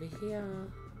one over here.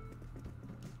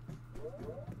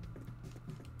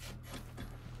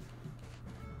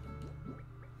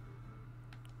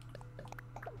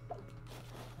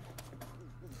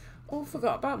 Oh,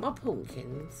 forgot about my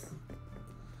pumpkins.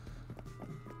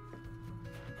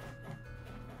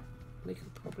 We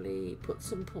could probably put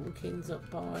some pumpkins up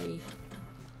by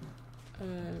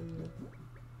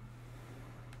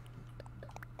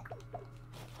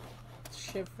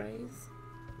Chevrolet's.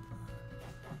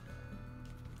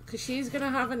 Because she's going to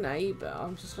have a neighbour.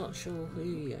 I'm just not sure who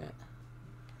yet.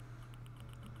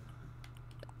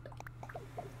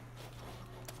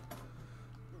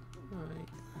 Right.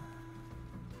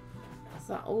 Is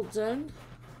that all done?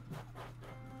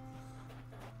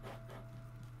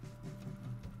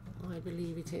 I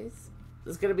believe it is.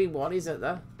 There's going to be one, isn't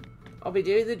there? I'll be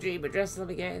doing the dream address them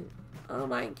again. Oh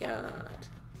my god.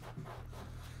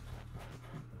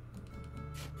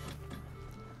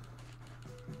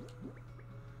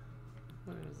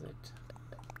 Where is it?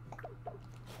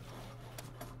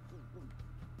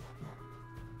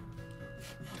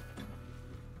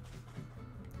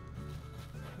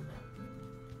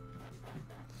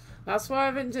 That's why I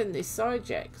haven't done this side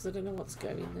yet, because I don't know what's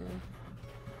going there.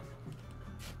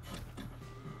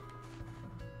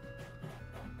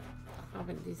 I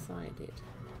haven't decided.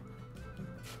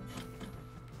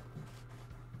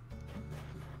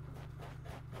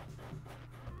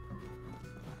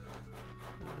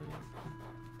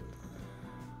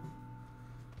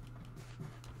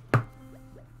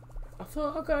 I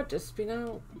thought I got a dustbin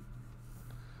out.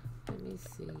 Let me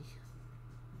see.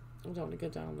 I don't want to go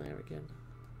down there again.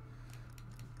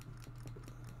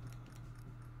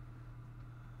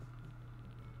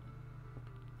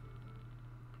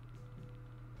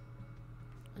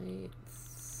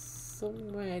 It's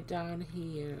somewhere down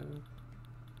here.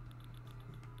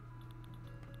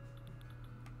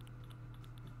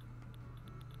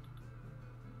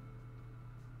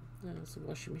 There's a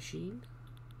washing machine.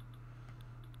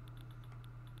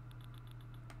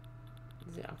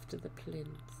 Is it after the plinth?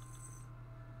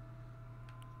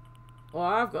 Well,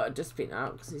 I've got a dustbin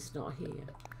out because it's not here.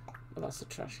 Well, that's a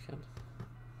trash can.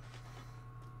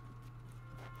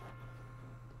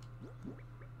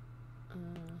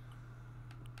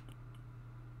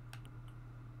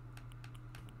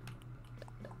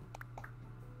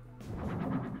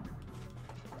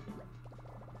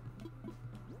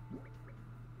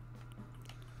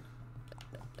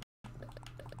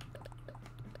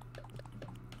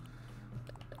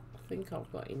 I think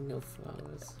I've got enough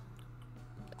flowers.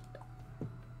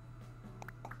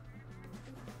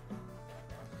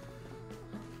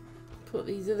 Put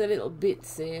these other little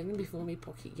bits in before my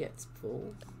pocket gets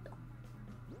full.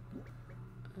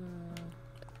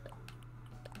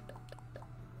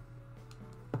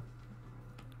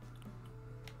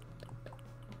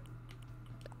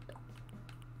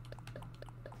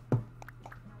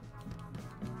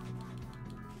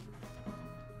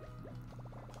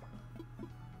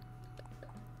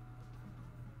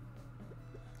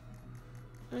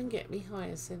 And get me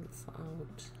hyacinths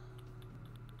out.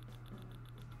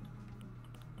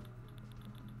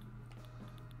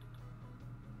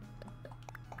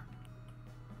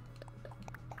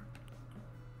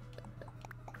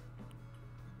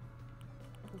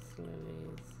 That's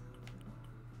lilies.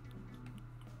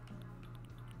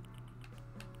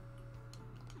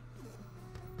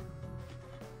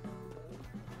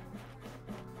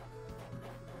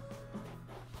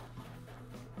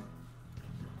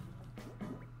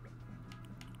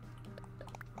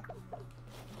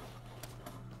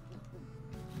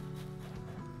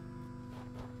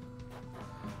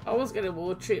 I was going to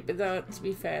water it, but to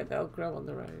be fair, they'll grow on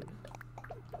their own.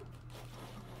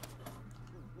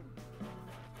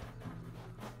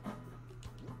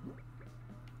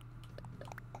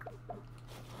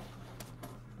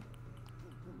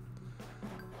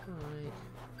 Right.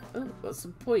 Oh, got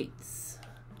some points.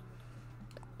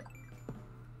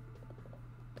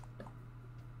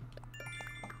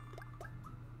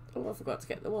 Oh, I forgot to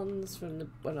get the ones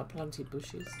from when I planted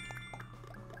bushes.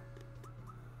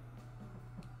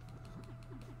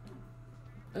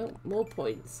 Oh, more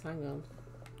points. Hang on.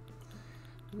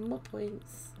 More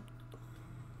points.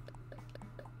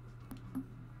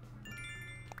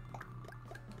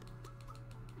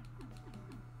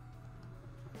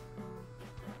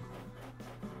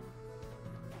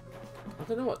 I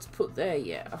don't know what to put there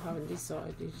yet. I haven't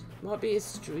decided. Might be a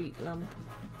street lamp.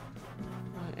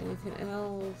 Right, anything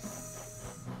else?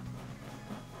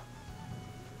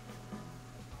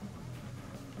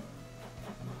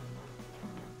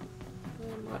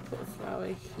 Put a flower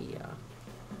here.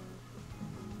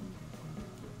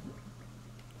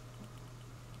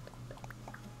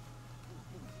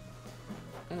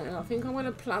 And I think I'm going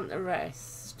to plant the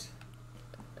rest.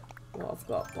 What I've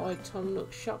got by Tom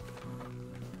Nook shop.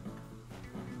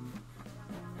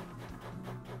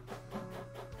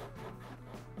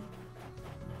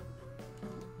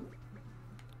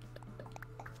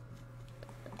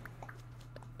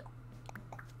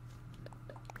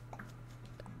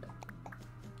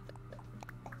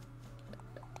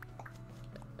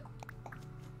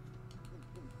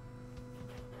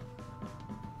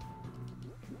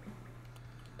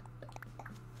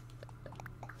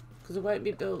 Because I won't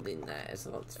be building there,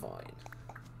 so that's fine.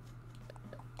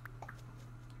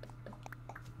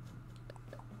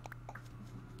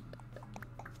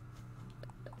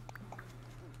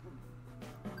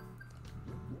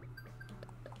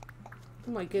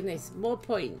 Oh my goodness, more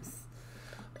points.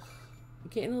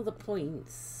 getting all the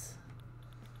points.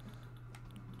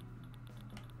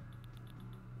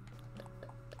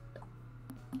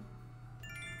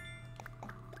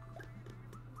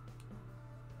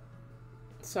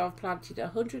 So I've planted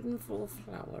 104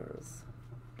 flowers.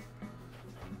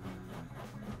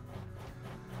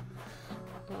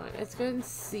 Right, let's go and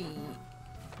see.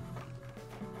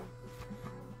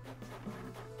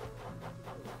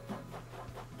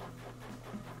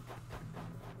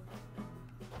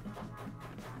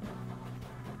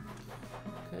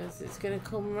 Because it's going to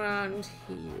come round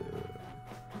here.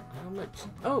 How much?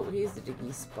 Oh, here's the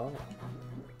diggy spot.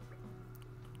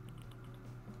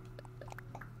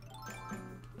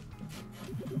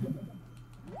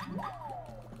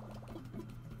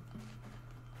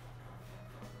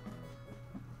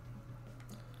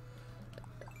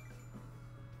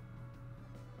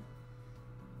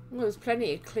 Well, there's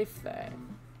plenty of cliff there.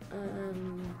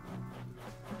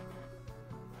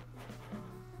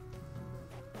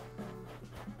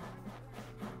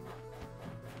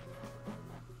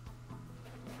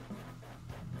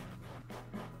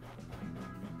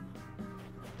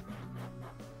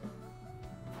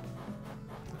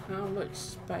 How much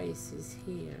space is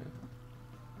here?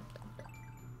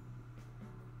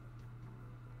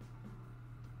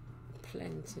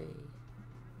 Plenty.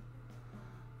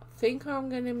 I think I'm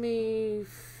going to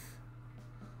move.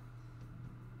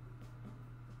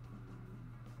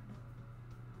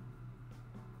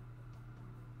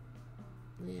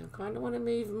 Yeah, I kind of want to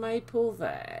move maple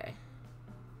there.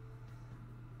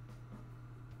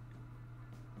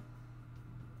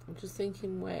 I'm just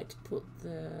thinking where to put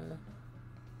the...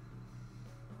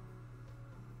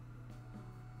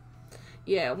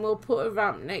 Yeah, and we'll put a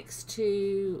ramp next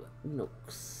to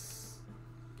Nooks.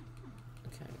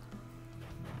 Okay.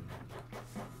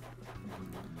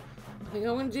 I think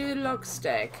I'm going to do a log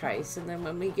staircase, and then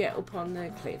when we get up on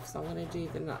the cliffs, I'm going to do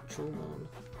the natural one.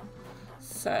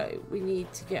 So, we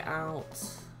need to get out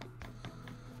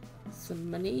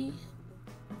some money.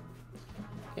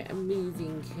 Get a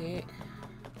moving kit.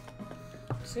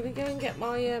 I'm just going to go and get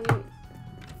my,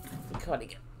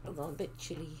 cardigan. I'm a bit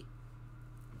chilly.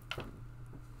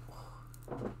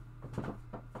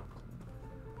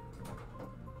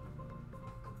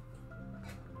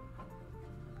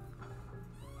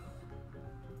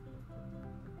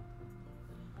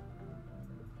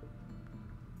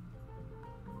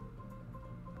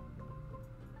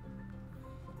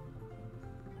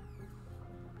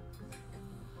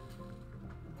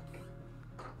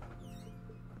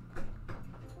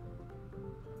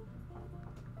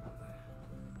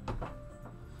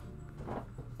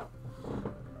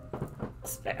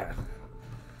 Better.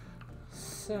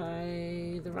 So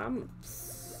the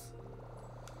ramps.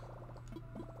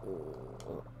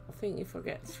 Oh, I think if I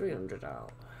get 300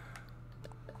 out.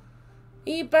 Are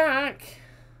you back?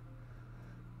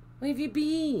 Where have you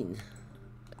been?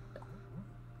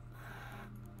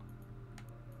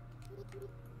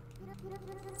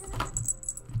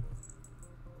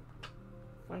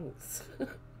 Thanks.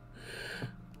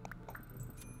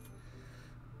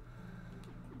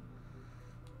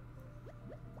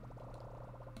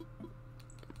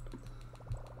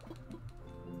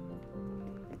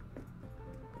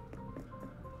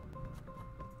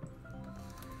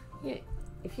 Yeah,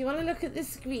 if you want to look at this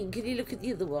screen, can you look at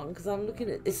the other one? Because I'm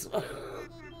looking at this one.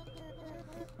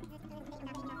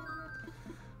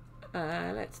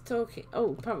 Let's talk it.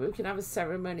 Oh, probably we can have a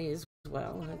ceremony as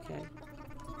well. Okay.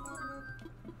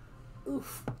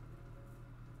 Oof.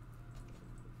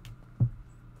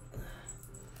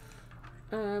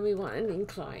 We want an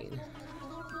incline.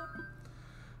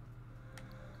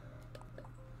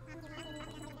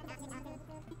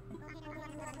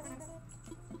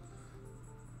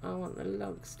 I want the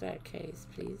log staircase,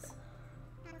 please.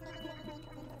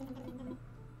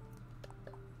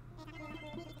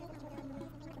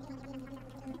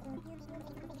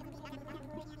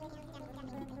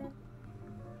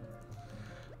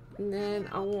 And then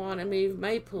I want to move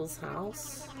Maple's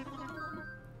house.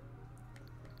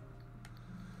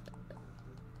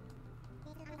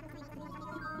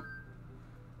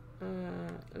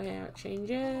 Layout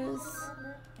changes.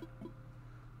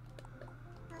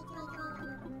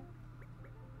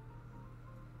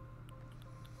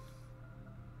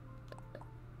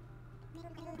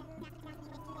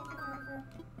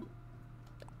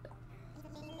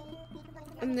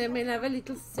 And then we'll have a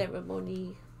little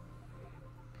ceremony.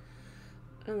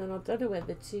 And then I don't know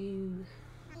whether to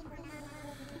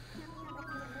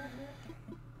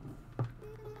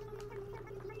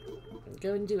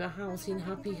go and do a house in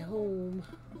Happy Home.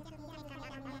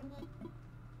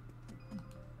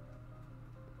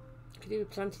 Could do with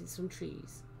planting some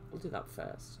trees. We'll do that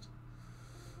first.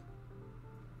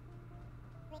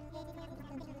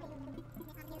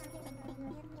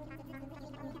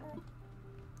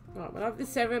 Right, we'll have the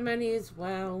ceremony as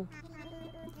well.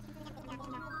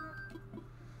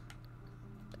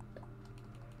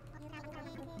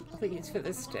 I think it's for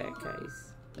the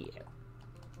staircase. Yeah.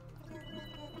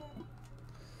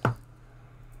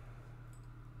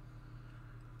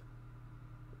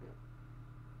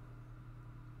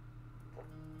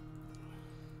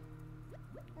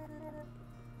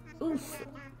 Oof,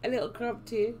 a little crab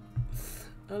too.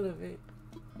 I love it.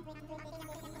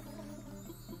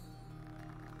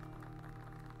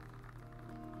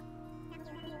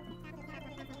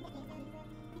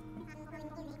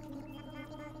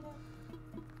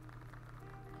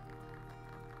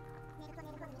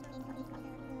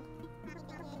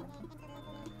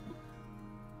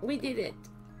 We did it.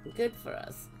 Good for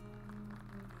us.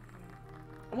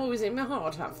 I'm always in my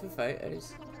hard hat for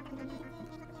photos.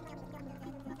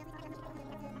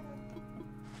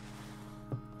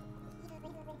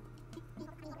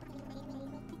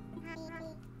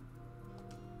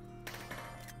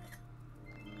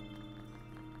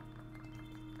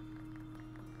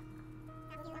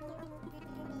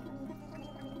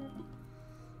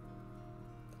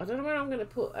 I don't know where I'm going to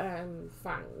put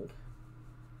Fang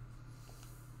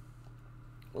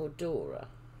or Dora.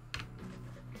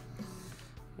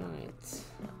 Right,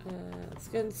 let's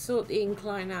go and sort the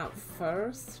incline out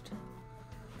first,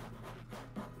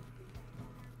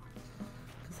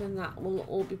 because then that will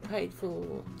all be paid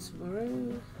for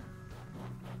tomorrow.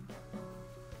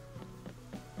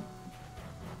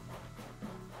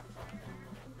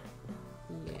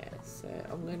 Yeah, so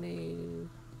I'm going to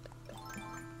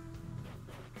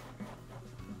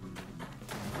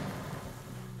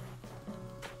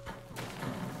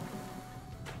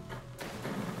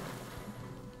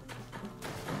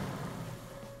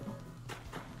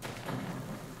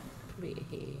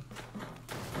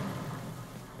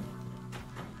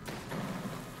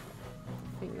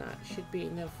be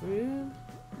enough room.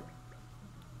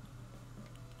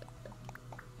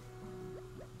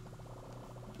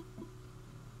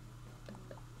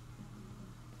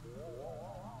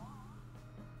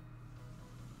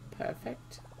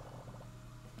 Perfect.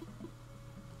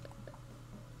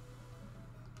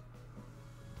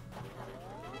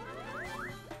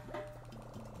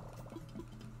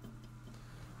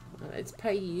 Let's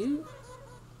pay you.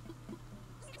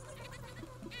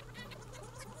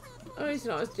 Oh, it's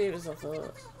not as dear as I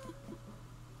thought.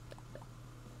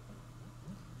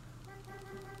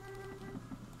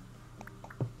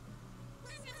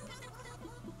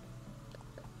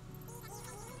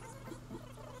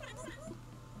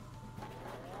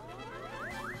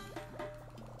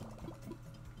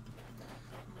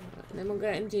 And then we're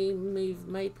going to move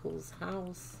Maple's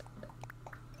house.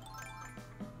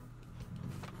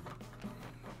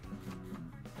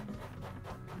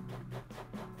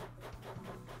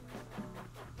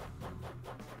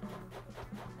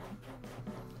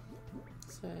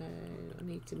 So I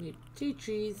need to move 2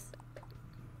 trees.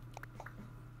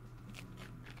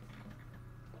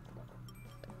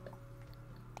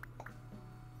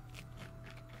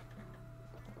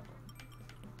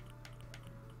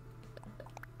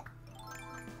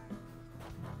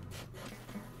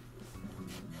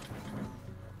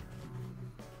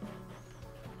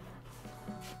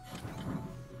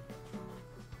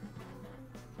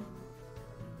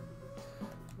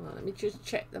 Well, let me just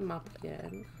check the map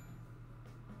again.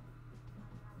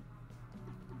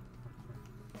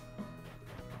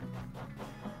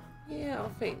 Yeah, I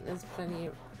think there's plenty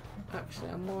of... Actually,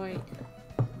 I might...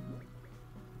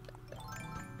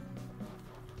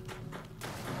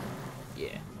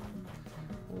 Yeah.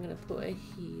 I'm going to put it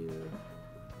here.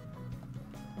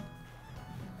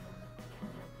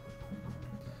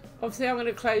 Obviously, I'm going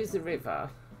to close the river.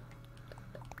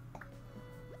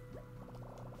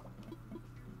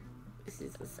 This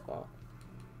is the spot.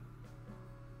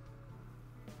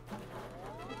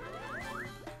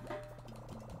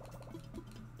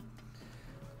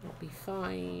 Be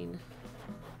fine.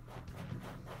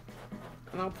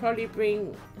 And I'll probably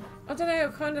bring, I don't know,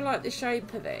 I kind of like the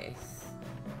shape of this.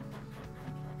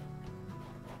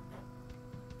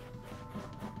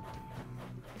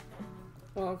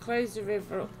 Well, I'll close the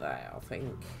river up there, I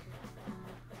think.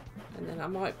 And then I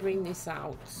might bring this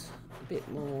out a bit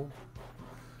more.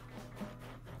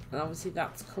 And obviously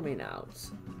that's coming out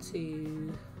to,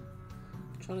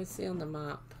 I'm trying to see on the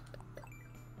map.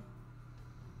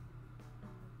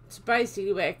 It's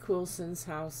basically where Quilson's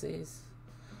house is.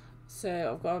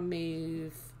 So I've got to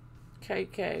move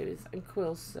Coco's and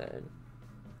Quilson.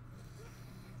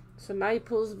 So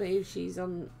Maple's moved, she's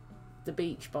on the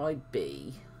beach by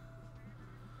B.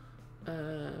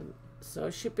 So I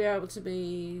should be able to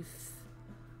move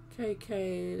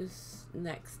Coco's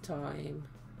next time.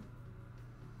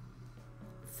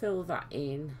 fill that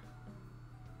in.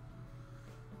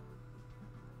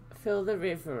 Fill the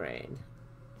river in.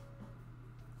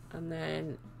 And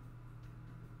then,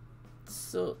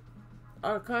 so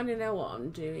I kind of know what I'm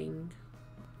doing,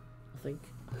 I think.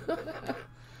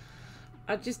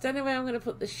 I just don't know where I'm going to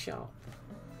put the shop.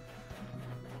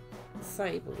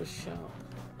 Sable's shop.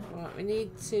 Right, we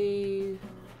need to...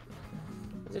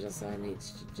 What did I say I need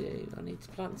to do? I need to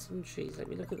plant some trees. Let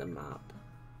me look at the map.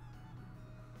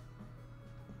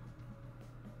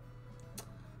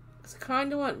 Because I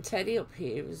kind of want Teddy up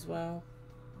here as well.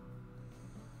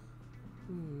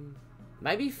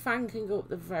 Maybe Fan can go up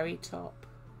the very top.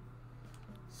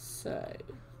 So,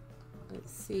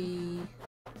 let's see.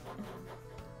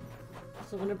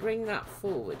 So I'm going to bring that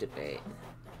forward a bit.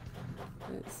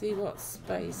 Let's see what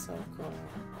space I've got.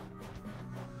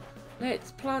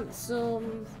 Let's plant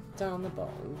some down the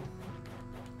bottom.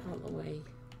 Out the way.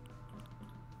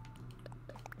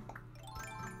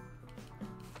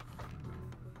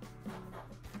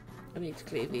 I need to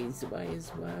clear these away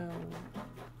as well.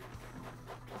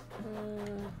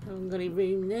 I haven't got any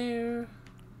room there.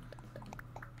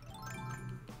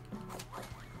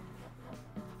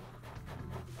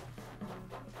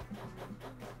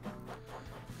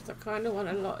 I kind of want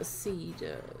a lot of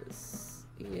cedars.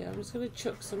 Yeah, I'm just going to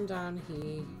chuck some down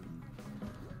here.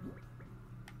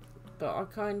 But I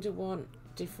kind of want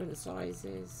different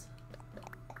sizes.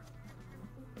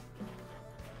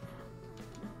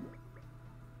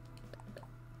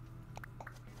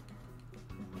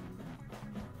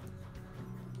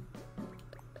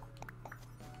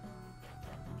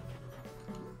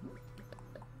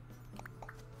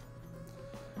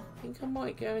 I think I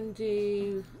might go and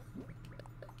do...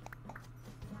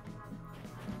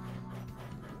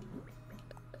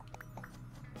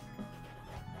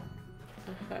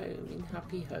 home in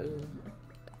Happy Home.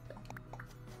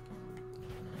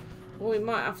 Or we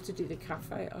might have to do the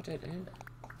cafe, I don't know.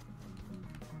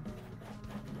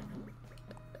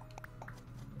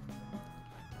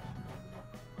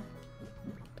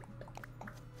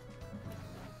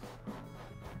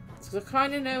 So I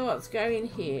kind of know what's going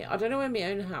here. I don't know where my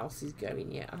own house is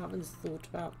going yet. I haven't thought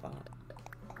about that.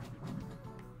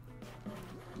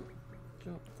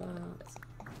 Drop that.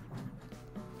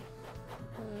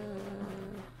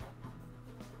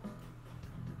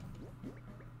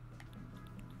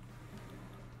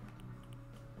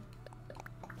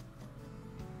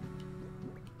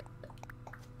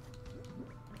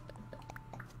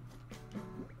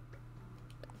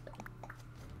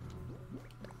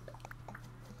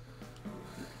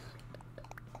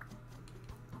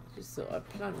 Just thought I'd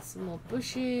plant some more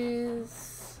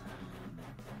bushes.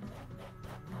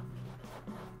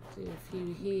 Do a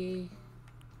few here.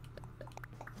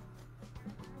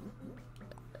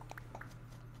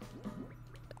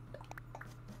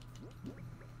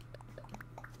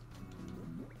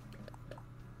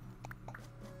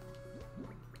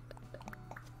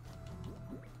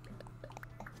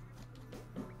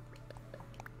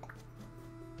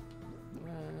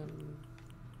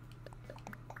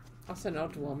 That's an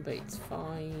odd one, but it's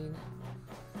fine.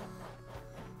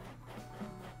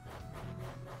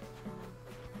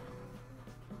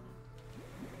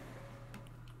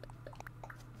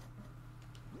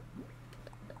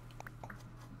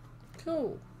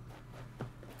 Cool.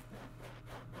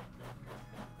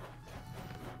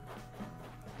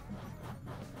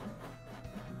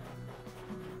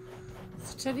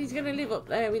 So Teddy's going to live up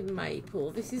there with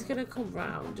Maple. This is going to come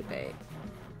round a bit.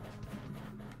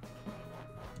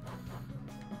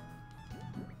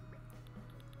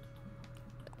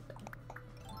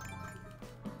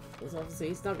 Obviously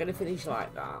it's not going to finish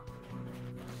like that,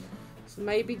 so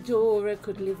maybe Dora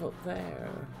could live up there.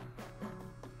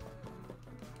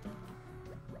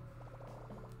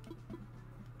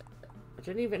 I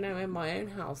don't even know where my own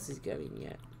house is going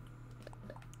yet.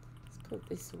 Let's put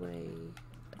this away.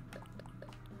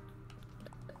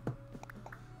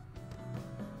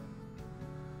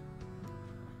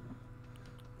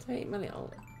 Take my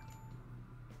little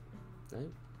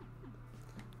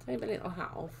take my little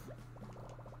hat off.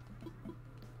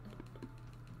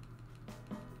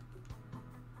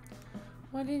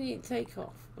 Why didn't it take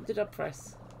off? Or did I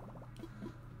press?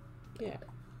 Yeah.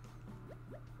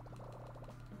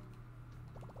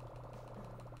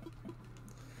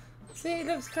 See, it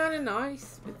looks kind of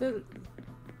nice with the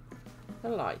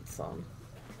lights on.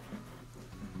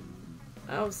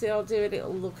 Obviously, I'll do a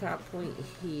little lookout point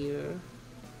here.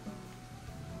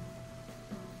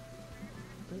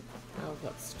 Oh, I've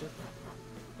got stuck.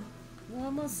 Why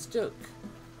am I stuck?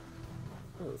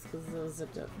 Oh, it's because there was a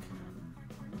duck.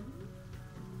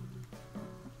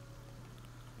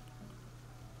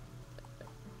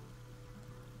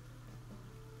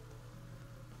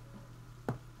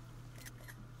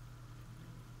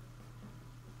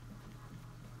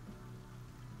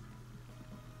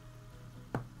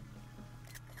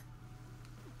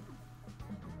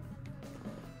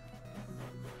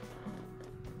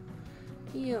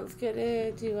 Yeah, let's get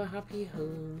her to a happy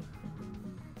home.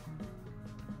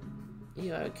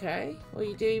 You okay? Or are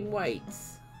you doing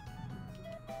weights?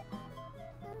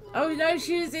 Oh no,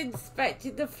 she was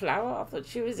inspecting the flower. I thought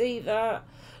she was either...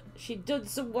 She'd done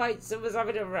some weights and was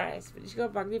having a rest, but she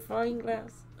got a magnifying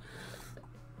glass.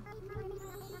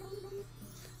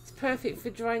 It's perfect for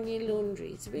drying your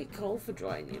laundry. It's a bit cold for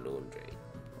drying your laundry.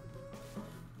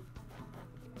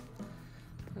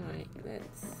 Right,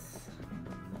 let's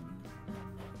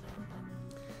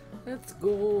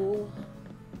go.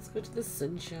 Let's go to the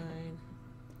sunshine.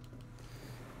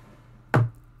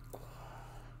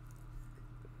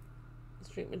 Let's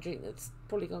drink my drink that's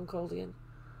probably gone cold again.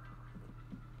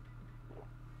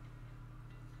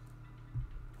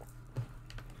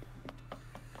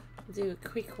 Do a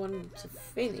quick one to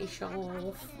finish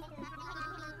off.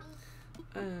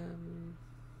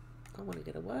 I want to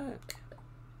go to work.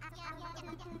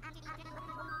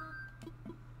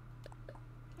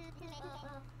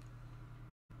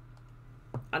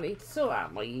 I need to sort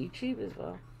out my YouTube as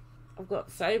well. I've got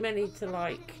so many to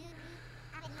like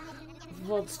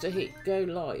VODs to hit go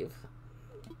live.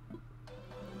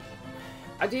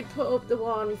 I did put up the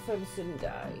one from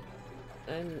Sunday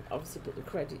and obviously put the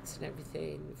credits and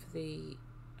everything for the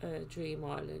Dream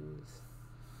Islands.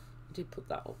 I did put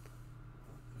that up.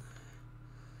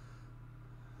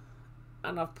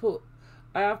 And I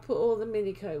have put all the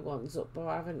Minico ones up, but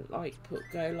I haven't like put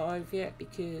go live yet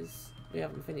because we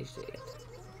haven't finished it yet.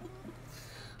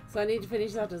 So I need to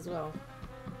finish that as well.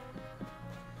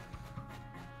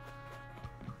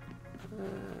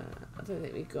 I don't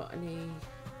think we've got any.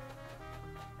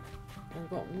 I've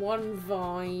got one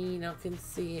vine, I can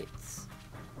see it.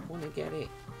 I want to get it.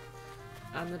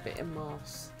 And a bit of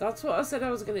moss. That's what I said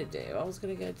I was going to do. I was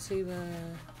going to go to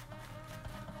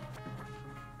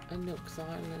a Nook's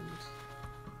Island.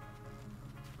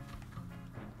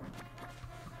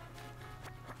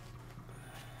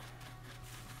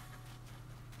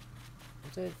 I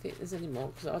don't think there's any more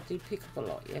because I did pick up a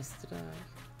lot yesterday.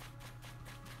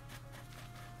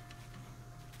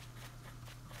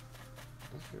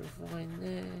 Is there a vine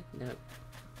there? No.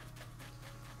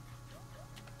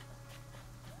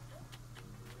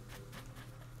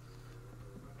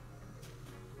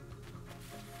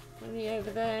 Any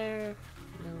over there?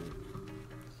 No.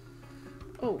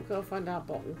 Oh, go find our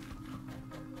bottle.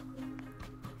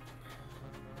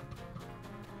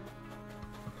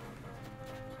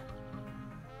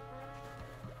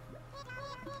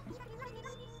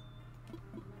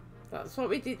 That's what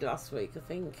we did last week, I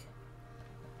think.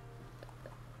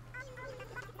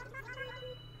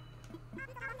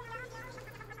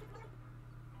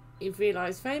 You've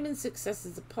realised fame and success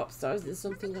as a pop star isn't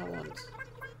something I want.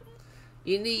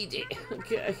 You need it,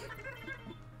 okay.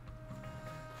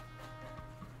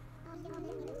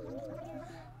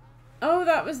 Oh,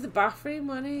 that was the bathroom,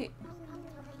 wasn't it?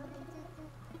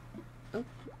 Oh,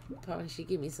 pardon, she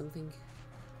gave me something.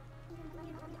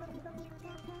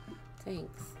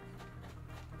 Thanks.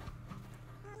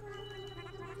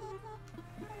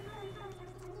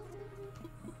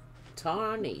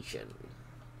 Tarnation.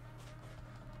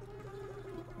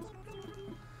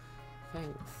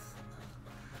 Thanks.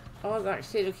 I was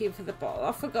actually looking for the bottle.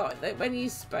 I forgot that when you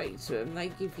spoke to them, they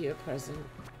give you a present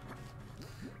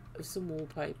of some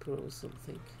wallpaper or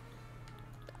something.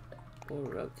 Or a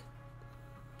rug.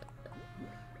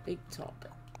 Big top.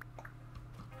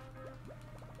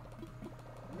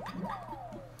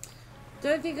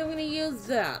 Don't think I'm going to use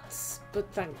that, but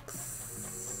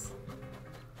thanks.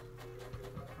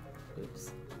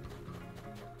 Oops.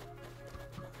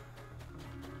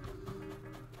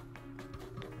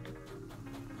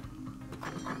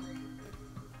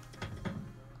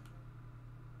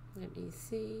 Let me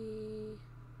see.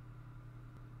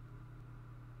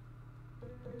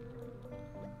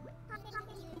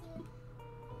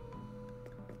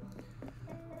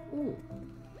 Ooh.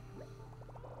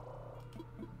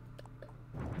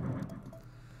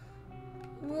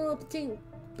 Oh,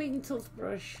 big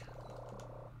toothbrush.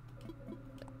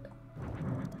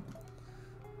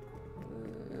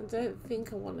 I don't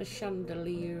think I want a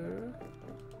chandelier.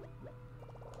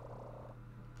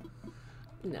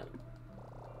 No.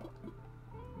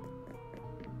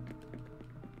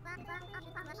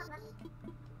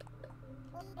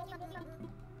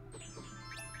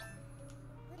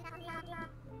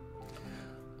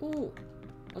 Oh,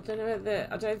 I don't know whether,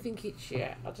 I don't think it's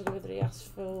yet. I don't know whether he asked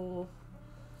for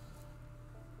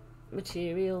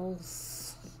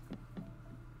materials.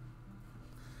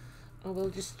 I will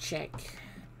just check.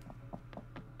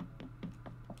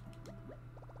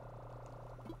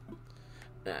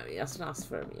 No, he hasn't asked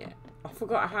for them yet. I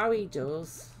forgot how he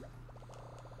does.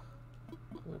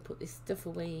 I'm going to put this stuff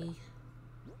away.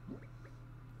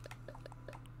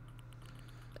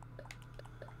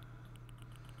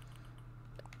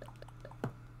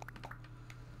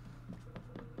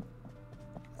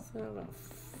 So I've got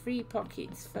 3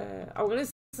 pockets for... I'm going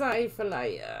to save for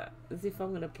later, as if I'm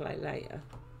going to play later.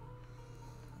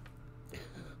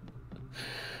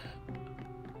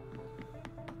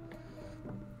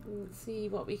 Let's see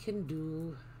what we can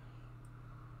do.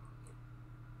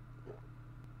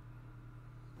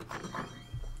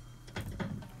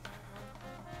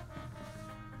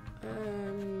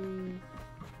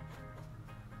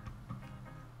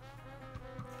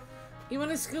 You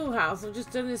want a schoolhouse? I've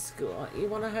just done a school. You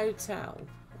want a hotel?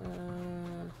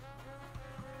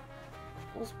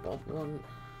 What's Bob want?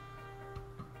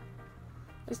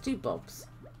 Let's do Bob's.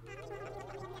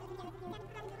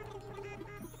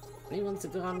 He wants a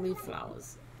garden with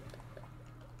flowers.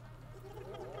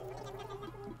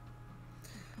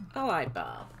 I like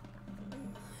Bob.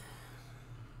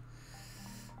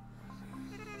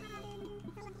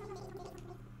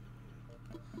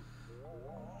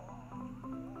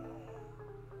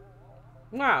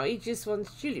 Wow, he just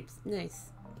wants tulips. Nice.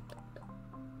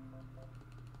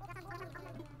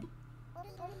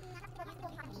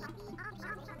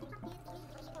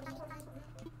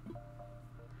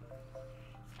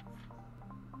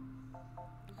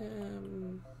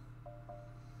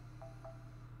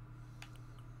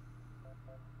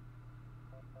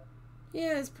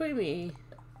 Yeah, it's pretty.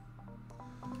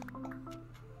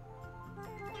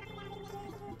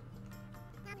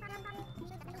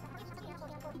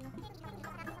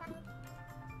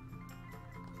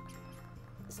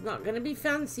 It's not going to be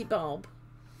fancy, Bob.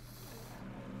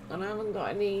 And I haven't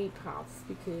got any paths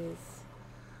because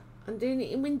I'm doing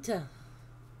it in winter.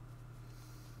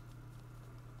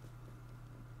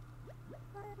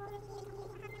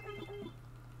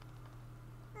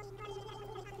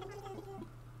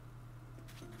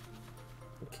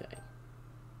 Okay.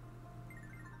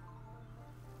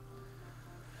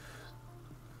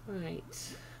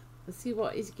 Right. Let's see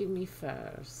what he's giving me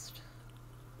first.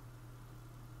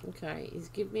 Okay, he's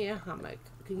given me a hammock.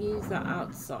 I can use that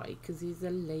outside because he's a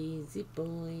lazy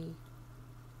boy.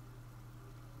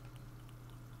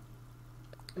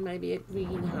 Maybe a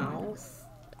greenhouse.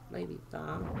 Maybe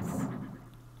that.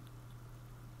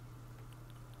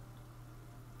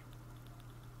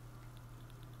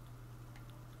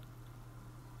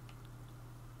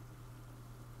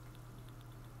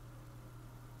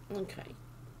 Okay.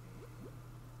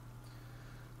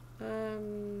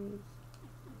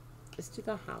 Let's do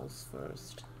the house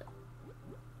first.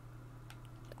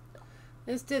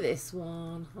 Let's do this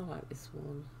one. I like this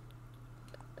one.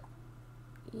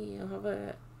 Yeah, I'll have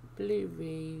a blue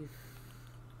roof.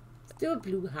 Let's do a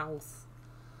blue house.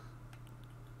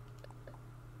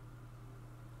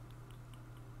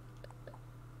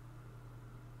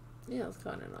 Yeah, that's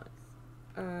kind of nice.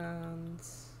 And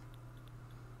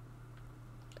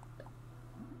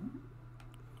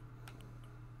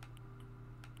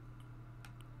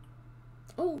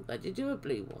oh, I did do a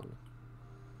blue one.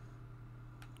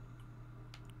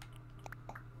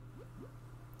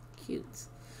 Cute.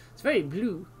 It's very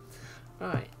blue.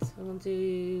 Right, I'm going to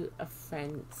do a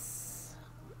fence.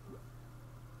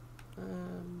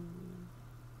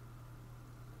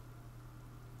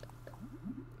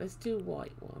 Let's do a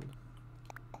white one.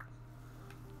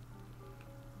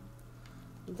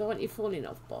 I don't want you falling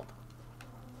off, Bob.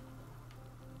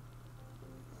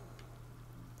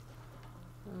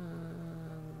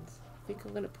 And I think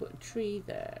I'm going to put a tree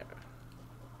there.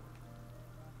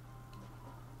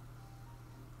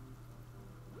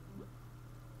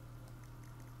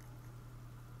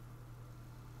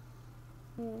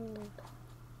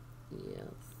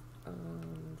 Yes,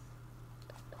 and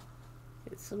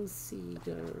get some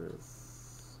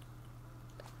cedars,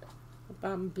 a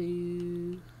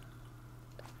bamboo.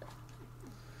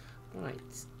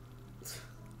 Right.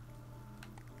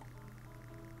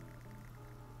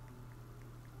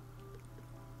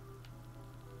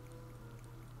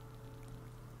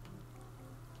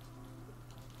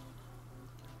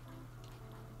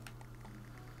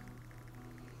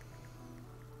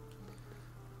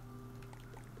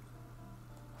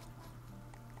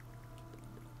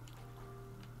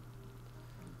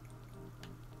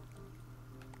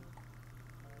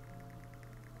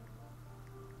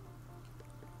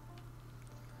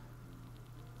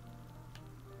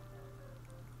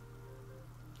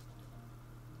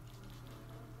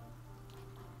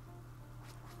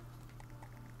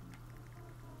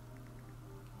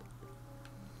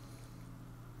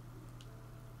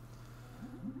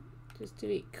 Just do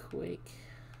it quick.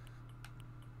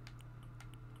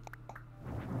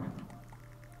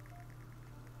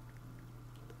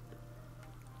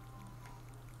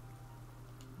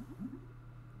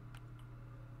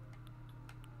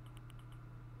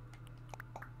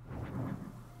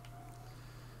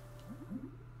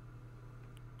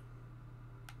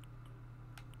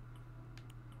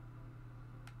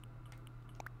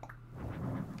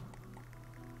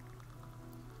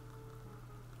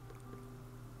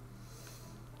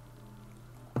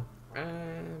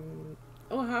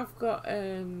 Oh, I have got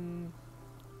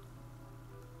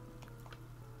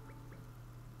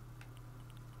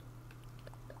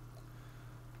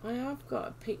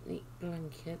a picnic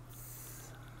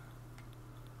blankets.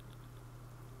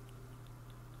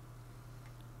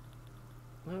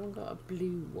 I haven't got a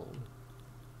blue one.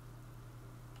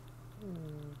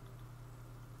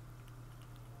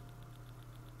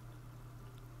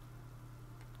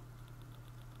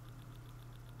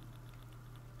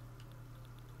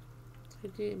 I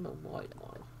do him a white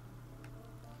one.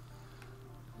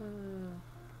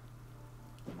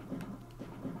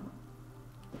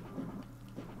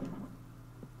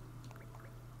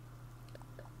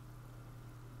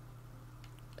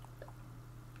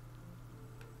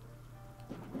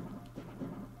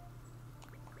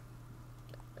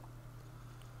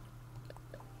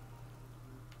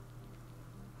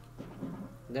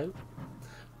 Nope,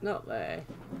 not there.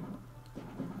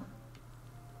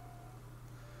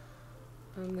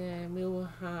 And then we'll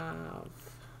have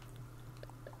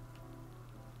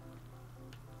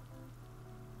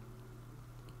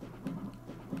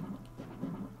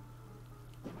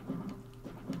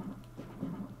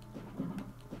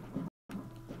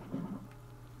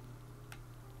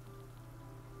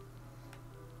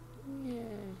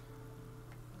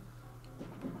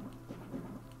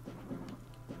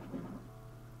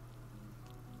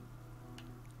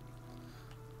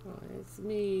let's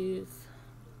move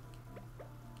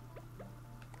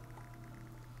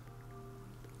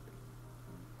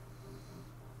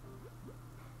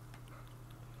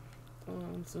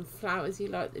some flowers. You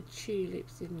like the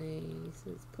tulips in these, so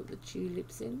let's put the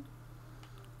tulips in.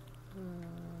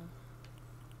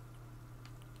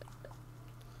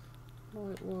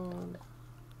 White one.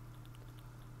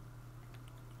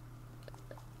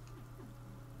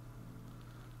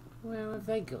 Where have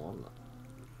they gone?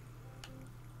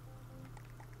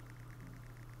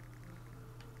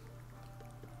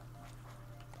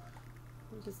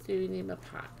 I'm just doing him a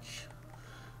patch.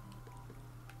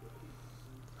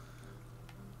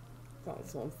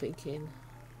 That's what I'm thinking.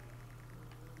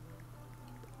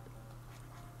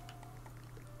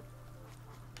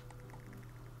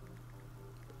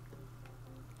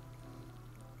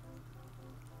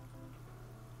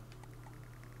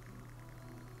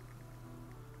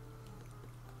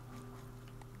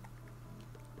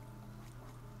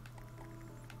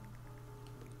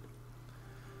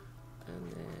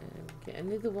 And then get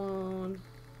another one.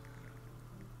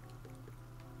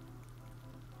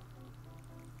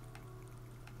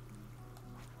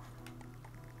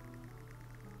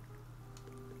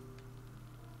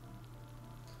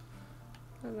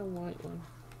 And a white one.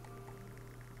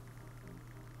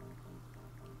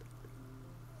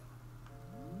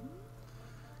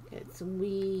 Get some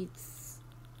weeds.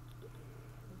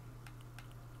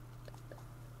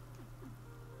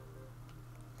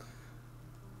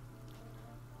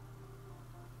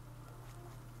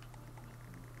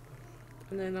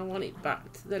 And then I want it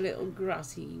back to the little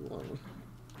grassy one.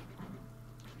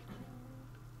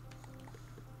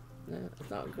 No, it's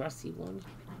not a grassy one.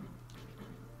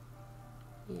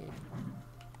 Yeah.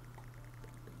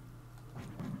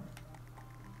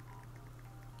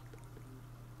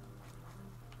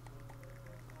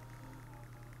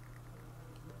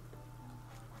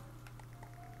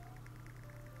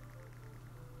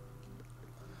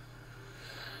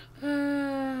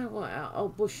 What else? Oh,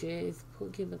 bushes.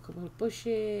 Give him a couple of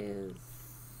bushes.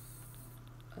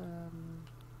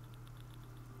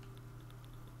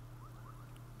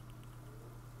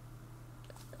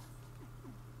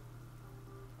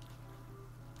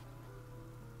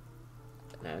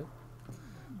 No.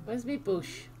 Where's my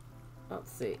bush?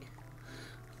 That's it.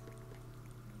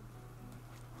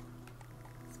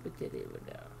 Spaghetti over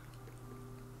there.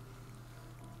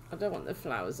 I don't want the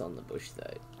flowers on the bush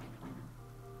though.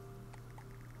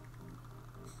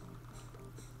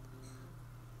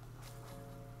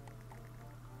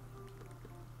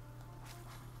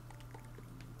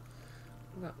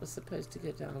 That was supposed to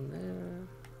go down there.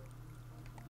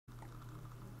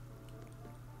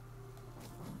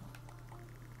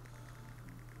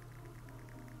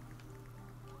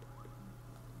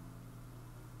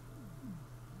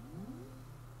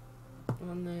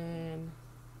 And then,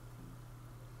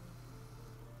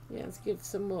 yeah, let's give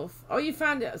some more. Oh, you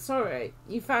found it. Sorry,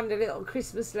 you found a little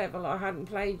Christmas level I hadn't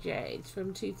played yet. It's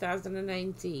from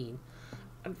 2018.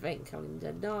 Advent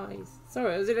calendar. Nice.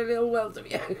 Sorry, I was in a little world of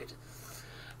your own.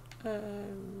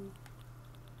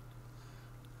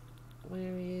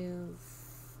 Where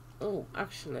is? Oh,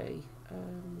 actually,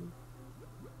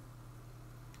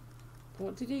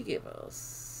 what did he give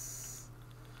us?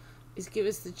 He's give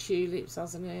us the tulips,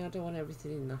 hasn't he? I don't want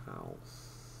everything in the house.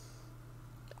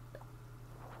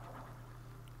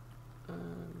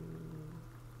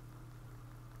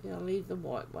 Yeah, I'll leave the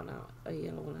white one out, a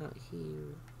yellow one out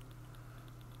here.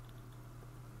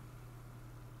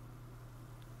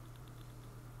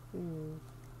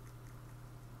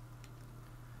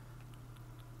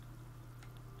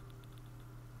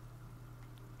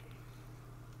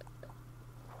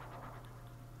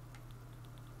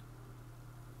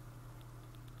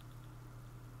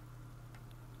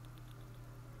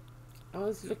 I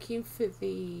was looking for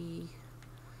the...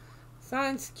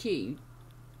 Sounds cute.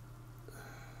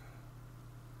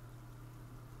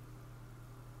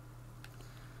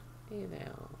 Here they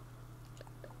are.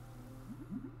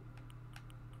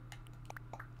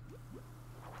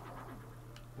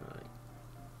 Right.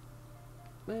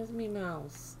 Where's my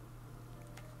mouse?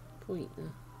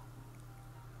 Pointer.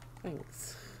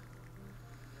 Thanks.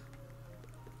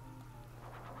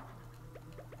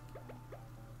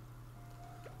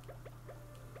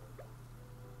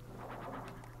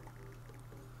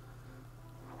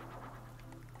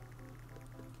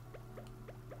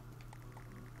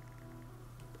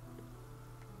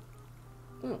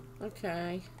 Oh,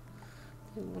 okay.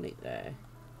 Didn't want it there.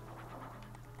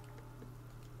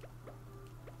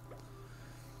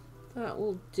 That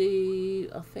will do.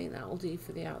 I think that will do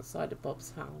for the outside of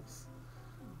Bob's house.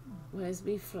 Where's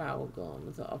my flower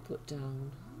gone that I put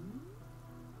down?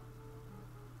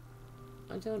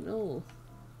 I don't know.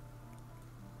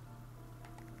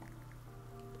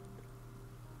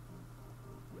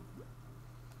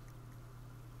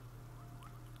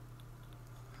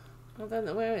 I don't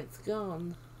know where it's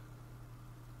gone.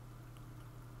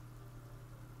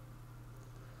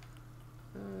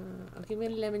 I'll give me a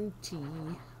lemon tea.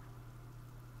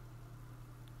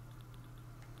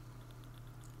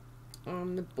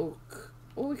 On the book.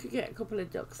 Or we could get a couple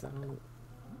of ducks out.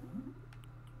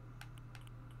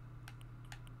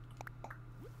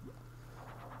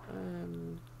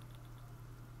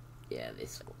 Yeah,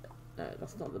 this one. No,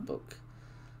 that's not the book.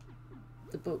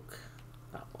 The book.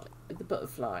 That one. With the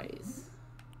butterflies.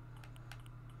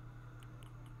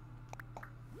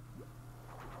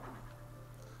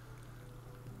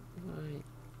 Right.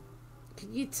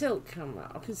 Can you tilt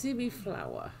camera? I can see me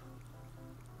flower.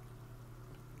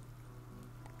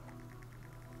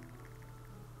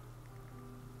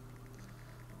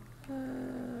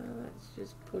 Let's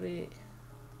just put it.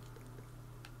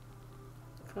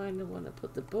 Kind of want to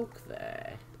put the book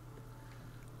there.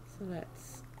 So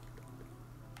let's.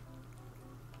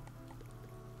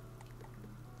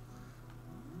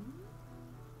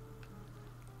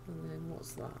 And then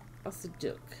what's that? That's a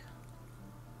duck.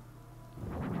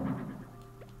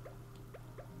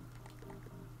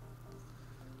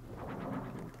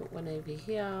 I'll put one over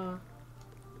here.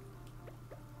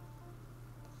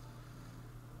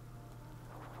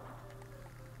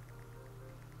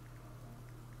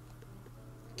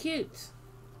 Cute.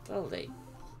 Goldie.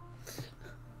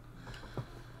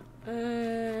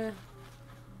 Yeah.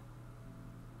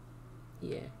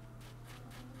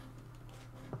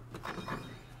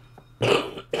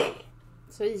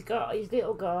 So he's got his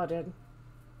little garden.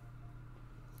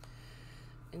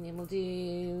 And then we'll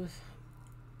do...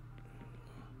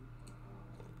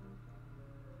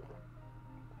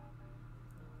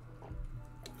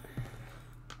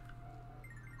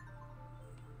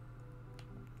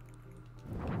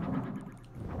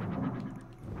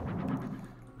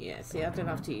 Yeah, see, I don't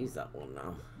have to use that one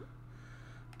now.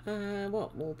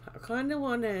 What more? I kind of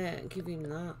want to give him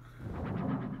that.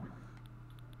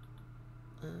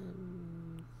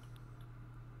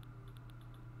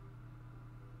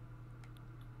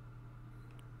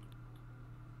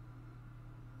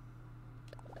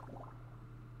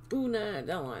 Oh no, I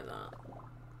don't like that.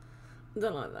 I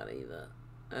don't like that either.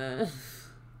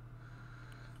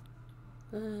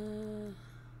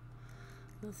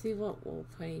 Let's see what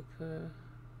wallpaper.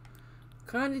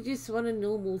 Kind of just want a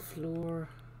normal floor.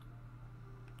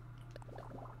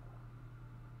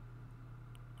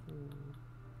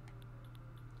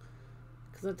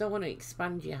 Because I don't want to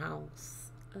expand your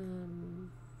house.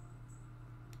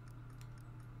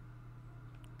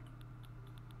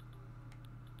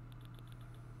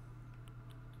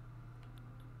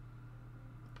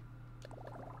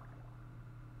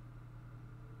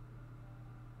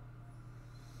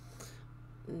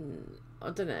 I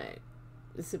don't know.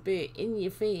 It's a bit in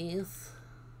your face.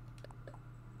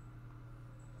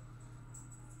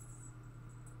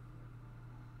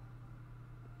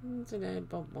 I don't know,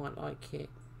 Bob might like it.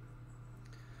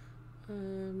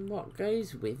 What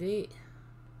goes with it?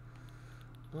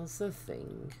 What's the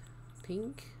thing?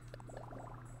 Pink?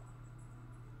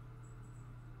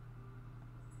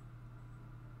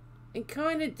 It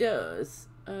kind of does.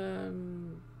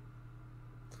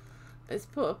 Let's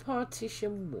put a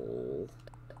partition wall.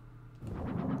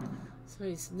 So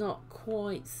it's not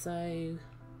quite so...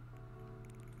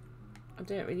 I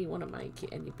don't really want to make it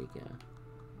any bigger.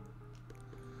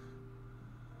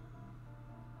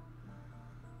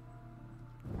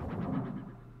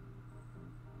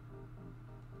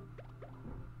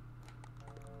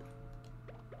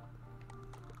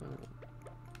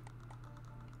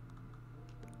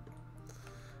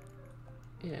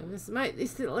 Yeah, let's make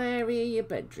this little area your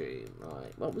bedroom.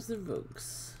 Right, what was the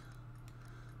rugs?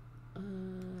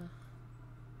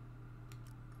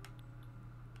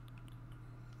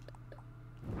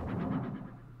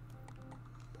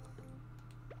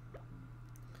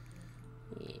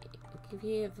 Yeah, give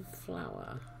you the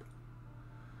flower.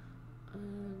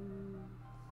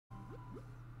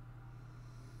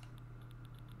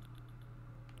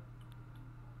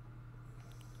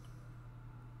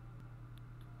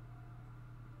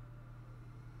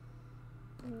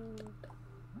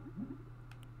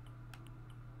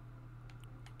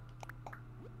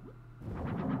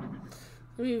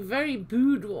 I mean, very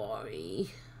boudoir-y.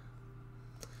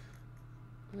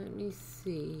 Let me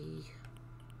see.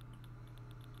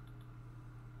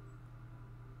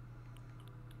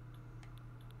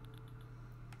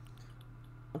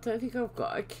 I don't think I've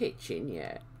got a kitchen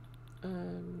yet. But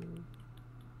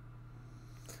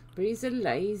he's a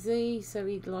lazy, so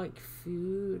he'd like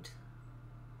food.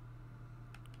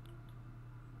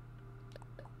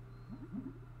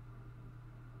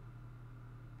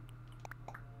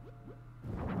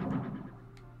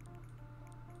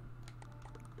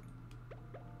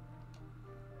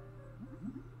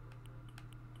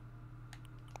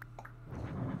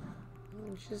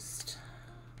 Just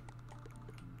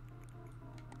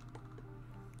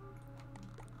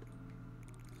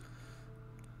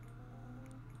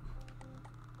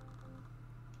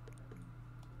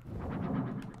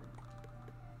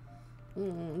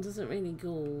doesn't really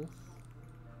go.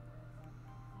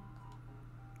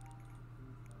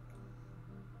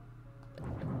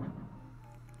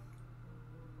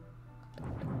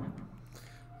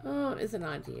 Oh, it's an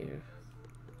idea.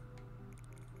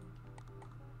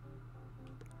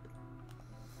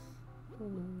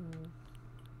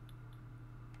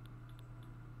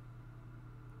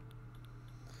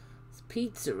 It's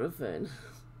pizza oven.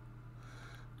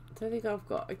 I don't think I've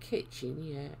got a kitchen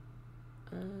yet.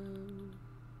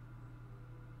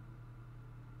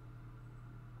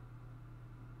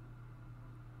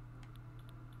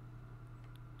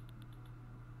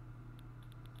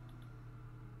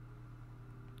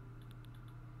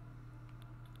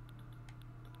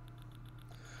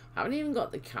 I haven't even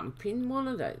got the camping one,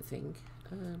 I don't think.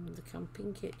 The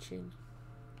camping kitchen.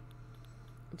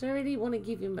 I don't really want to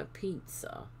give him a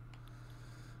pizza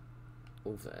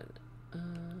oven.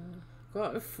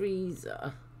 Got a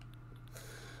freezer.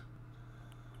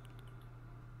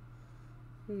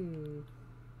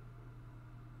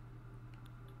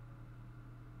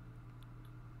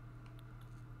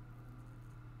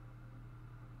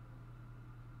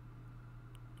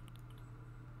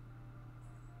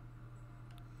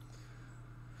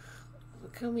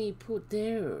 What can we put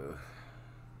there?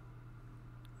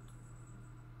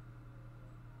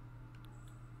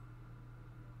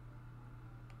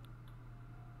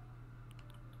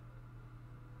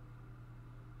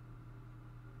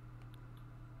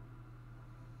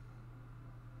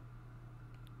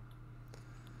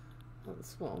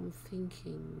 That's what I'm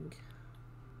thinking.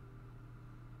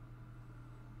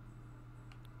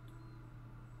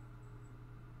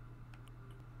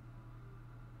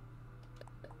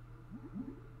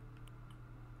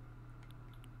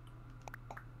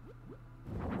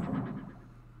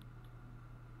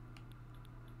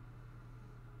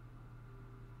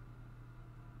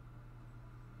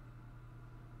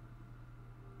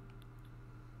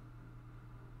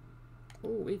 Oh,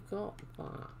 we've got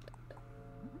that.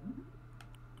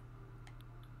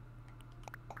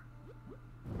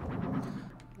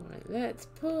 Right, let's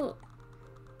put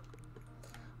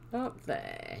that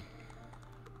there.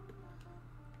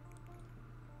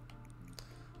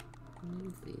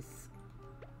 Move this.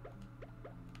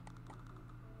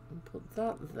 And put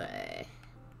that there.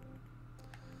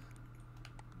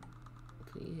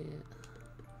 Put here.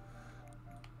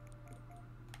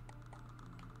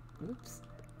 Oops.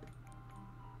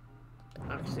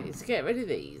 Actually, let's get rid of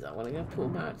these. I want to go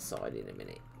put them outside in a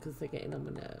minute because they're getting on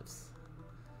my nerves.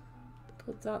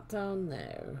 Put that down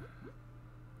there.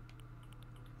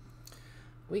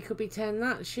 We could pretend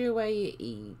that's your way he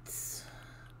eats.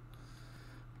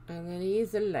 And then he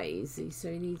is a lazy,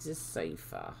 so he needs a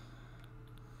sofa.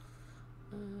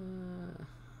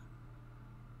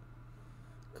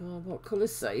 God, what colour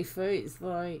sofa? It's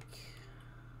like...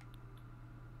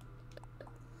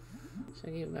 Should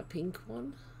I give him a pink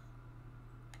one?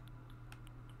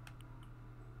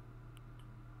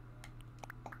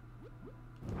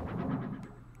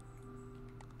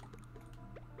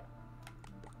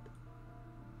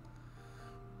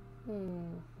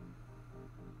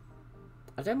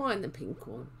 I don't mind the pink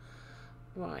one.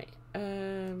 Right.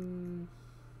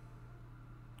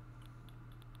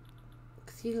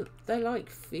 Because they like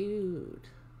food.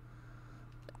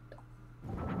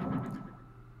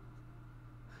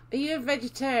 Are you a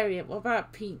vegetarian? What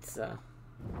about pizza?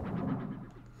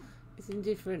 It's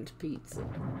indifferent to pizza.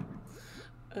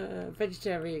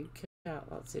 Vegetarian cat,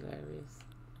 that's hilarious.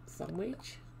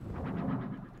 Sandwich?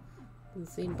 Doesn't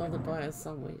seem bothered by a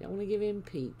sandwich. I want to give him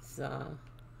pizza.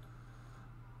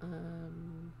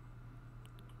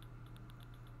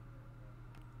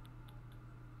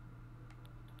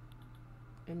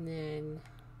 And then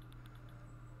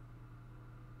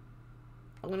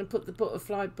I'm going to put the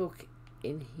butterfly book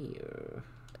in here.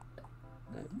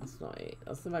 No, that's not it.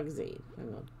 That's the magazine.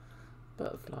 Hang on.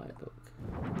 Butterfly book.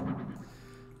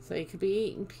 So you could be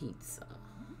eating pizza.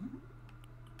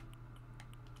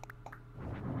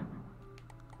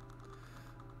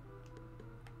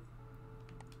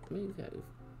 Move over.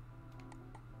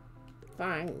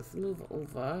 Thanks. Move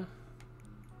over.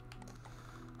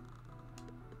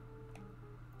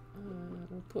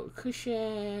 We'll put a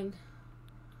cushion.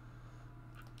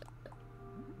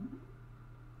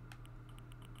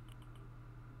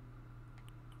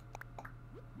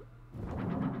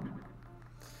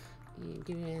 You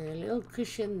give me a little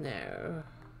cushion there.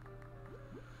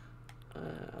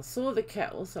 I saw the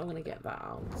kettle, so I'm going to get that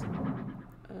out.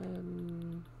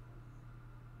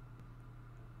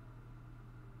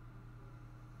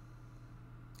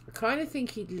 I kind of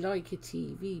think he'd like a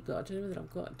TV, but I don't know whether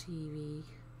I've got a TV.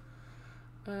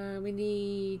 We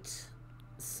need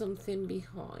something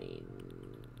behind.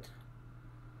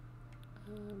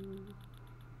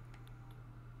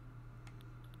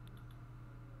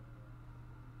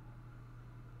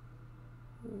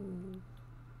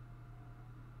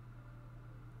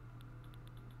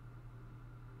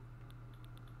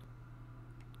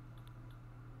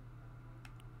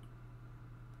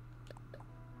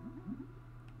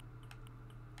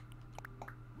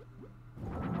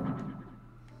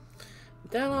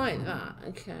 Don't like that.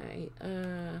 Okay.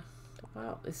 What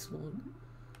about this one?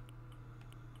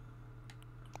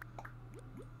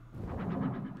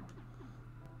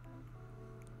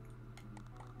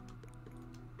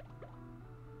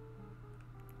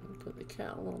 I'll put the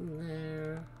kettle on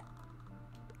there.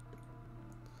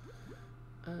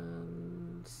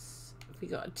 And if we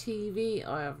got a TV,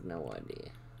 I have no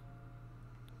idea.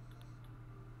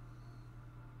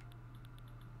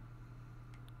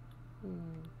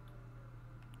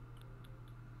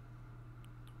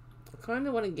 I kind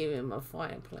of want to give him a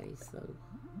fireplace though.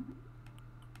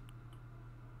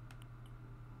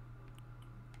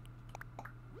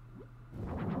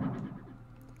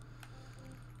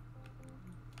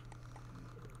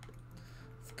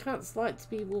 Cats like to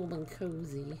be warm and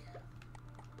cozy.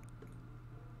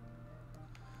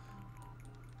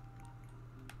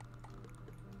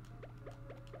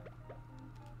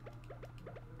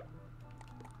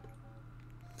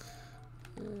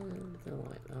 Don't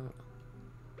like that.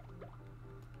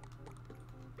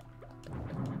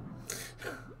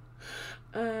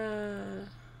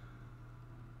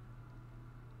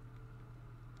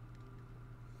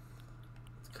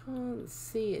 Can't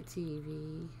see a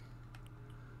TV.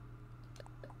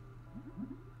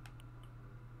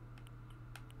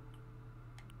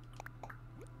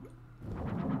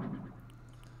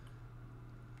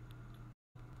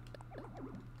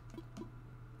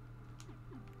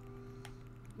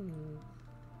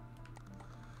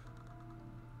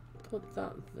 Put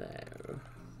that there.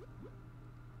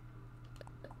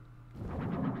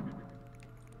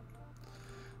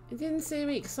 He didn't seem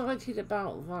excited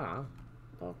about that,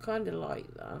 but I kind of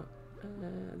like that. I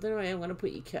don't know where I'm going to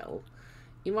put your kettle.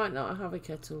 You might not have a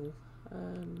kettle.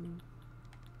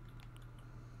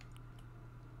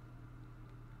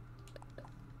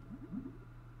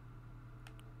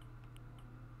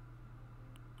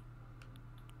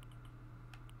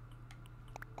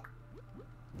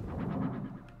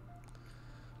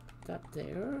 That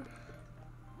there.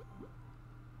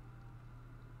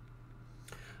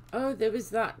 Oh, there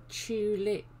was that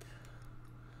tulip.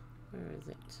 Where is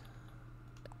it?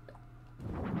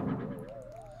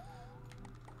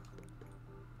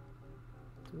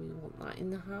 Do we want that in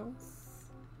the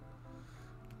house?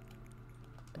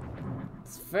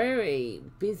 It's a very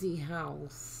busy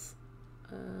house.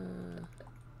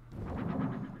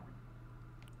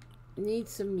 Need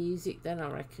some music then, I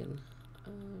reckon.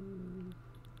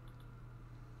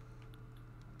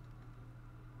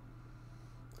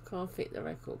 Can't fit the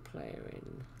record player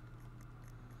in.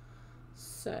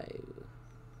 So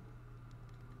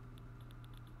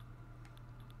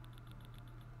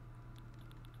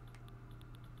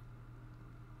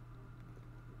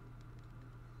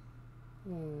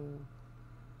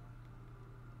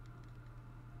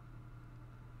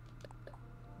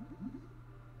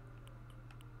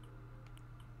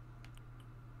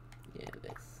Yeah,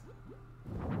 this.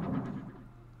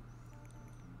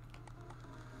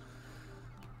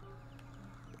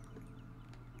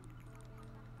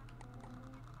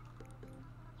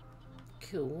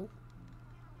 Cool.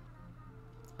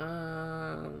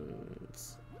 And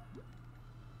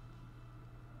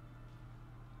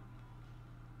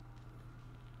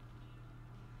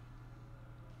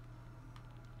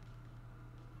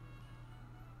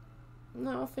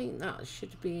no, I think that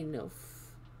should be enough.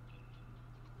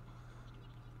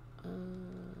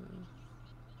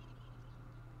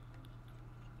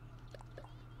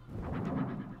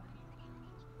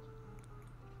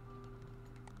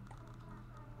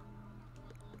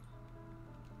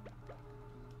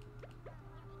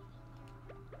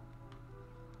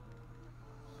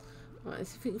 Right,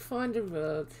 let's see if we can find a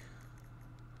rug.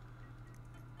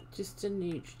 Just a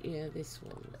yeah, this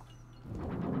one.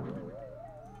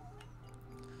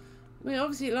 I mean,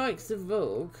 obviously it likes the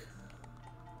rug.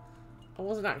 I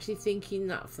wasn't actually thinking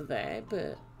that for there,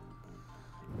 but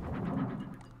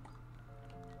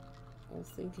I was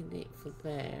thinking it for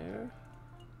there.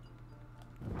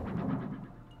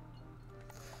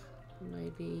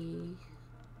 Maybe,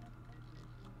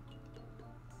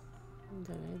 I don't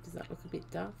know, does that look a bit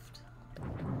daft?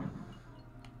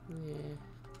 Yeah.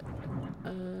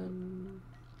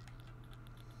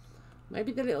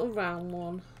 Maybe the little round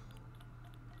one.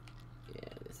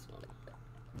 Yeah, this one.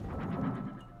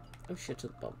 Oh, shut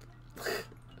up, Bob.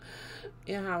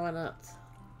 Yeah, how why not?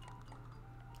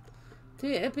 Do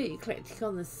it a bit eclectic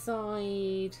on the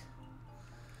side.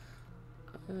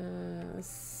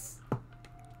 Let's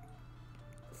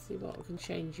see what we can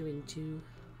change you into.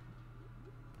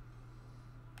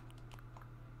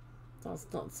 That's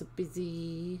not so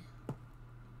busy.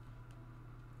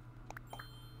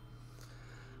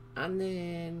 And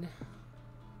then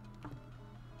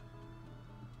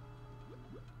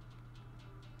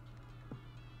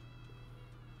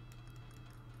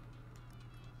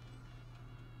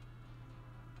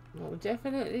well, we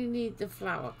definitely need the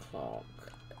flower clock.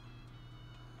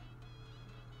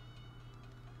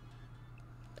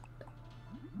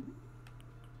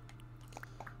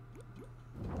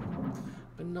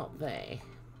 But not there.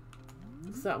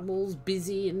 Because that wall's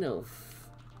busy enough.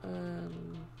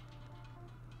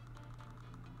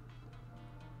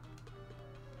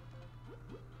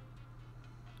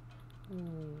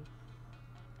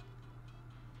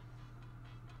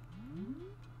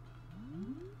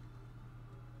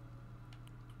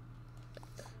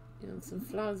 You want some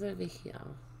flowers over here.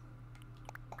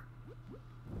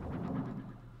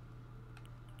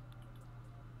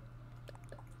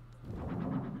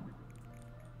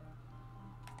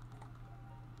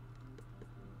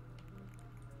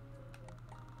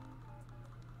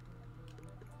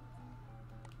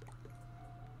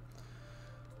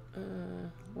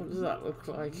 What does that look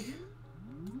like?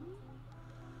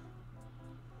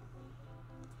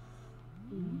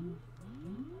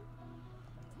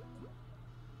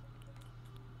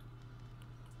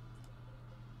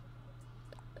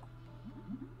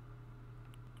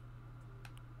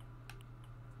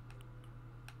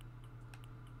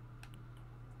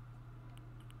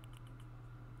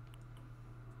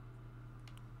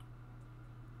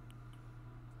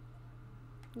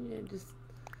 Yeah, just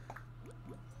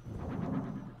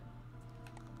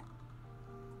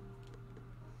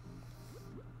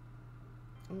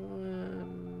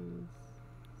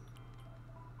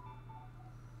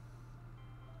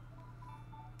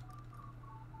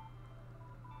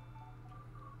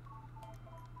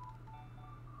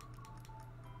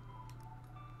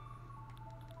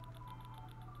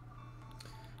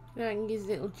hang his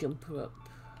little jumper up.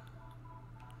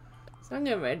 Let's hang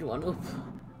a red one up.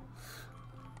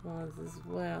 Was as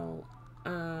well.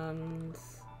 And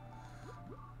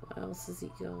what else has he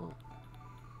got?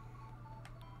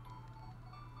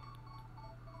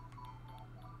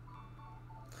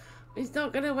 He's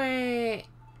not gonna wear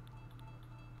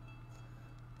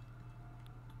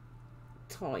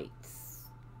tights.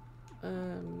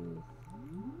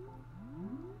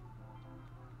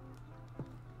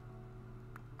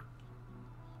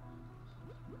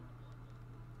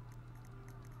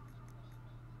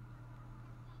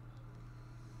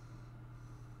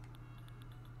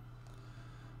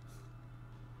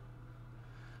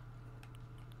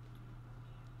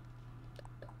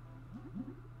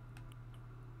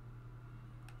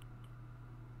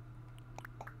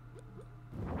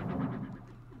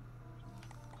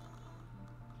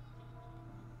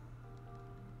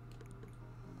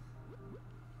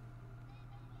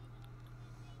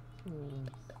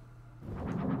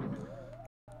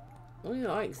 Oh, he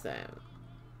likes that.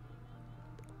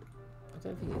 I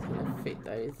don't think it's going to fit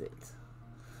though, is it?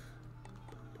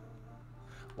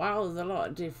 Wow, there's a lot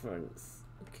of difference.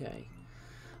 Okay.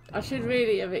 I should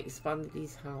really have expanded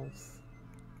his house.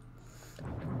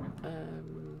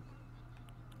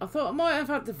 I thought I might have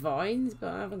had the vines,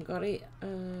 but I haven't got it.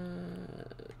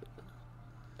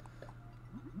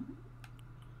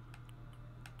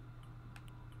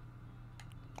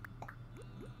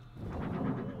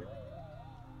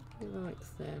 He likes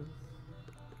them.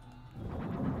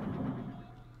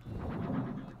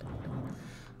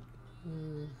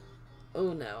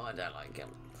 Oh no, I don't like him.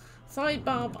 Sorry,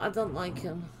 Bob, I don't like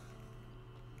him.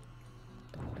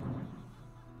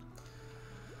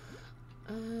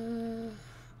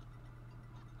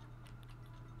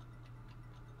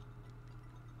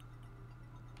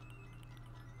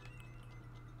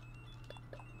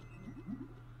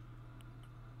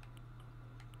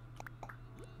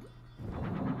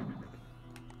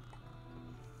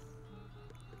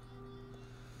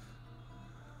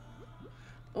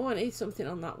 Oh, I need something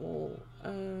on that wall.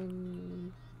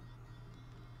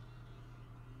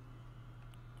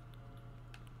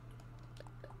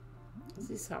 Does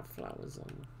this have flowers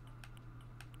on?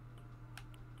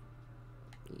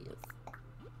 Yes.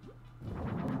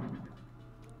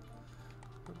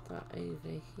 Put that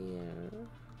over here.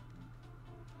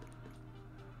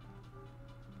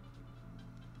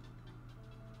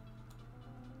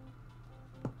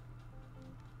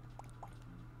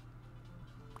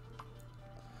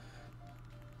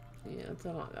 Yeah, I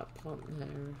don't like that plant there.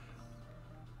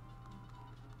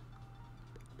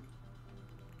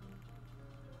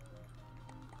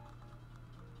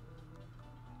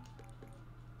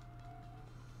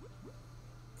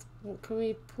 What can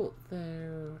we put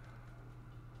there?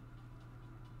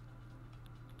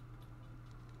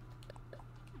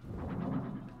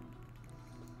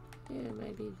 Yeah,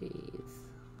 maybe these.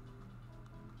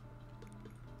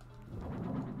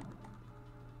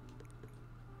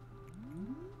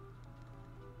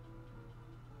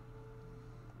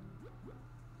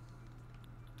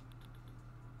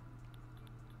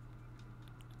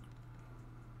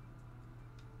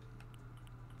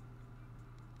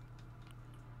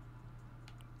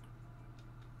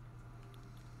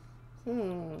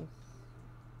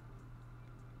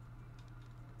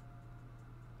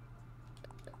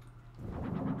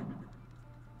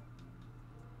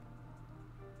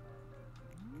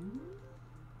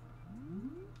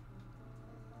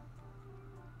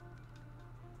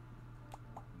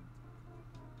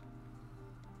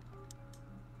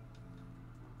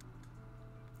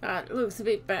 That looks a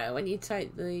bit better when you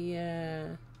take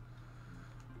the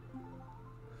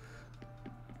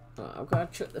Right, I've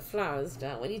got to chuck the flowers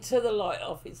down. When you turn the light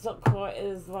off, it's not quite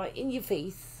as like in your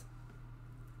face.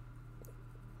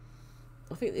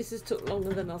 I think this has took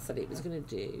longer than I said it was going to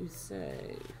do, so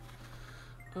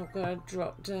I've got to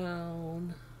drop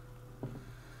down.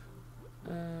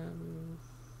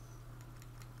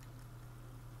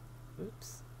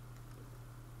 Oops.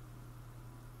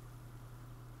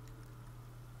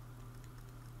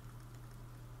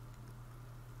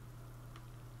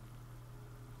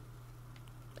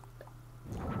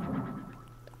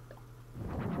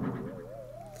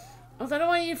 I don't know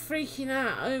why you're freaking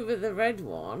out over the red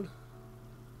one.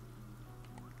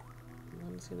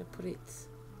 I'm just going to put it...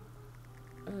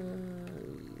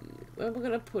 where am I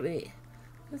going to put it?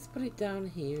 Let's put it down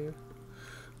here.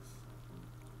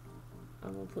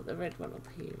 And we'll put the red one up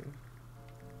here.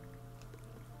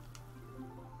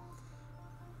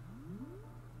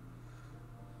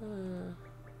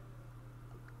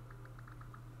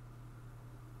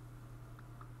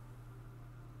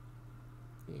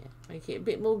 Yeah, make it a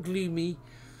bit more gloomy.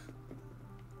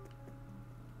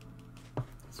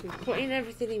 So we put in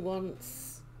everything he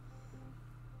wants.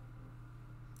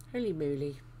 Holy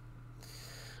moly.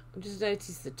 I've just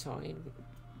noticed the time.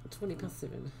 20 past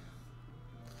 7.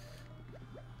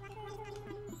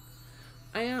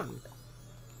 I am.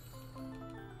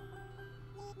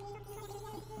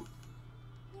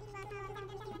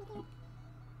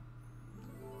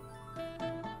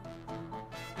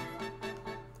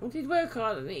 I did work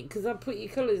hard on it because I put your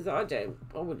colours that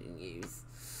I wouldn't use.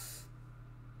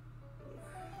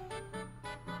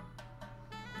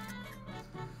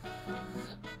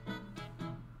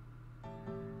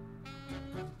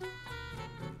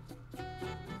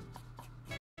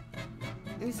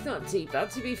 It's not too bad,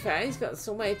 to be fair. He's got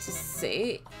somewhere to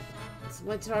sit,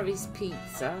 somewhere to have his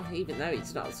pizza, even though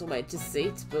it's not somewhere to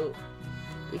sit, but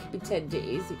you can pretend it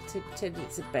is. You can pretend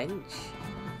it's a bench.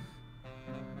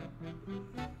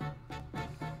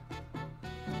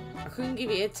 I couldn't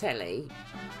give you a telly,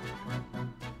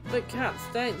 but cats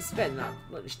don't spend that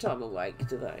much time awake,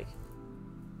 do they?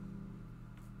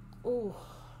 Oh,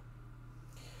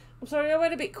 I'm sorry, I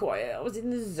went a bit quiet. I was in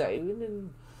the zone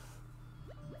and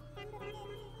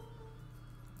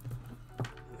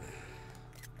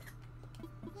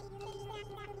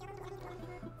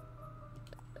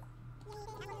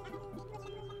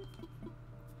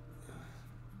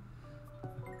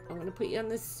to put you on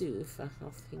the sofa, I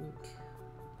think.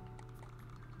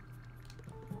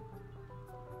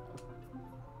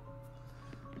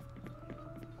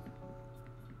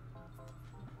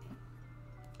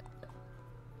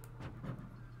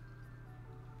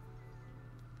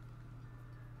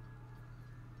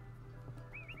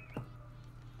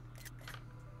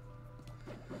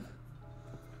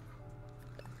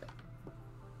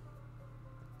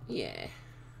 Yeah.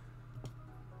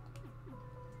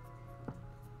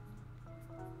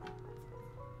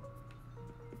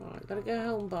 Right, gotta go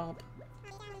home, Bob.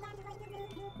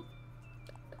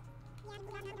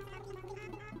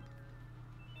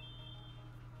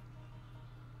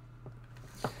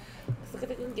 So I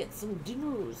gotta go and get some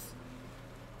dinners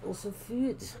or some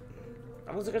food.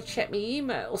 I was gonna check my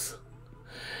emails.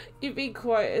 You've been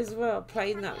quiet as well,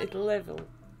 playing that little level.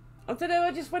 I don't know,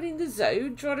 I just went in the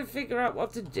zone trying to figure out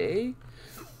what to do.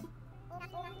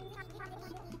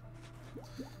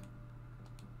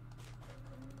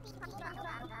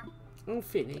 I'm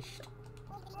finished.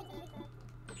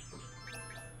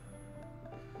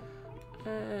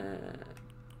 I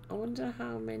wonder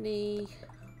how many...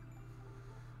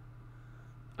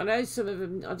 I know some of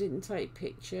them I didn't take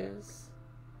pictures.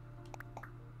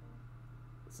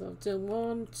 So I've done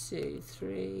 1, 2,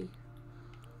 3,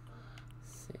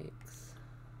 6,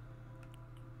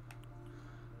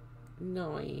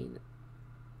 9.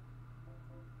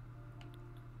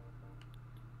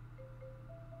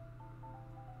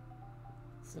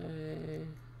 So,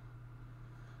 and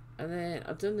then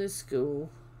I've done the school.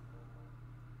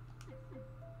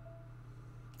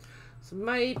 So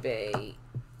maybe,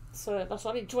 so that's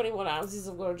only 21 ounces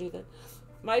I'm going to do that.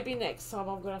 Maybe next time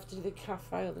I'm going to have to do the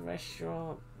cafe or the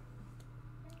restaurant.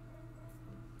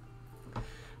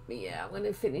 But yeah, I'm going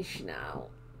to finish now.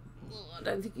 I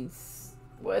don't think it's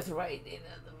worth rating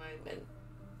at the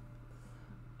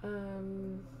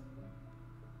moment.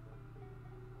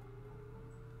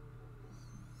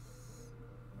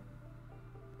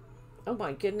 Oh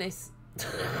my goodness.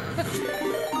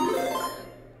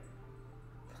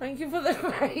 Thank you for the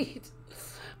raid.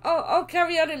 I'll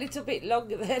carry on a little bit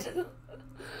longer then.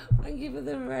 Thank you for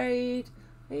the raid.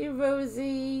 Hey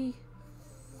Rosie.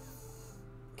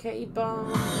 Katie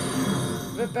Bond.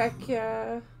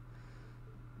 Rebecca.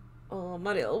 Oh,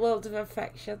 my little world of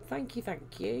affection. Thank you,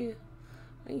 thank you.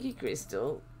 Thank you,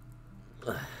 Crystal.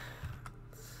 Let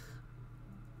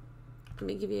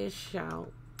me give you a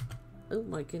shout. Oh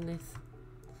my goodness.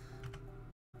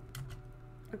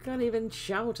 I can't even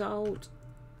shout out.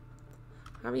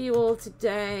 How are you all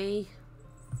today?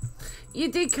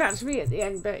 You did catch me at the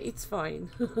end, but it's fine.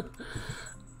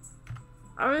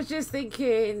 I was just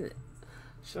thinking,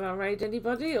 shall I raid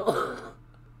anybody or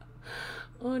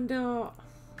not?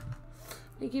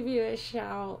 Let me give you a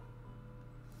shout.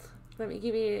 Let me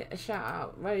give you a shout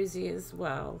out, Rosie, as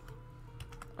well.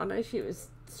 I know she was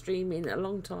streaming a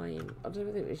long time. I don't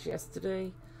know if it was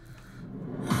yesterday.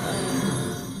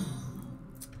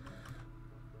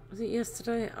 Was it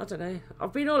yesterday? I don't know.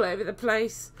 I've been all over the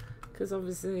place because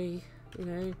obviously, you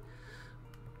know,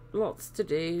 lots to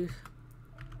do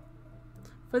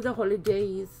for the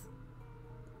holidays.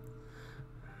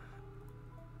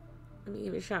 Let me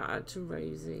give a shout out to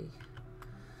Rosie.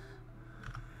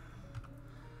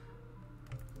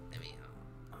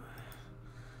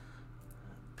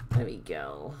 There we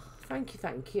go. Thank you,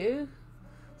 thank you.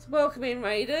 So welcome in,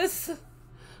 Raiders.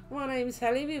 My name's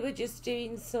Helly. We were just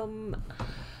doing some...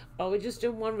 Oh, we're just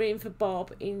doing one reading for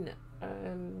Bob in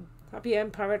Happy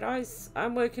End Paradise.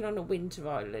 I'm working on a winter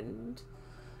island.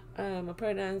 My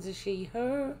pronouns are she,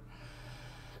 her.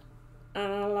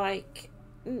 And I like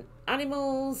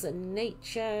animals and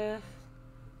nature.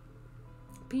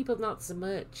 People not so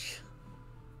much.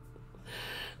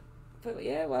 But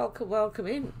yeah, welcome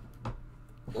in.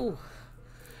 Oh,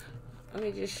 let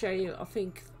me just show you. I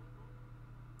think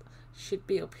should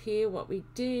be up here what we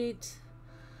did.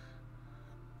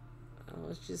 I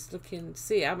was just looking to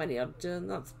see how many I've done.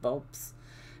 That's Bob's.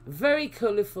 Very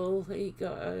colourful. He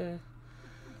got a...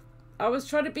 I was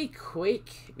trying to be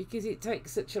quick because it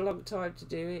takes such a long time to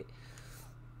do it.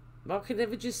 But I could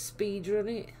never just speed run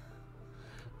it.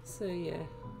 So yeah.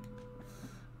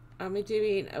 And we're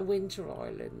doing a winter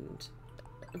island.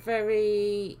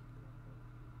 Very...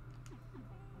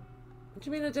 What do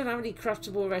you mean I don't have any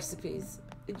craftable recipes?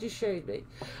 It just showed me.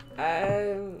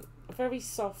 A very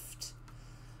soft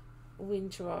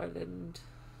winter island.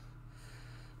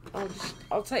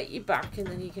 I'll take you back and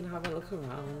then you can have a look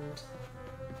around.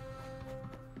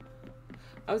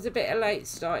 I was a bit late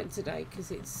starting today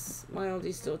because it's my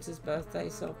oldest daughter's birthday,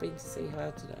 so I've been to see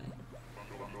her today.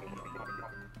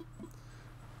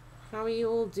 How are you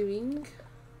all doing?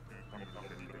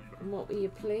 And what were you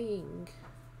playing?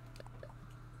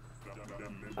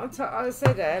 I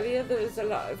said earlier there was a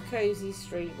lot of cozy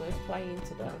streamers playing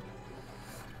today.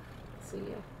 So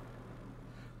yeah.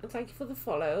 And thank you for the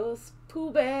follows.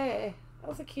 Pooh Bear.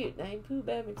 That's a cute name. Pooh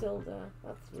Bear Matilda.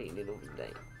 That's a really lovely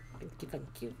name. Thank you,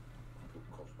 thank you.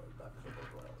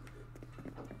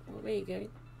 Where are you going?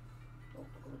 Oh,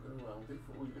 I'm going to go around it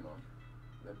for you,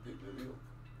 then pick Lily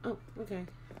up. Oh, okay.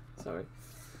 Sorry.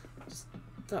 Just,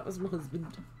 that was my husband.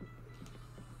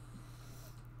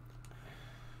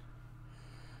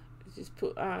 Just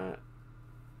put well,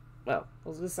 I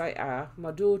was going to say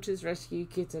my daughter's rescue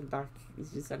kitten back.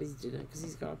 He's just had his dinner because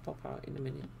he's got to pop out in a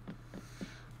minute.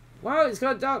 Wow, it's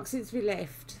got dark since we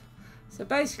left. So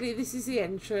basically this is the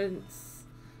entrance.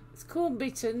 It's called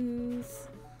Mittens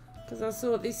because I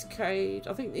saw this code.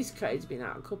 I think this code's been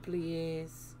out a couple of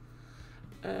years.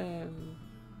 And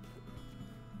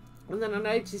then I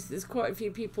noticed there's quite a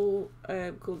few people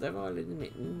called their island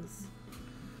Mittens.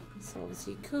 So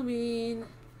obviously come in.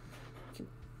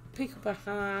 Pick up a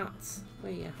hat.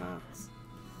 Wear your hat.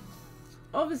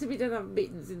 Obviously we don't have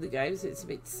mittens in the game, so it's a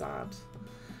bit sad.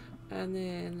 And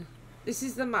then this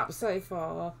is the map so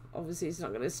far. Obviously it's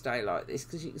not going to stay like this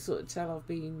because you can sort of tell I've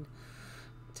been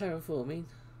terraforming.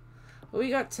 But we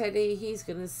got Teddy, he's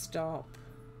going to stop.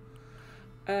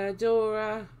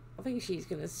 Dora, I think she's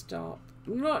going to stop.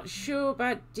 I'm not sure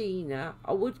about Dina.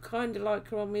 I would kind of like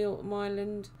her on my autumn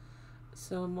island,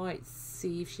 so I might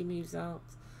see if she moves out.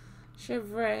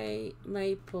 Chevrolet,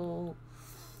 Maple,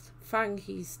 Fang,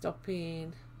 he's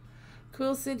stopping.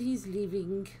 Quill said he's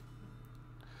leaving.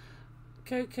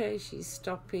 Coco, she's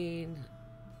stopping.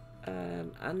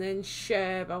 And then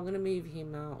Sheb, I'm going to move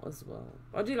him out as well.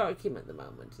 I do like him at the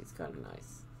moment, he's kind of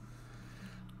nice.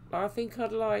 But I think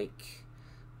I'd like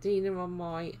Dina on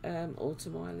my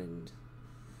autumn island.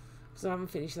 Because I haven't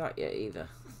finished that yet either.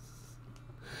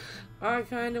 I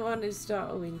kind of wanted to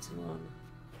start a winter one.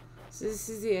 So this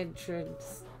is the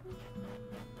entrance.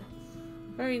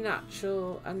 Very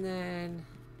natural, and then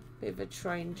a bit of a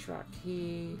train track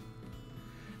here.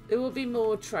 There will be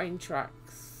more train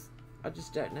tracks. I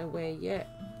just don't know where yet.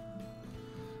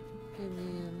 And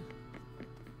then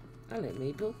hello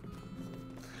Mabel.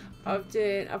 I've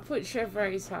put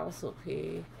Chevrolet's house up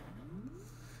here.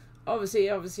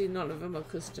 Obviously none of them are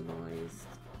customised.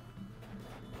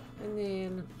 And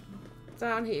then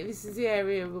down here, this is the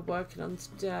area we're working on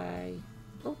today.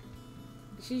 Oh,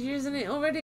 she's using it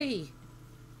already.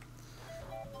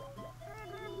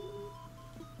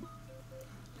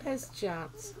 There's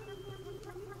chat.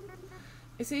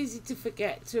 It's easy to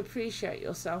forget to appreciate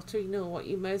yourself, to ignore what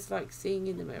you most like seeing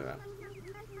in the mirror.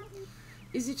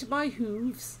 Is it my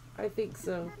hooves? I think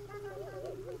so.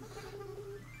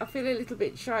 I feel a little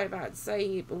bit shy about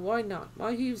saying it, but why not?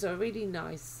 My hooves are really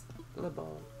nice.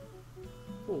 LeBar.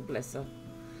 Oh, bless her.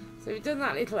 So we've done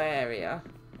that little area.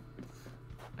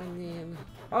 And then,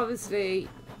 obviously,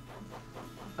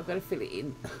 I've got to fill it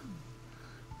in.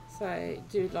 So,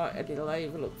 do like a little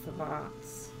overlook for that.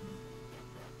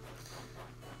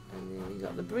 And then we've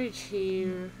got the bridge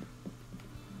here.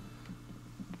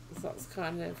 So that's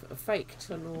kind of a fake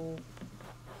tunnel.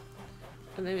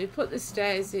 And then we put the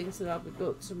stairs in, so they'll be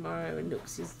built tomorrow, and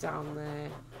Nooksy's down there.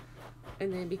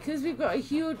 And then because we've got a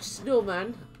huge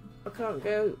snowman, I can't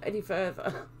go any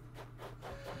further.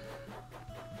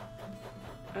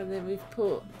 And then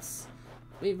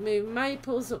we've moved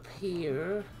Maples up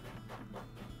here.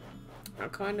 I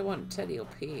kind of want Teddy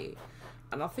up here.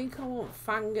 And I think I want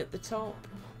Fang at the top.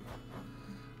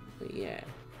 But yeah.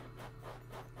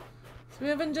 So we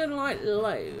haven't done like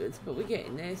loads, but we're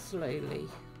getting there slowly.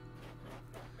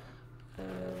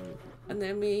 And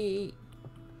then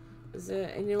there's an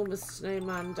enormous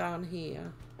snowman down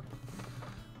here.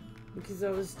 Because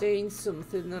I was doing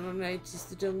something, then I noticed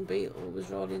the dung beetle was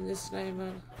rolling the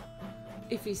snowman.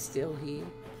 If he's still here.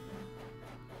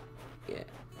 Yeah.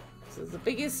 So it's the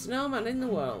biggest snowman in the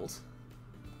world.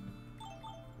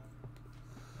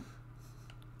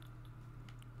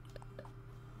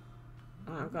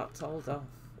 I got told off.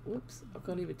 Whoops, I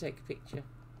can't even take a picture.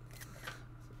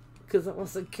 Because I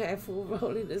wasn't careful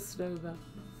rolling a snowman.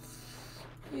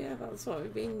 Yeah, that's what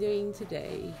we've been doing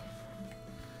today.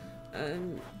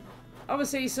 And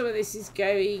obviously some of this is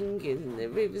going and the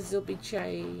rivers will be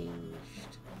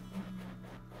changed.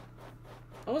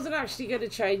 I wasn't actually going to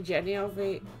change any of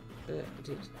it, but I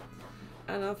did.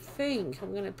 And I think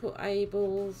I'm going to put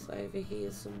Abel's over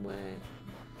here somewhere.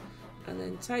 And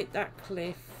then take that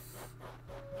cliff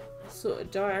sort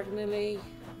of diagonally,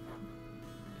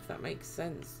 if that makes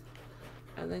sense.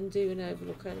 And then do an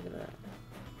overlook over there.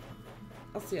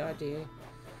 That's the idea.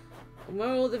 And where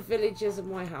all the villages and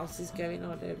my house is going,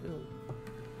 I don't know.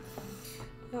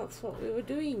 That's what we were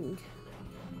doing.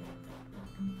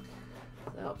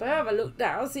 So I better have a look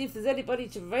now, see if there's anybody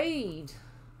to raid.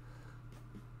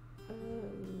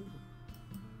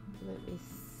 Let me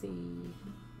see.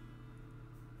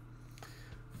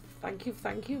 Thank you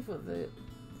for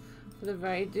the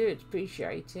raid. Do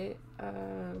appreciate it. Where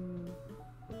are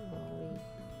we?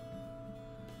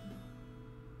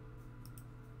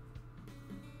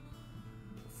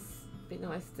 Be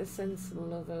nice to send some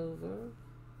love over.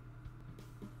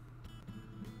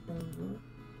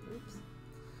 Oops.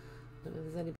 Don't know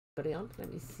if there's anybody on.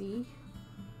 Let me see.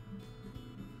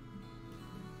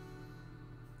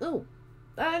 Oh,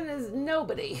 and there's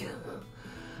nobody.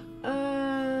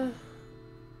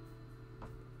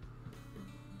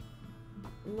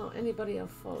 Not anybody I'll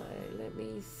follow. Let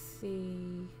me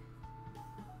see.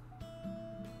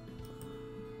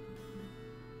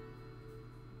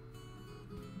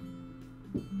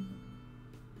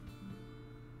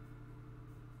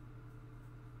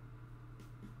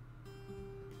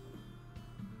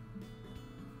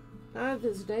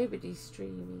 There's nobody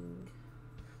streaming.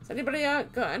 Has anybody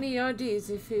got any ideas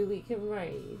of who we can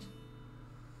raid?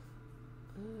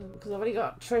 Because I've already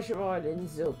got Treasure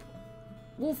Islands up.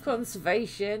 Wolf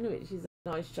Conservation, which is a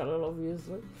nice channel,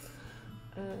 obviously.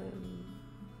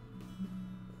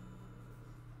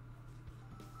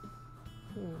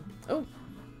 Oh,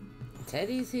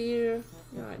 Teddy's here.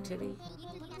 You alright, Teddy?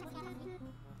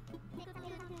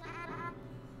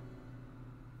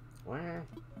 Wow.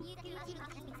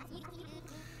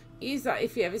 Use that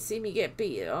if you ever see me get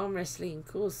beat at arm wrestling.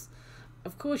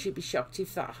 Of course you'd be shocked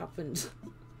if that happened.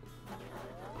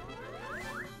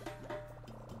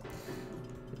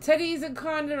 Teddy isn't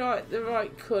kind of like the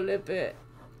right colour, but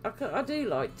I do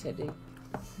like Teddy.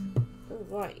 Oh,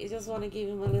 right, you just want to give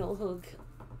him a little hug.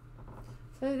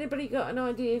 So anybody got an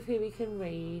idea of who we can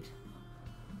read?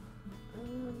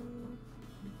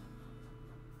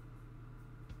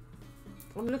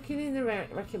 I'm looking in the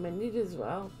recommended as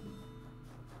well.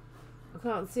 I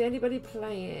can't see anybody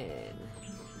playing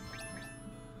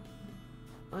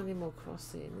Animal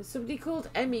Crossing. There's somebody called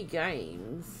Emmy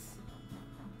Games.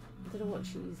 I don't know what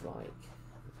she's like.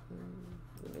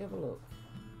 Let me have a look.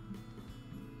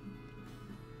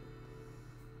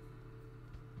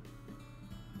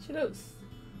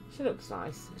 She looks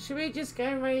nice. Should we just go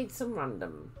and raid some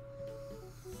random?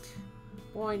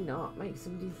 Why not? Make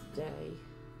somebody's day.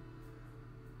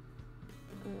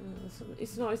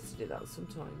 It's nice to do that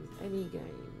sometimes. Any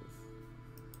games.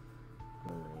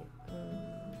 Right.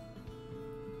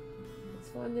 Let's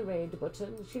find the raid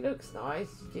button. She looks nice.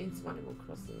 She's doing some Animal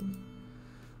Crossing.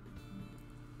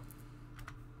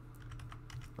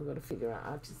 I've got to figure out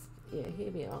how to... Yeah,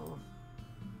 here we are.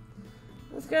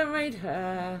 Let's go and raid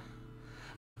her.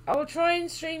 I will try and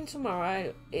stream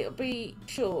tomorrow. It'll be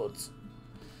short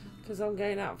because I'm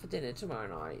going out for dinner tomorrow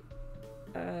night.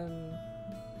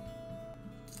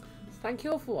 Thank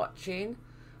you all for watching.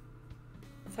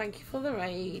 Thank you for the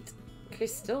raid,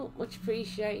 Crystal. Much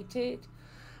appreciated.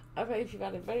 I hope you've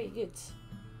had a very good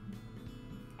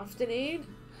afternoon.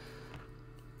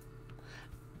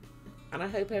 And I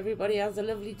hope everybody has a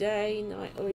lovely day,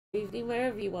 night or evening,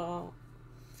 wherever you are.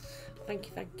 Thank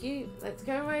you, thank you. Let's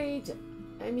go raid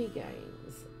Emmy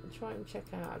Games and try and check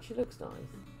her out. She looks nice.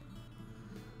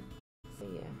 So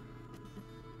yeah.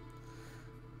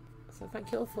 So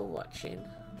thank you all for watching.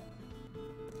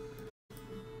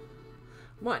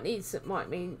 Might mean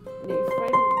new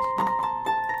friends.